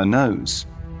tickled her nose,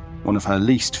 one of her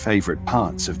least favorite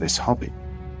parts of this hobby.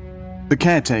 The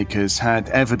caretakers had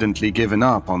evidently given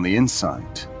up on the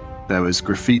inside. There was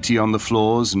graffiti on the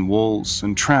floors and walls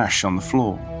and trash on the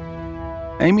floor.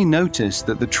 Amy noticed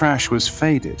that the trash was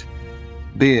faded.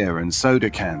 Beer and soda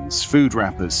cans, food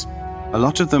wrappers, a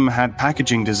lot of them had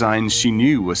packaging designs she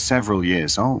knew were several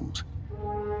years old.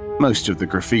 Most of the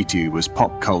graffiti was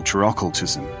pop culture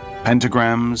occultism,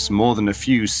 pentagrams, more than a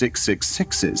few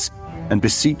 666s, and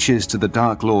beseeches to the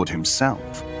Dark Lord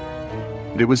himself.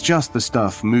 But it was just the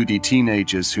stuff moody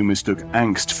teenagers who mistook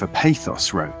angst for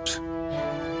pathos wrote.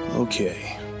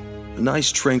 Okay. A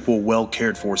nice, tranquil,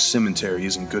 well-cared-for cemetery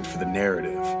isn't good for the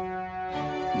narrative.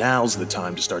 Now's the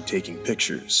time to start taking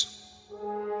pictures.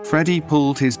 Freddie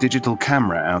pulled his digital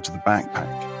camera out of the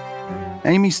backpack.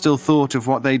 Amy still thought of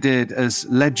what they did as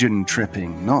legend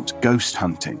tripping, not ghost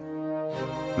hunting.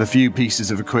 The few pieces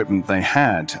of equipment they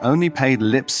had only paid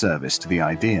lip service to the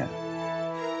idea.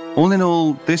 All in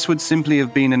all, this would simply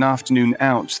have been an afternoon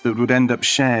out that would end up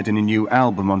shared in a new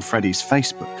album on Freddie's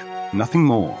Facebook. Nothing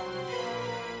more.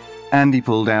 Andy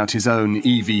pulled out his own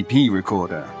EVP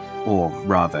recorder, or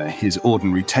rather, his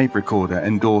ordinary tape recorder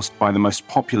endorsed by the most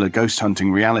popular ghost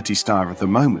hunting reality star of the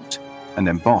moment, and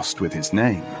embossed with his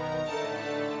name.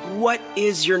 What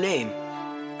is your name?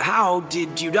 How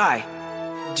did you die?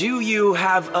 Do you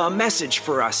have a message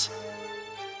for us?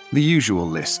 The usual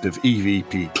list of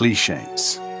EVP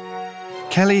cliches.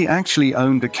 Kelly actually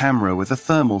owned a camera with a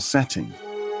thermal setting.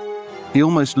 He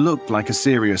almost looked like a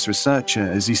serious researcher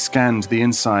as he scanned the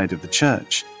inside of the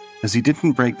church, as he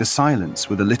didn't break the silence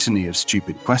with a litany of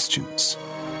stupid questions.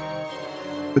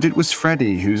 But it was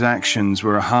Freddie whose actions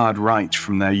were a hard right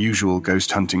from their usual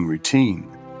ghost hunting routine.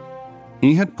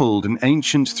 He had pulled an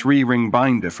ancient 3-ring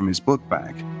binder from his book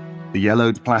bag. The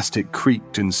yellowed plastic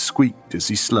creaked and squeaked as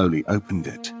he slowly opened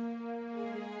it.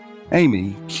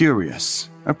 Amy, curious,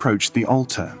 approached the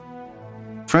altar.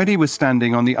 Freddie was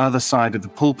standing on the other side of the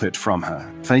pulpit from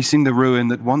her, facing the ruin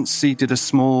that once seated a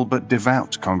small but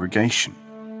devout congregation.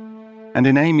 And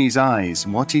in Amy's eyes,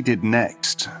 what he did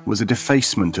next was a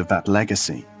defacement of that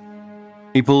legacy.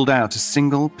 He pulled out a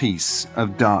single piece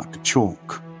of dark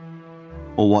chalk,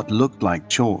 or what looked like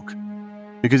chalk,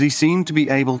 because he seemed to be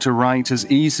able to write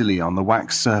as easily on the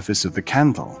wax surface of the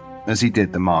candle as he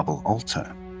did the marble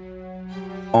altar.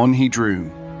 On he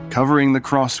drew, covering the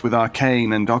cross with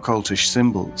arcane and occultish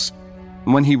symbols,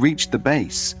 and when he reached the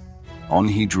base, on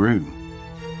he drew.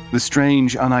 The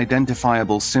strange,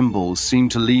 unidentifiable symbols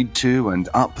seemed to lead to and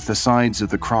up the sides of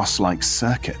the cross like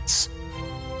circuits.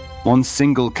 One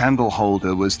single candle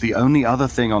holder was the only other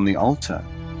thing on the altar,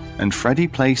 and Freddie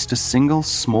placed a single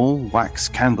small wax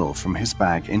candle from his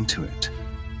bag into it.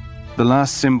 The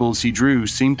last symbols he drew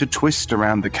seemed to twist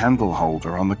around the candle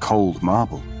holder on the cold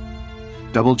marble.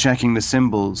 Double-checking the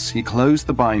symbols, he closed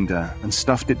the binder and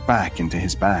stuffed it back into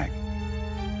his bag.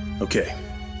 Okay,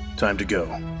 time to go.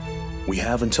 We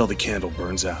have until the candle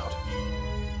burns out.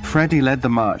 Freddie led the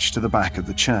march to the back of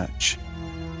the church.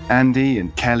 Andy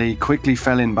and Kelly quickly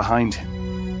fell in behind him.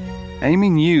 Amy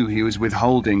knew he was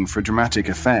withholding for dramatic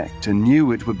effect and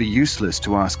knew it would be useless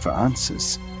to ask for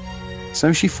answers.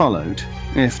 So she followed,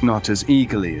 if not as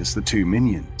eagerly as the two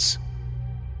minions.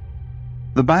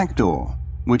 The back door,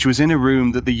 which was in a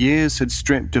room that the years had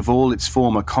stripped of all its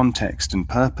former context and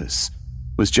purpose,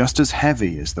 was just as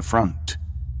heavy as the front.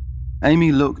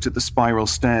 Amy looked at the spiral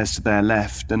stairs to their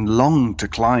left and longed to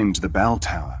climb to the bell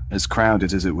tower, as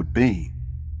crowded as it would be.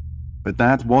 But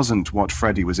that wasn't what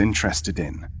Freddie was interested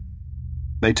in.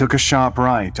 They took a sharp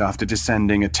right after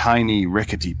descending a tiny,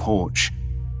 rickety porch,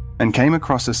 and came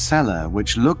across a cellar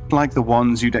which looked like the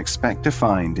ones you'd expect to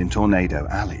find in Tornado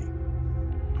Alley.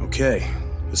 Okay,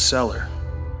 the cellar.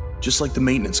 Just like the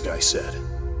maintenance guy said.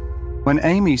 When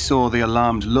Amy saw the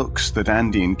alarmed looks that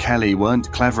Andy and Kelly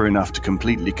weren't clever enough to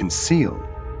completely conceal,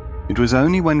 it was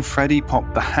only when Freddie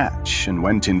popped the hatch and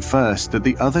went in first that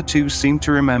the other two seemed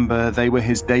to remember they were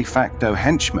his de facto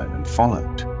henchmen and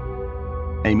followed.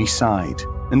 Amy sighed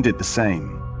and did the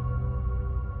same.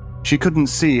 She couldn't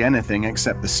see anything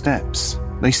except the steps.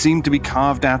 They seemed to be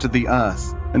carved out of the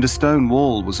earth, and a stone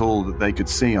wall was all that they could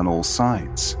see on all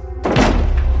sides.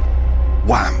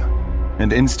 Wham!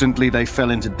 And instantly they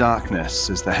fell into darkness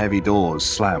as the heavy doors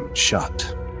slammed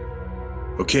shut.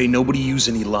 Okay, nobody use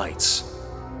any lights.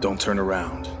 Don't turn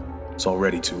around. It's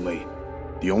already too late.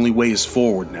 The only way is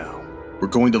forward now. We're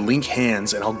going to link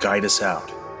hands and I'll guide us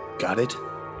out. Got it?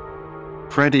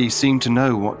 Freddy seemed to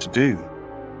know what to do.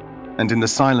 And in the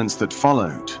silence that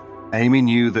followed, Amy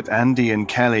knew that Andy and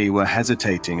Kelly were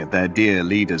hesitating at their dear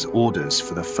leader's orders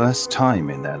for the first time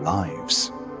in their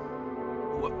lives.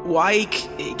 Why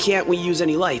can't we use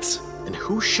any lights? And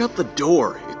who shut the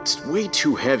door? It's way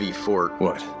too heavy for...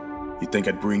 What? You think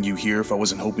I'd bring you here if I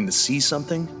wasn't hoping to see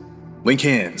something? Link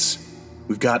hands.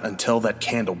 We've got until that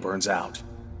candle burns out.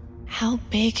 How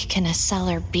big can a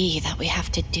cellar be that we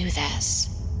have to do this?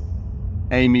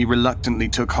 Amy reluctantly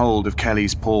took hold of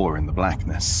Kelly's paw in the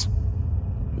blackness.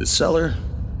 The cellar?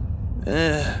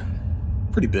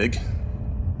 Pretty big.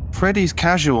 Freddy's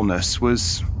casualness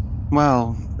was...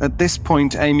 Well, at this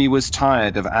point, Amy was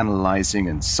tired of analyzing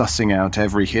and sussing out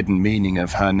every hidden meaning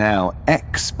of her now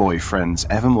ex-boyfriend's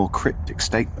ever more cryptic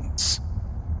statements.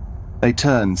 They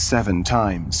turned 7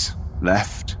 times.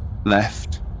 Left,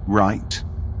 left, right,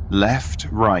 left,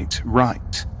 right,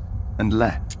 right, and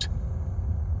left.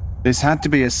 This had to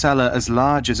be a cellar as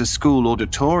large as a school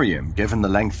auditorium, given the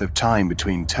length of time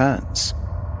between turns.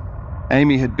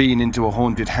 Amy had been into a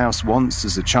haunted house once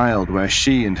as a child where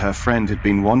she and her friend had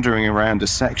been wandering around a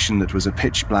section that was a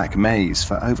pitch-black maze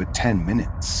for over 10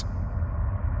 minutes.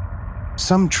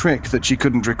 Some trick that she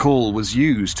couldn't recall was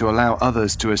used to allow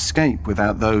others to escape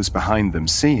without those behind them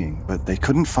seeing, but they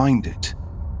couldn't find it.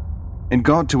 It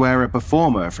got to where a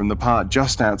performer from the part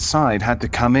just outside had to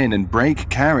come in and break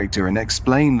character and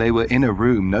explain they were in a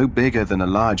room no bigger than a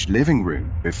large living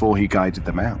room before he guided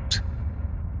them out.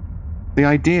 The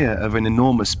idea of an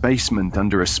enormous basement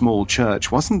under a small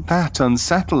church wasn't that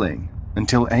unsettling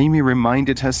until Amy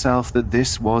reminded herself that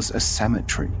this was a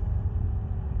cemetery.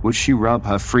 Would she rub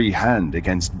her free hand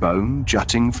against bone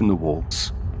jutting from the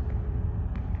walls?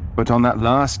 But on that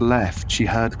last left, she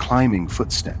heard climbing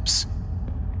footsteps.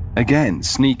 Again,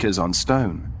 sneakers on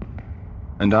stone.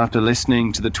 And after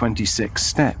listening to the 26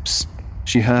 steps,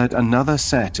 she heard another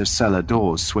set of cellar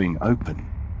doors swing open.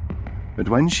 But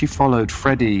when she followed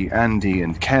Freddy, Andy,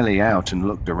 and Kelly out and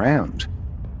looked around,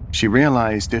 she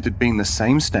realized it had been the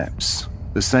same steps,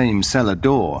 the same cellar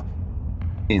door,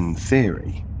 in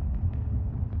theory.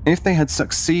 If they had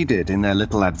succeeded in their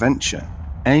little adventure,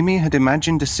 Amy had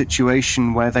imagined a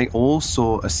situation where they all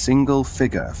saw a single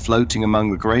figure floating among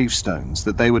the gravestones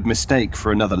that they would mistake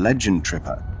for another legend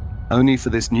tripper, only for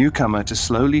this newcomer to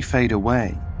slowly fade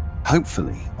away,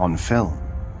 hopefully on film.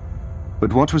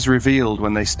 But what was revealed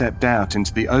when they stepped out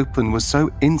into the open was so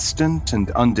instant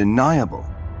and undeniable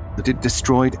that it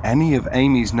destroyed any of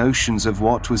Amy's notions of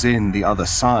what was in the other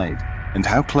side and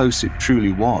how close it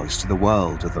truly was to the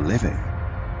world of the living.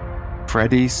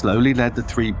 Freddy slowly led the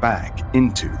 3 back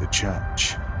into the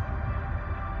church.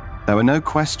 There were no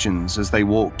questions as they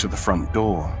walked to the front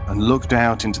door and looked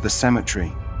out into the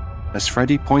cemetery, as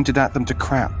Freddy pointed at them to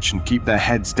crouch and keep their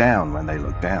heads down when they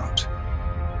looked out.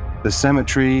 The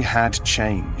cemetery had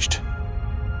changed.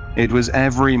 It was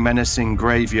every menacing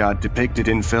graveyard depicted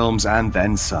in films and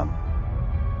then some.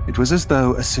 It was as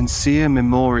though a sincere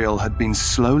memorial had been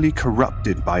slowly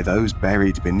corrupted by those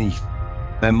buried beneath,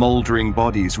 their moldering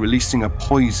bodies releasing a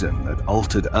poison that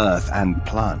altered earth and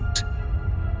plant.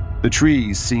 The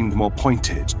trees seemed more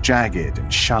pointed, jagged,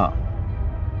 and sharp.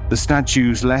 The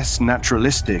statues less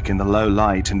naturalistic in the low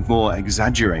light and more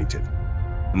exaggerated,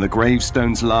 and the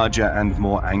gravestones larger and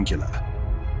more angular.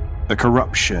 The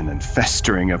corruption and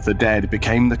festering of the dead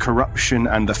became the corruption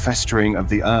and the festering of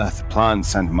the earth,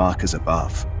 plants, and markers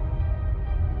above.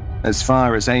 As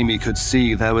far as Amy could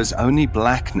see, there was only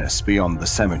blackness beyond the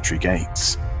cemetery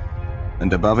gates,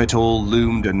 and above it all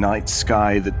loomed a night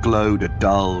sky that glowed a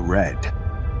dull red,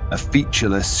 a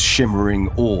featureless, shimmering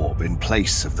orb in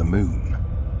place of the moon.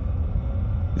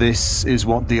 This is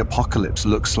what the apocalypse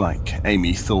looks like,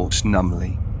 Amy thought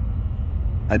numbly.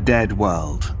 A dead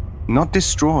world, not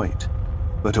destroyed,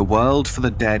 but a world for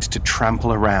the dead to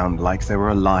trample around like they were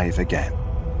alive again.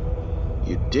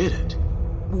 You did it.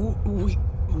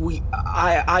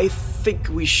 I think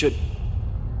we should...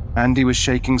 Andy was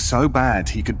shaking so bad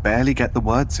he could barely get the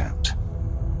words out.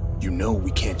 You know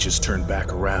we can't just turn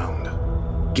back around.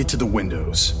 Get to the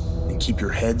windows, and keep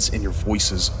your heads and your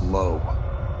voices low.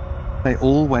 They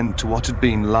all went to what had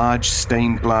been large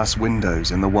stained glass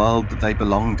windows in the world that they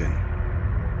belonged in.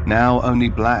 Now only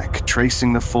black,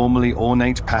 tracing the formerly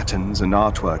ornate patterns and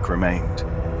artwork remained,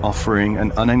 offering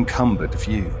an unencumbered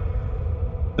view.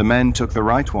 The men took the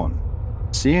right one.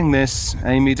 Seeing this,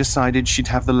 Amy decided she'd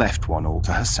have the left one all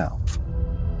to herself.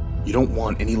 You don't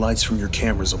want any lights from your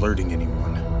cameras alerting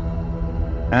anyone.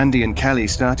 Andy and Kelly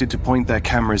started to point their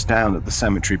cameras down at the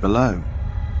cemetery below.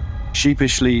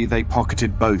 Sheepishly, they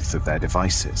pocketed both of their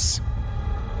devices.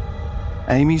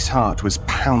 Amy's heart was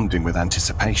pounding with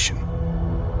anticipation.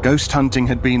 Ghost hunting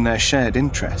had been their shared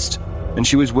interest, and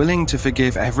she was willing to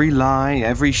forgive every lie,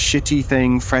 every shitty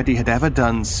thing Freddy had ever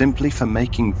done simply for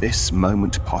making this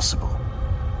moment possible.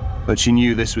 But she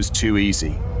knew this was too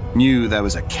easy, knew there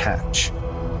was a catch.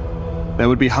 There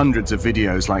would be hundreds of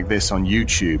videos like this on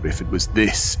YouTube if it was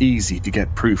this easy to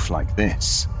get proof like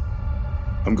this.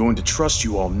 I'm going to trust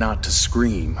you all not to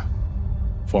scream.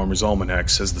 Farmer's Almanac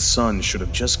says the sun should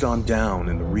have just gone down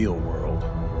in the real world.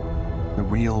 The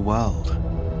real world.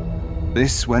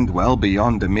 This went well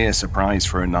beyond a mere surprise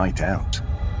for a night out.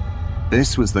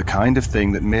 This was the kind of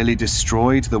thing that merely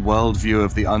destroyed the worldview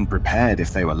of the unprepared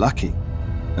if they were lucky,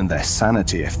 and their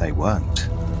sanity if they weren't.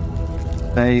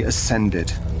 They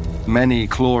ascended, many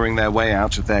clawing their way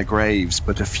out of their graves,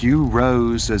 but a few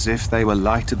rose as if they were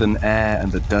lighter than air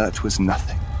and the dirt was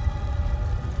nothing.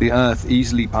 The earth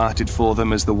easily parted for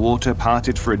them as the water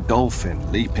parted for a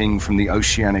dolphin leaping from the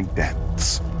oceanic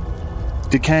depths.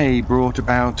 Decay brought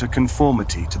about a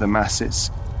conformity to the masses,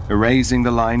 erasing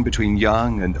the line between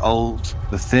young and old,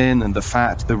 the thin and the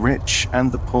fat, the rich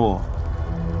and the poor.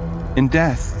 In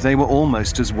death, they were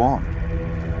almost as one.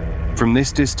 From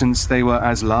this distance, they were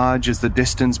as large as the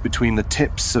distance between the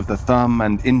tips of the thumb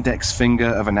and index finger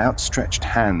of an outstretched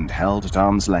hand held at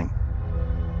arm's length.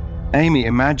 Amy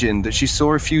imagined that she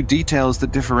saw a few details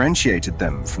that differentiated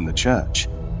them from the church,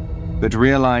 but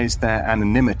realized their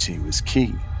anonymity was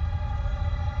key.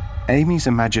 Amy's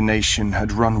imagination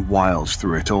had run wild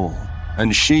through it all,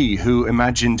 and she, who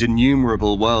imagined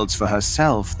innumerable worlds for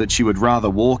herself that she would rather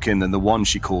walk in than the one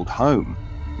she called home,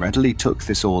 readily took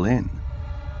this all in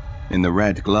the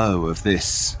red glow of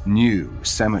this new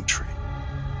cemetery.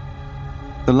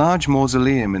 The large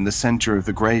mausoleum in the center of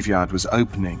the graveyard was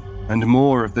opening, and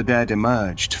more of the dead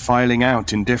emerged, filing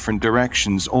out in different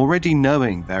directions, already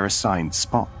knowing their assigned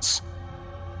spots.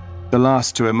 The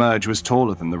last to emerge was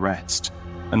taller than the rest,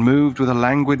 and moved with a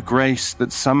languid grace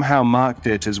that somehow marked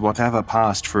it as whatever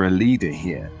passed for a leader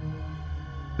here.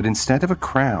 But instead of a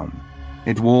crown,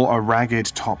 it wore a ragged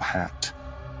top hat.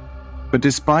 But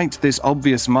despite this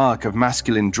obvious mark of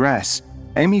masculine dress,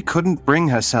 Amy couldn't bring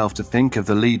herself to think of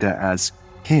the leader as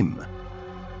him.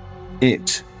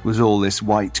 It was all this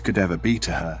white could ever be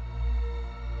to her.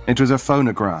 It was a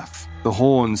phonograph, the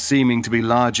horn seeming to be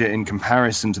larger in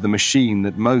comparison to the machine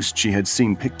that most she had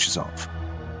seen pictures of.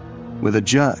 With a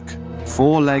jerk,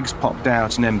 4 legs popped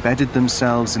out and embedded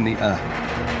themselves in the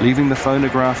earth, leaving the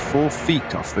phonograph 4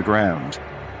 feet off the ground.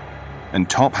 And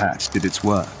Top Hat did its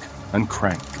work and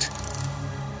cranked.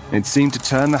 It seemed to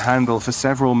turn the handle for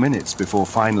several minutes before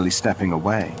finally stepping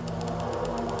away.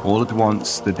 All at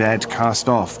once, the dead cast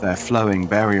off their flowing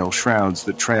burial shrouds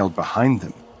that trailed behind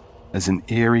them, as an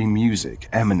eerie music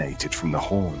emanated from the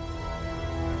horn.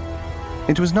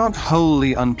 It was not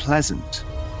wholly unpleasant,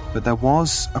 but there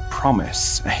was a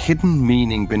promise, a hidden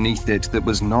meaning beneath it that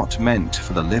was not meant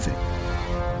for the living.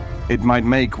 It might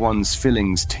make one's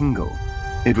fillings tingle.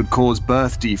 It would cause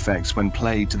birth defects when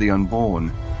played to the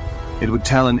unborn. It would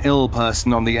tell an ill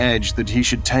person on the edge that he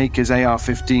should take his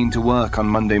AR-15 to work on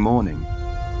Monday morning.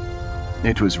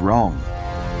 It was wrong,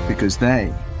 because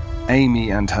they, Amy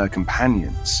and her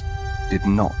companions, did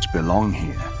not belong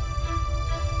here.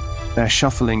 Their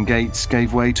shuffling gaits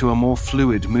gave way to a more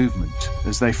fluid movement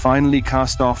as they finally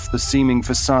cast off the seeming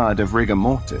facade of rigor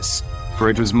mortis, for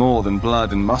it was more than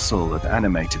blood and muscle that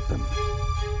animated them.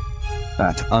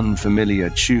 That unfamiliar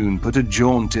tune put a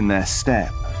jaunt in their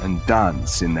step and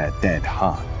dance in their dead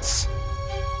hearts.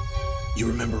 You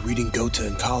remember reading Goethe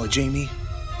in college, Amy?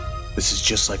 This is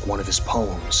just like one of his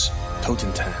poems,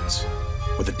 Totentanz,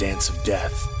 or The Dance of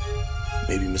Death.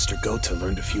 Maybe Mr. Goethe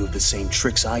learned a few of the same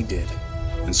tricks I did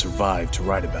and survived to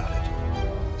write about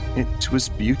it. It was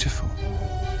beautiful.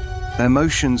 Their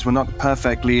motions were not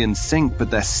perfectly in sync, but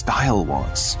their style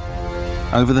was.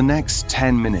 Over the next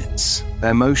 10 minutes,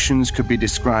 their motions could be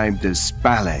described as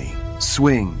ballet,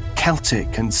 swing,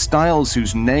 Celtic, and styles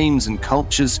whose names and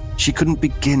cultures she couldn't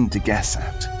begin to guess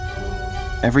at.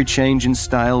 Every change in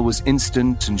style was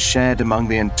instant and shared among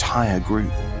the entire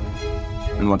group.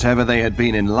 And whatever they had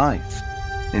been in life,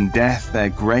 in death their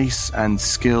grace and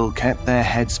skill kept their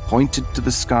heads pointed to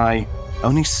the sky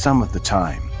only some of the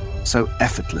time, so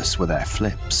effortless were their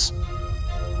flips.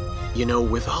 You know,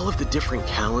 with all of the different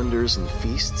calendars and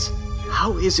feasts,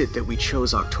 how is it that we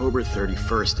chose October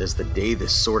 31st as the day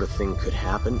this sort of thing could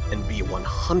happen and be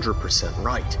 100%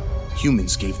 right?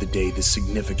 Humans gave the day this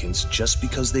significance just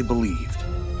because they believed.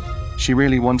 She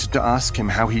really wanted to ask him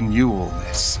how he knew all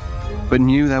this, but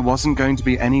knew there wasn't going to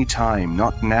be any time,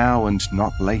 not now and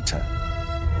not later.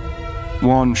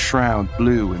 One shroud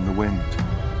blew in the wind.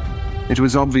 It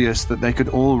was obvious that they could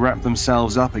all wrap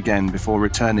themselves up again before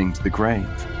returning to the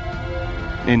grave.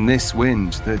 In this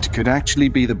wind that could actually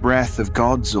be the breath of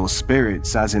gods or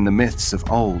spirits as in the myths of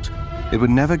old, it would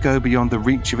never go beyond the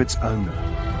reach of its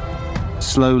owner.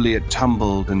 Slowly it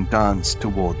tumbled and danced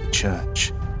toward the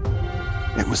church.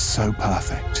 It was so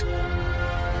perfect.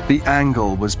 The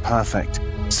angle was perfect.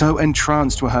 So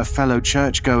entranced were her fellow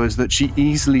churchgoers that she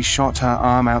easily shot her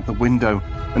arm out the window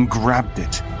and grabbed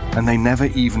it, and they never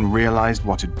even realized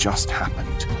what had just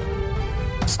happened.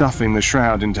 Stuffing the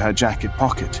shroud into her jacket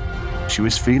pocket, she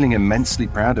was feeling immensely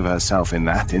proud of herself in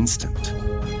that instant.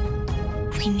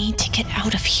 We need to get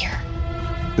out of here.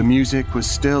 The music was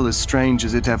still as strange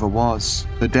as it ever was,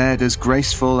 the dead as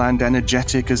graceful and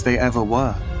energetic as they ever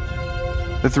were.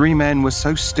 The three men were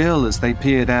so still as they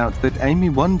peered out that Amy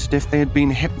wondered if they had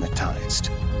been hypnotized.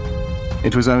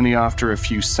 It was only after a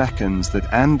few seconds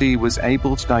that Andy was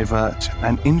able to divert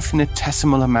an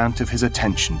infinitesimal amount of his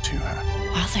attention to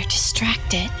her. While they're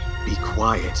distracted. Be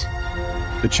quiet.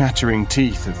 The chattering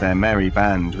teeth of their merry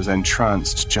band was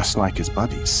entranced just like his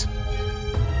buddies.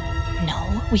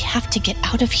 No, we have to get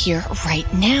out of here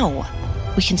right now.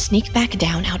 We can sneak back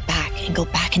down out back and go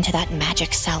back into that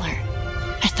magic cellar.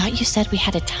 I thought you said we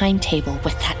had a timetable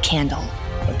with that candle.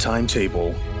 A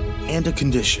timetable and a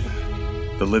condition.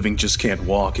 The living just can't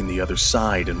walk in the other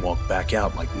side and walk back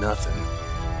out like nothing.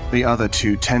 The other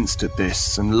two tensed at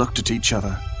this and looked at each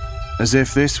other, as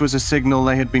if this was a signal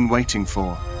they had been waiting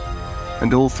for.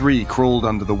 And all three crawled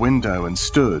under the window and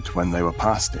stood when they were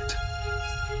past it.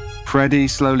 Freddy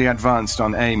slowly advanced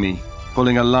on Amy,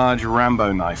 pulling a large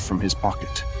Rambo knife from his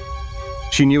pocket.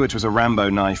 She knew it was a Rambo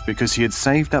knife because he had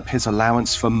saved up his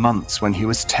allowance for months when he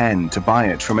was 10 to buy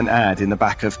it from an ad in the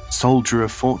back of Soldier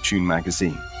of Fortune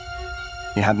magazine.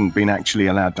 He hadn't been actually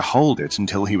allowed to hold it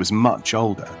until he was much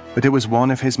older, but it was one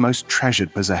of his most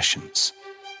treasured possessions.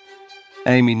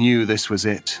 Amy knew this was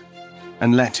it,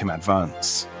 and let him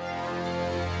advance.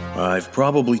 I've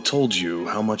probably told you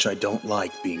how much I don't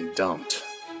like being dumped.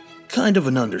 Kind of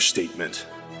an understatement.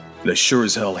 But I sure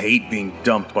as hell hate being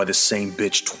dumped by the same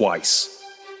bitch twice.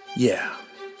 Yeah,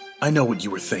 I know what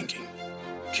you were thinking.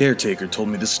 Caretaker told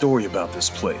me the story about this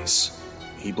place.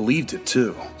 He believed it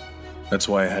too. That's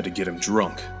why I had to get him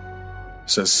drunk.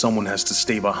 Says someone has to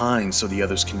stay behind so the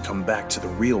others can come back to the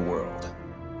real world.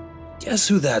 Guess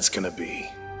who that's gonna be?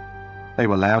 They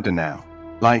were louder now,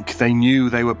 like they knew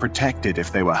they were protected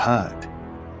if they were heard.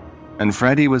 And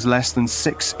Freddy was less than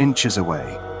 6 inches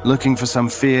away, looking for some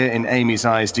fear in Amy's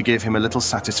eyes to give him a little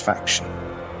satisfaction.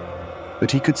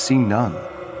 But he could see none.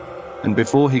 And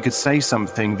before he could say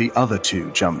something, the other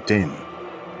two jumped in.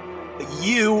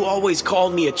 You always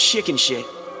called me a chicken shit.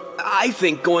 I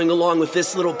think going along with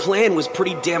this little plan was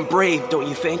pretty damn brave, don't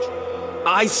you think?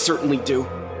 I certainly do.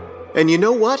 And you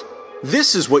know what?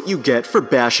 This is what you get for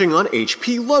bashing on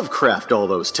H.P. Lovecraft all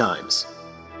those times.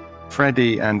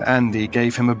 Freddy and Andy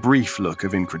gave him a brief look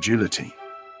of incredulity.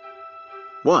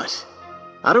 What?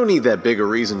 I don't need that big a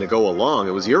reason to go along.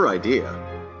 It was your idea.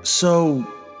 So,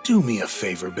 do me a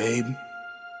favor, babe.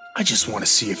 I just want to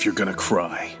see if you're gonna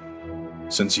cry.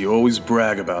 Since you always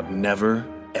brag about never,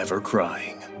 ever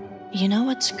crying. You know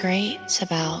what's great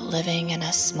about living in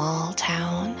a small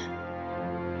town?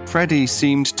 Freddy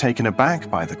seemed taken aback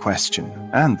by the question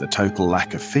and the total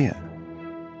lack of fear.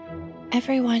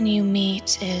 Everyone you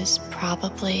meet is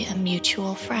probably a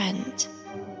mutual friend.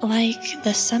 Like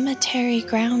the cemetery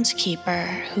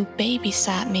groundskeeper who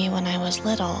babysat me when I was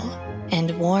little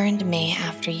and warned me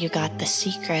after you got the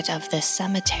secret of this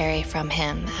cemetery from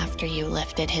him after you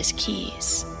lifted his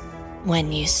keys.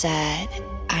 When you said,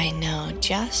 I know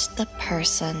just the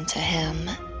person to him,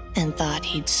 and thought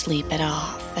he'd sleep it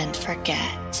off and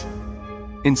forget.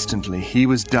 Instantly, he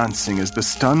was dancing as the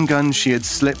stun gun she had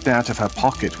slipped out of her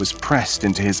pocket was pressed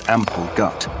into his ample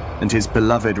gut, and his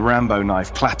beloved Rambo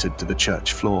knife clattered to the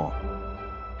church floor.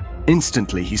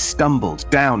 Instantly, he stumbled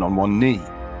down on one knee.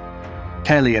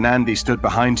 Kelly and Andy stood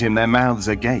behind him, their mouths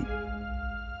agape.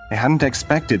 They hadn't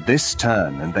expected this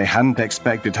turn, and they hadn't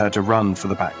expected her to run for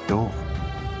the back door.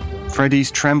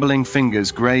 Freddy's trembling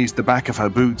fingers grazed the back of her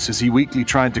boots as he weakly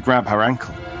tried to grab her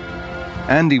ankle.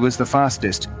 Andy was the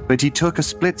fastest, but he took a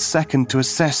split second to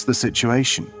assess the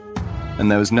situation,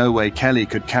 and there was no way Kelly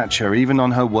could catch her even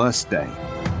on her worst day.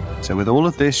 So with all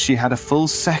of this, she had a full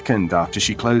second after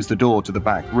she closed the door to the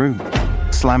back room,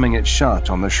 slamming it shut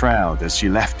on the shroud as she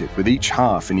left it with each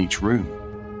half in each room.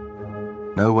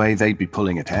 No way they'd be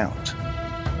pulling it out.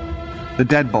 The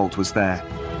deadbolt was there.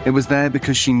 It was there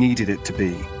because she needed it to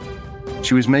be.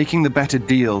 She was making the better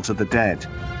deal to the dead,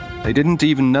 They didn't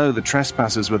even know the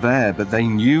trespassers were there, but they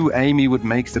knew Amy would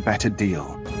make the better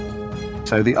deal.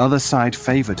 So the other side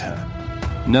favored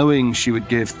her, knowing she would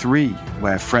give 3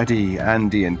 where Freddie,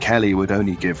 Andy, and Kelly would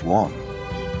only give 1.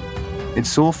 It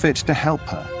saw fit to help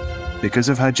her because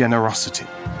of her generosity.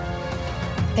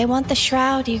 They want the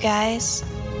shroud, you guys.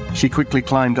 She quickly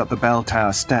climbed up the bell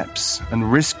tower steps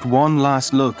and risked one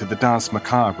last look at the Danse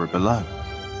Macabre below.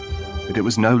 But it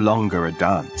was no longer a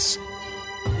dance.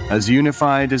 As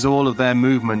unified as all of their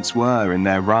movements were in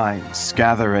their rise,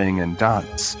 gathering, and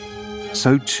dance,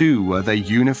 so too were they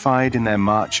unified in their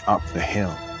march up the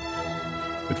hill.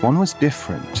 But one was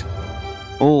different.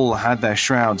 All had their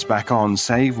shrouds back on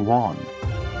save one.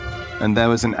 And there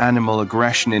was an animal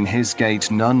aggression in his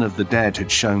gait none of the dead had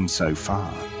shown so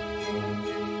far.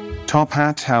 Top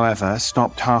Hat, however,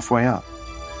 stopped halfway up.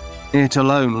 It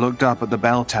alone looked up at the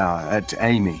bell tower at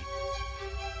Amy.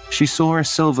 She saw a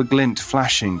silver glint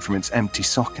flashing from its empty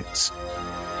sockets.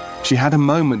 She had a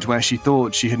moment where she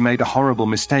thought she had made a horrible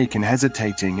mistake in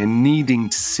hesitating and needing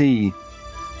to see,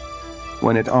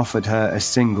 when it offered her a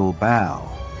single bow,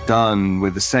 done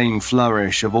with the same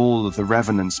flourish of all of the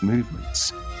Revenant's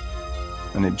movements,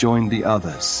 and it joined the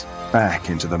others back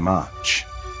into the march.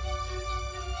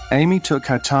 Amy took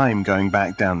her time going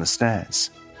back down the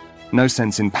stairs. No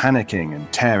sense in panicking and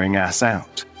tearing ass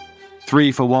out.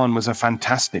 3 for 1 was a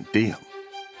fantastic deal.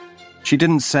 She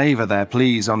didn't savor their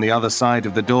pleas on the other side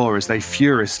of the door as they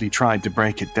furiously tried to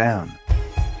break it down.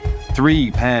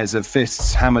 3 pairs of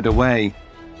fists hammered away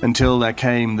until there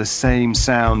came the same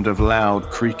sound of loud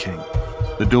creaking.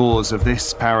 The doors of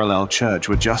this parallel church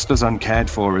were just as uncared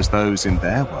for as those in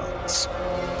their worlds.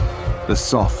 The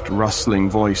soft, rustling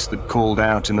voice that called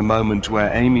out in the moment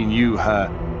where Amy knew her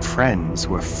friends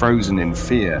were frozen in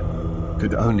fear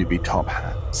could only be Top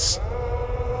Hat's.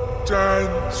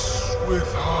 Dance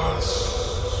with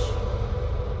us.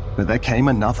 But there came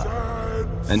another,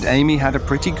 and Amy had a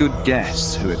pretty good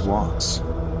guess who it was.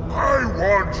 I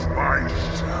want my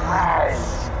shroud.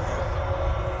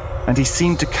 And he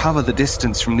seemed to cover the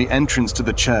distance from the entrance to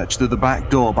the church to the back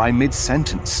door by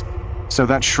mid-sentence, so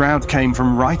that shroud came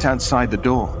from right outside the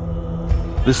door.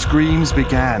 The screams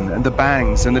began, and the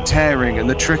bangs, and the tearing, and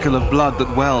the trickle of blood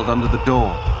that welled under the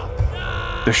door.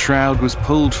 The shroud was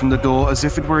pulled from the door as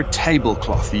if it were a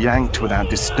tablecloth yanked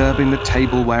without disturbing the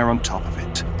tableware on top of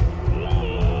it.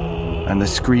 And the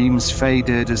screams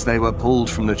faded as they were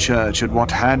pulled from the church at what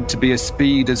had to be a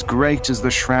speed as great as the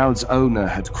shroud's owner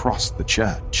had crossed the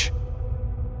church.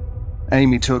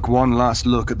 Amy took one last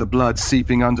look at the blood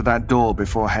seeping under that door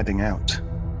before heading out.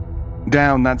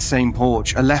 Down that same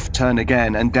porch, a left turn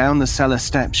again, and down the cellar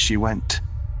steps she went.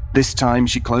 This time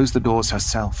she closed the doors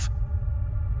herself.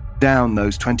 Down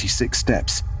those 26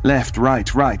 steps, left,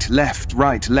 right, left,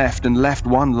 and left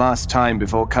one last time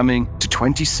before coming to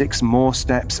 26 more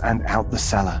steps and out the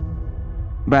cellar.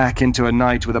 Back into a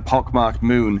night with a pockmarked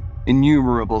moon,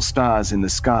 innumerable stars in the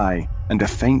sky, and a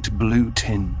faint blue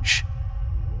tinge.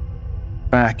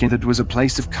 Back into it was a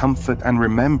place of comfort and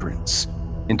remembrance,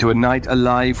 into a night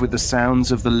alive with the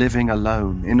sounds of the living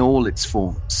alone in all its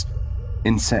forms.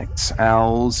 Insects,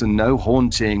 owls, and no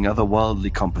haunting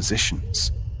otherworldly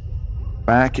compositions.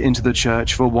 Back into the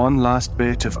church for one last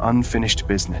bit of unfinished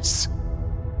business.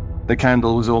 The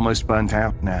candle was almost burnt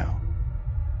out now.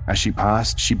 As she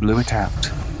passed, she blew it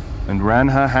out and ran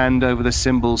her hand over the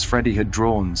symbols Freddie had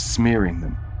drawn, smearing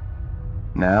them.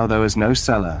 Now there was no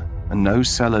cellar and no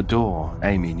cellar door,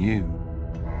 Amy knew.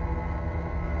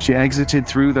 She exited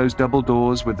through those double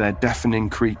doors with their deafening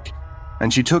creak,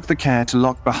 and she took the care to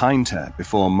lock behind her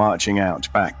before marching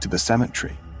out back to the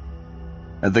cemetery.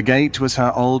 At the gate was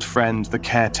her old friend, the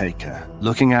caretaker,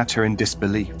 looking at her in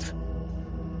disbelief.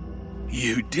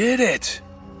 You did it!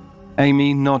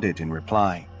 Amy nodded in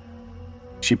reply.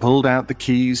 She pulled out the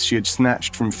keys she had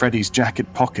snatched from Freddie's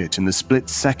jacket pocket in the split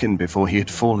second before he had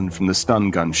fallen from the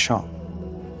stun gun shot.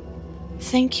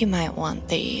 Think you might want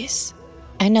these.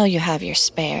 I know you have your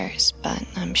spares, but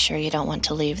I'm sure you don't want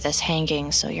to leave this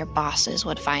hanging so your bosses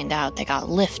would find out they got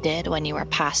lifted when you were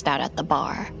passed out at the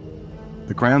bar.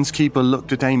 The groundskeeper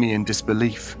looked at Amy in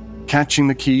disbelief, catching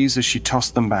the keys as she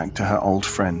tossed them back to her old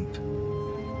friend.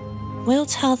 We'll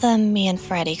tell them me and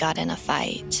Freddie got in a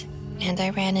fight, and I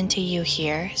ran into you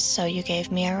here, so you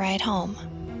gave me a ride home.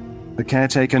 The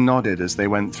caretaker nodded as they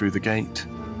went through the gate.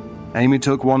 Amy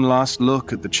took one last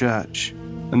look at the church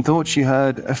and thought she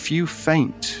heard a few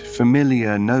faint,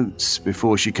 familiar notes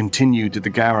before she continued to the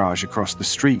garage across the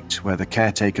street where the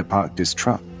caretaker parked his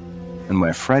truck and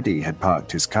where Freddie had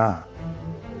parked his car.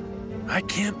 I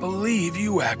can't believe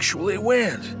you actually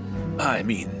went. I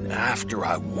mean, after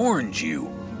I warned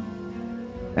you.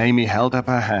 Amy held up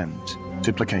her hand,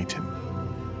 duplicate him.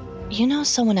 You know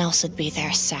someone else would be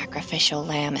their sacrificial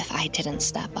lamb if I didn't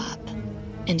step up.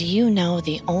 And you know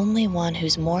the only one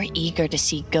who's more eager to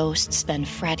see ghosts than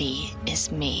Freddy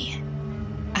is me.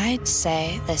 I'd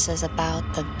say this is about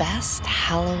the best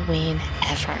Halloween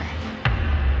ever.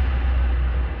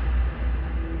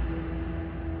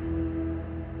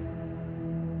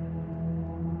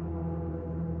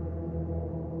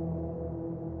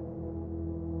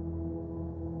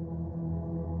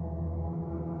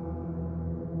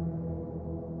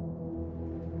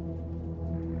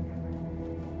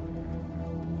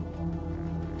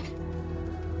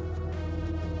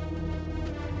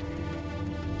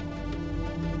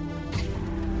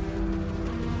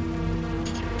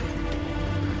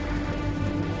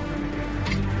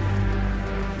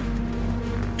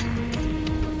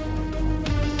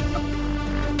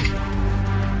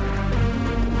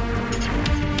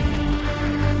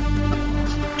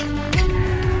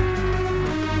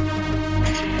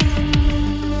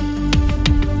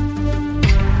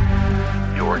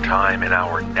 Time in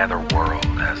our netherworld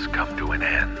has come to an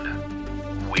end.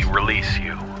 We release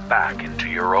you back into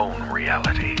your own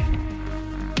reality.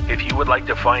 If you would like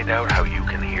to find out how you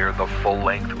can hear the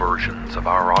full-length versions of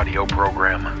our audio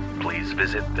program, please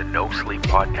visit the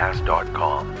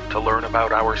NoSleepPodcast.com to learn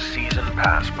about our Season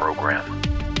Pass program.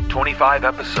 25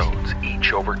 episodes,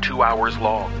 each over 2 hours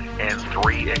long, and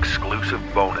 3 exclusive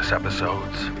bonus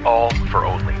episodes, all for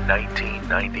only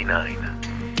 $19.99.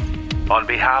 On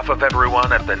behalf of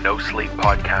everyone at the No Sleep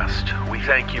Podcast, we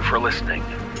thank you for listening.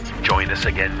 Join us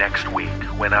again next week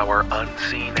when our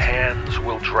unseen hands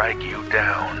will drag you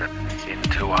down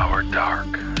into our dark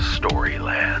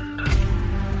storyland.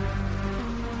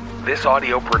 This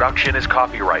audio production is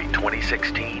copyright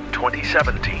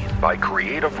 2016-2017 by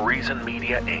Creative Reason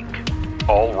Media Inc.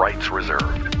 All rights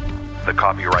reserved. The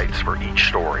copyrights for each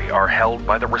story are held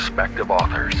by the respective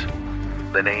authors.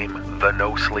 The name The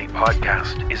No Sleep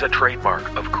Podcast is a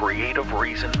trademark of Creative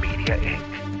Reason Media Inc.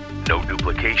 No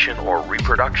duplication or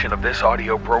reproduction of this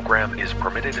audio program is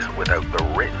permitted without the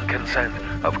written consent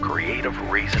of Creative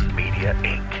Reason Media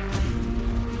Inc.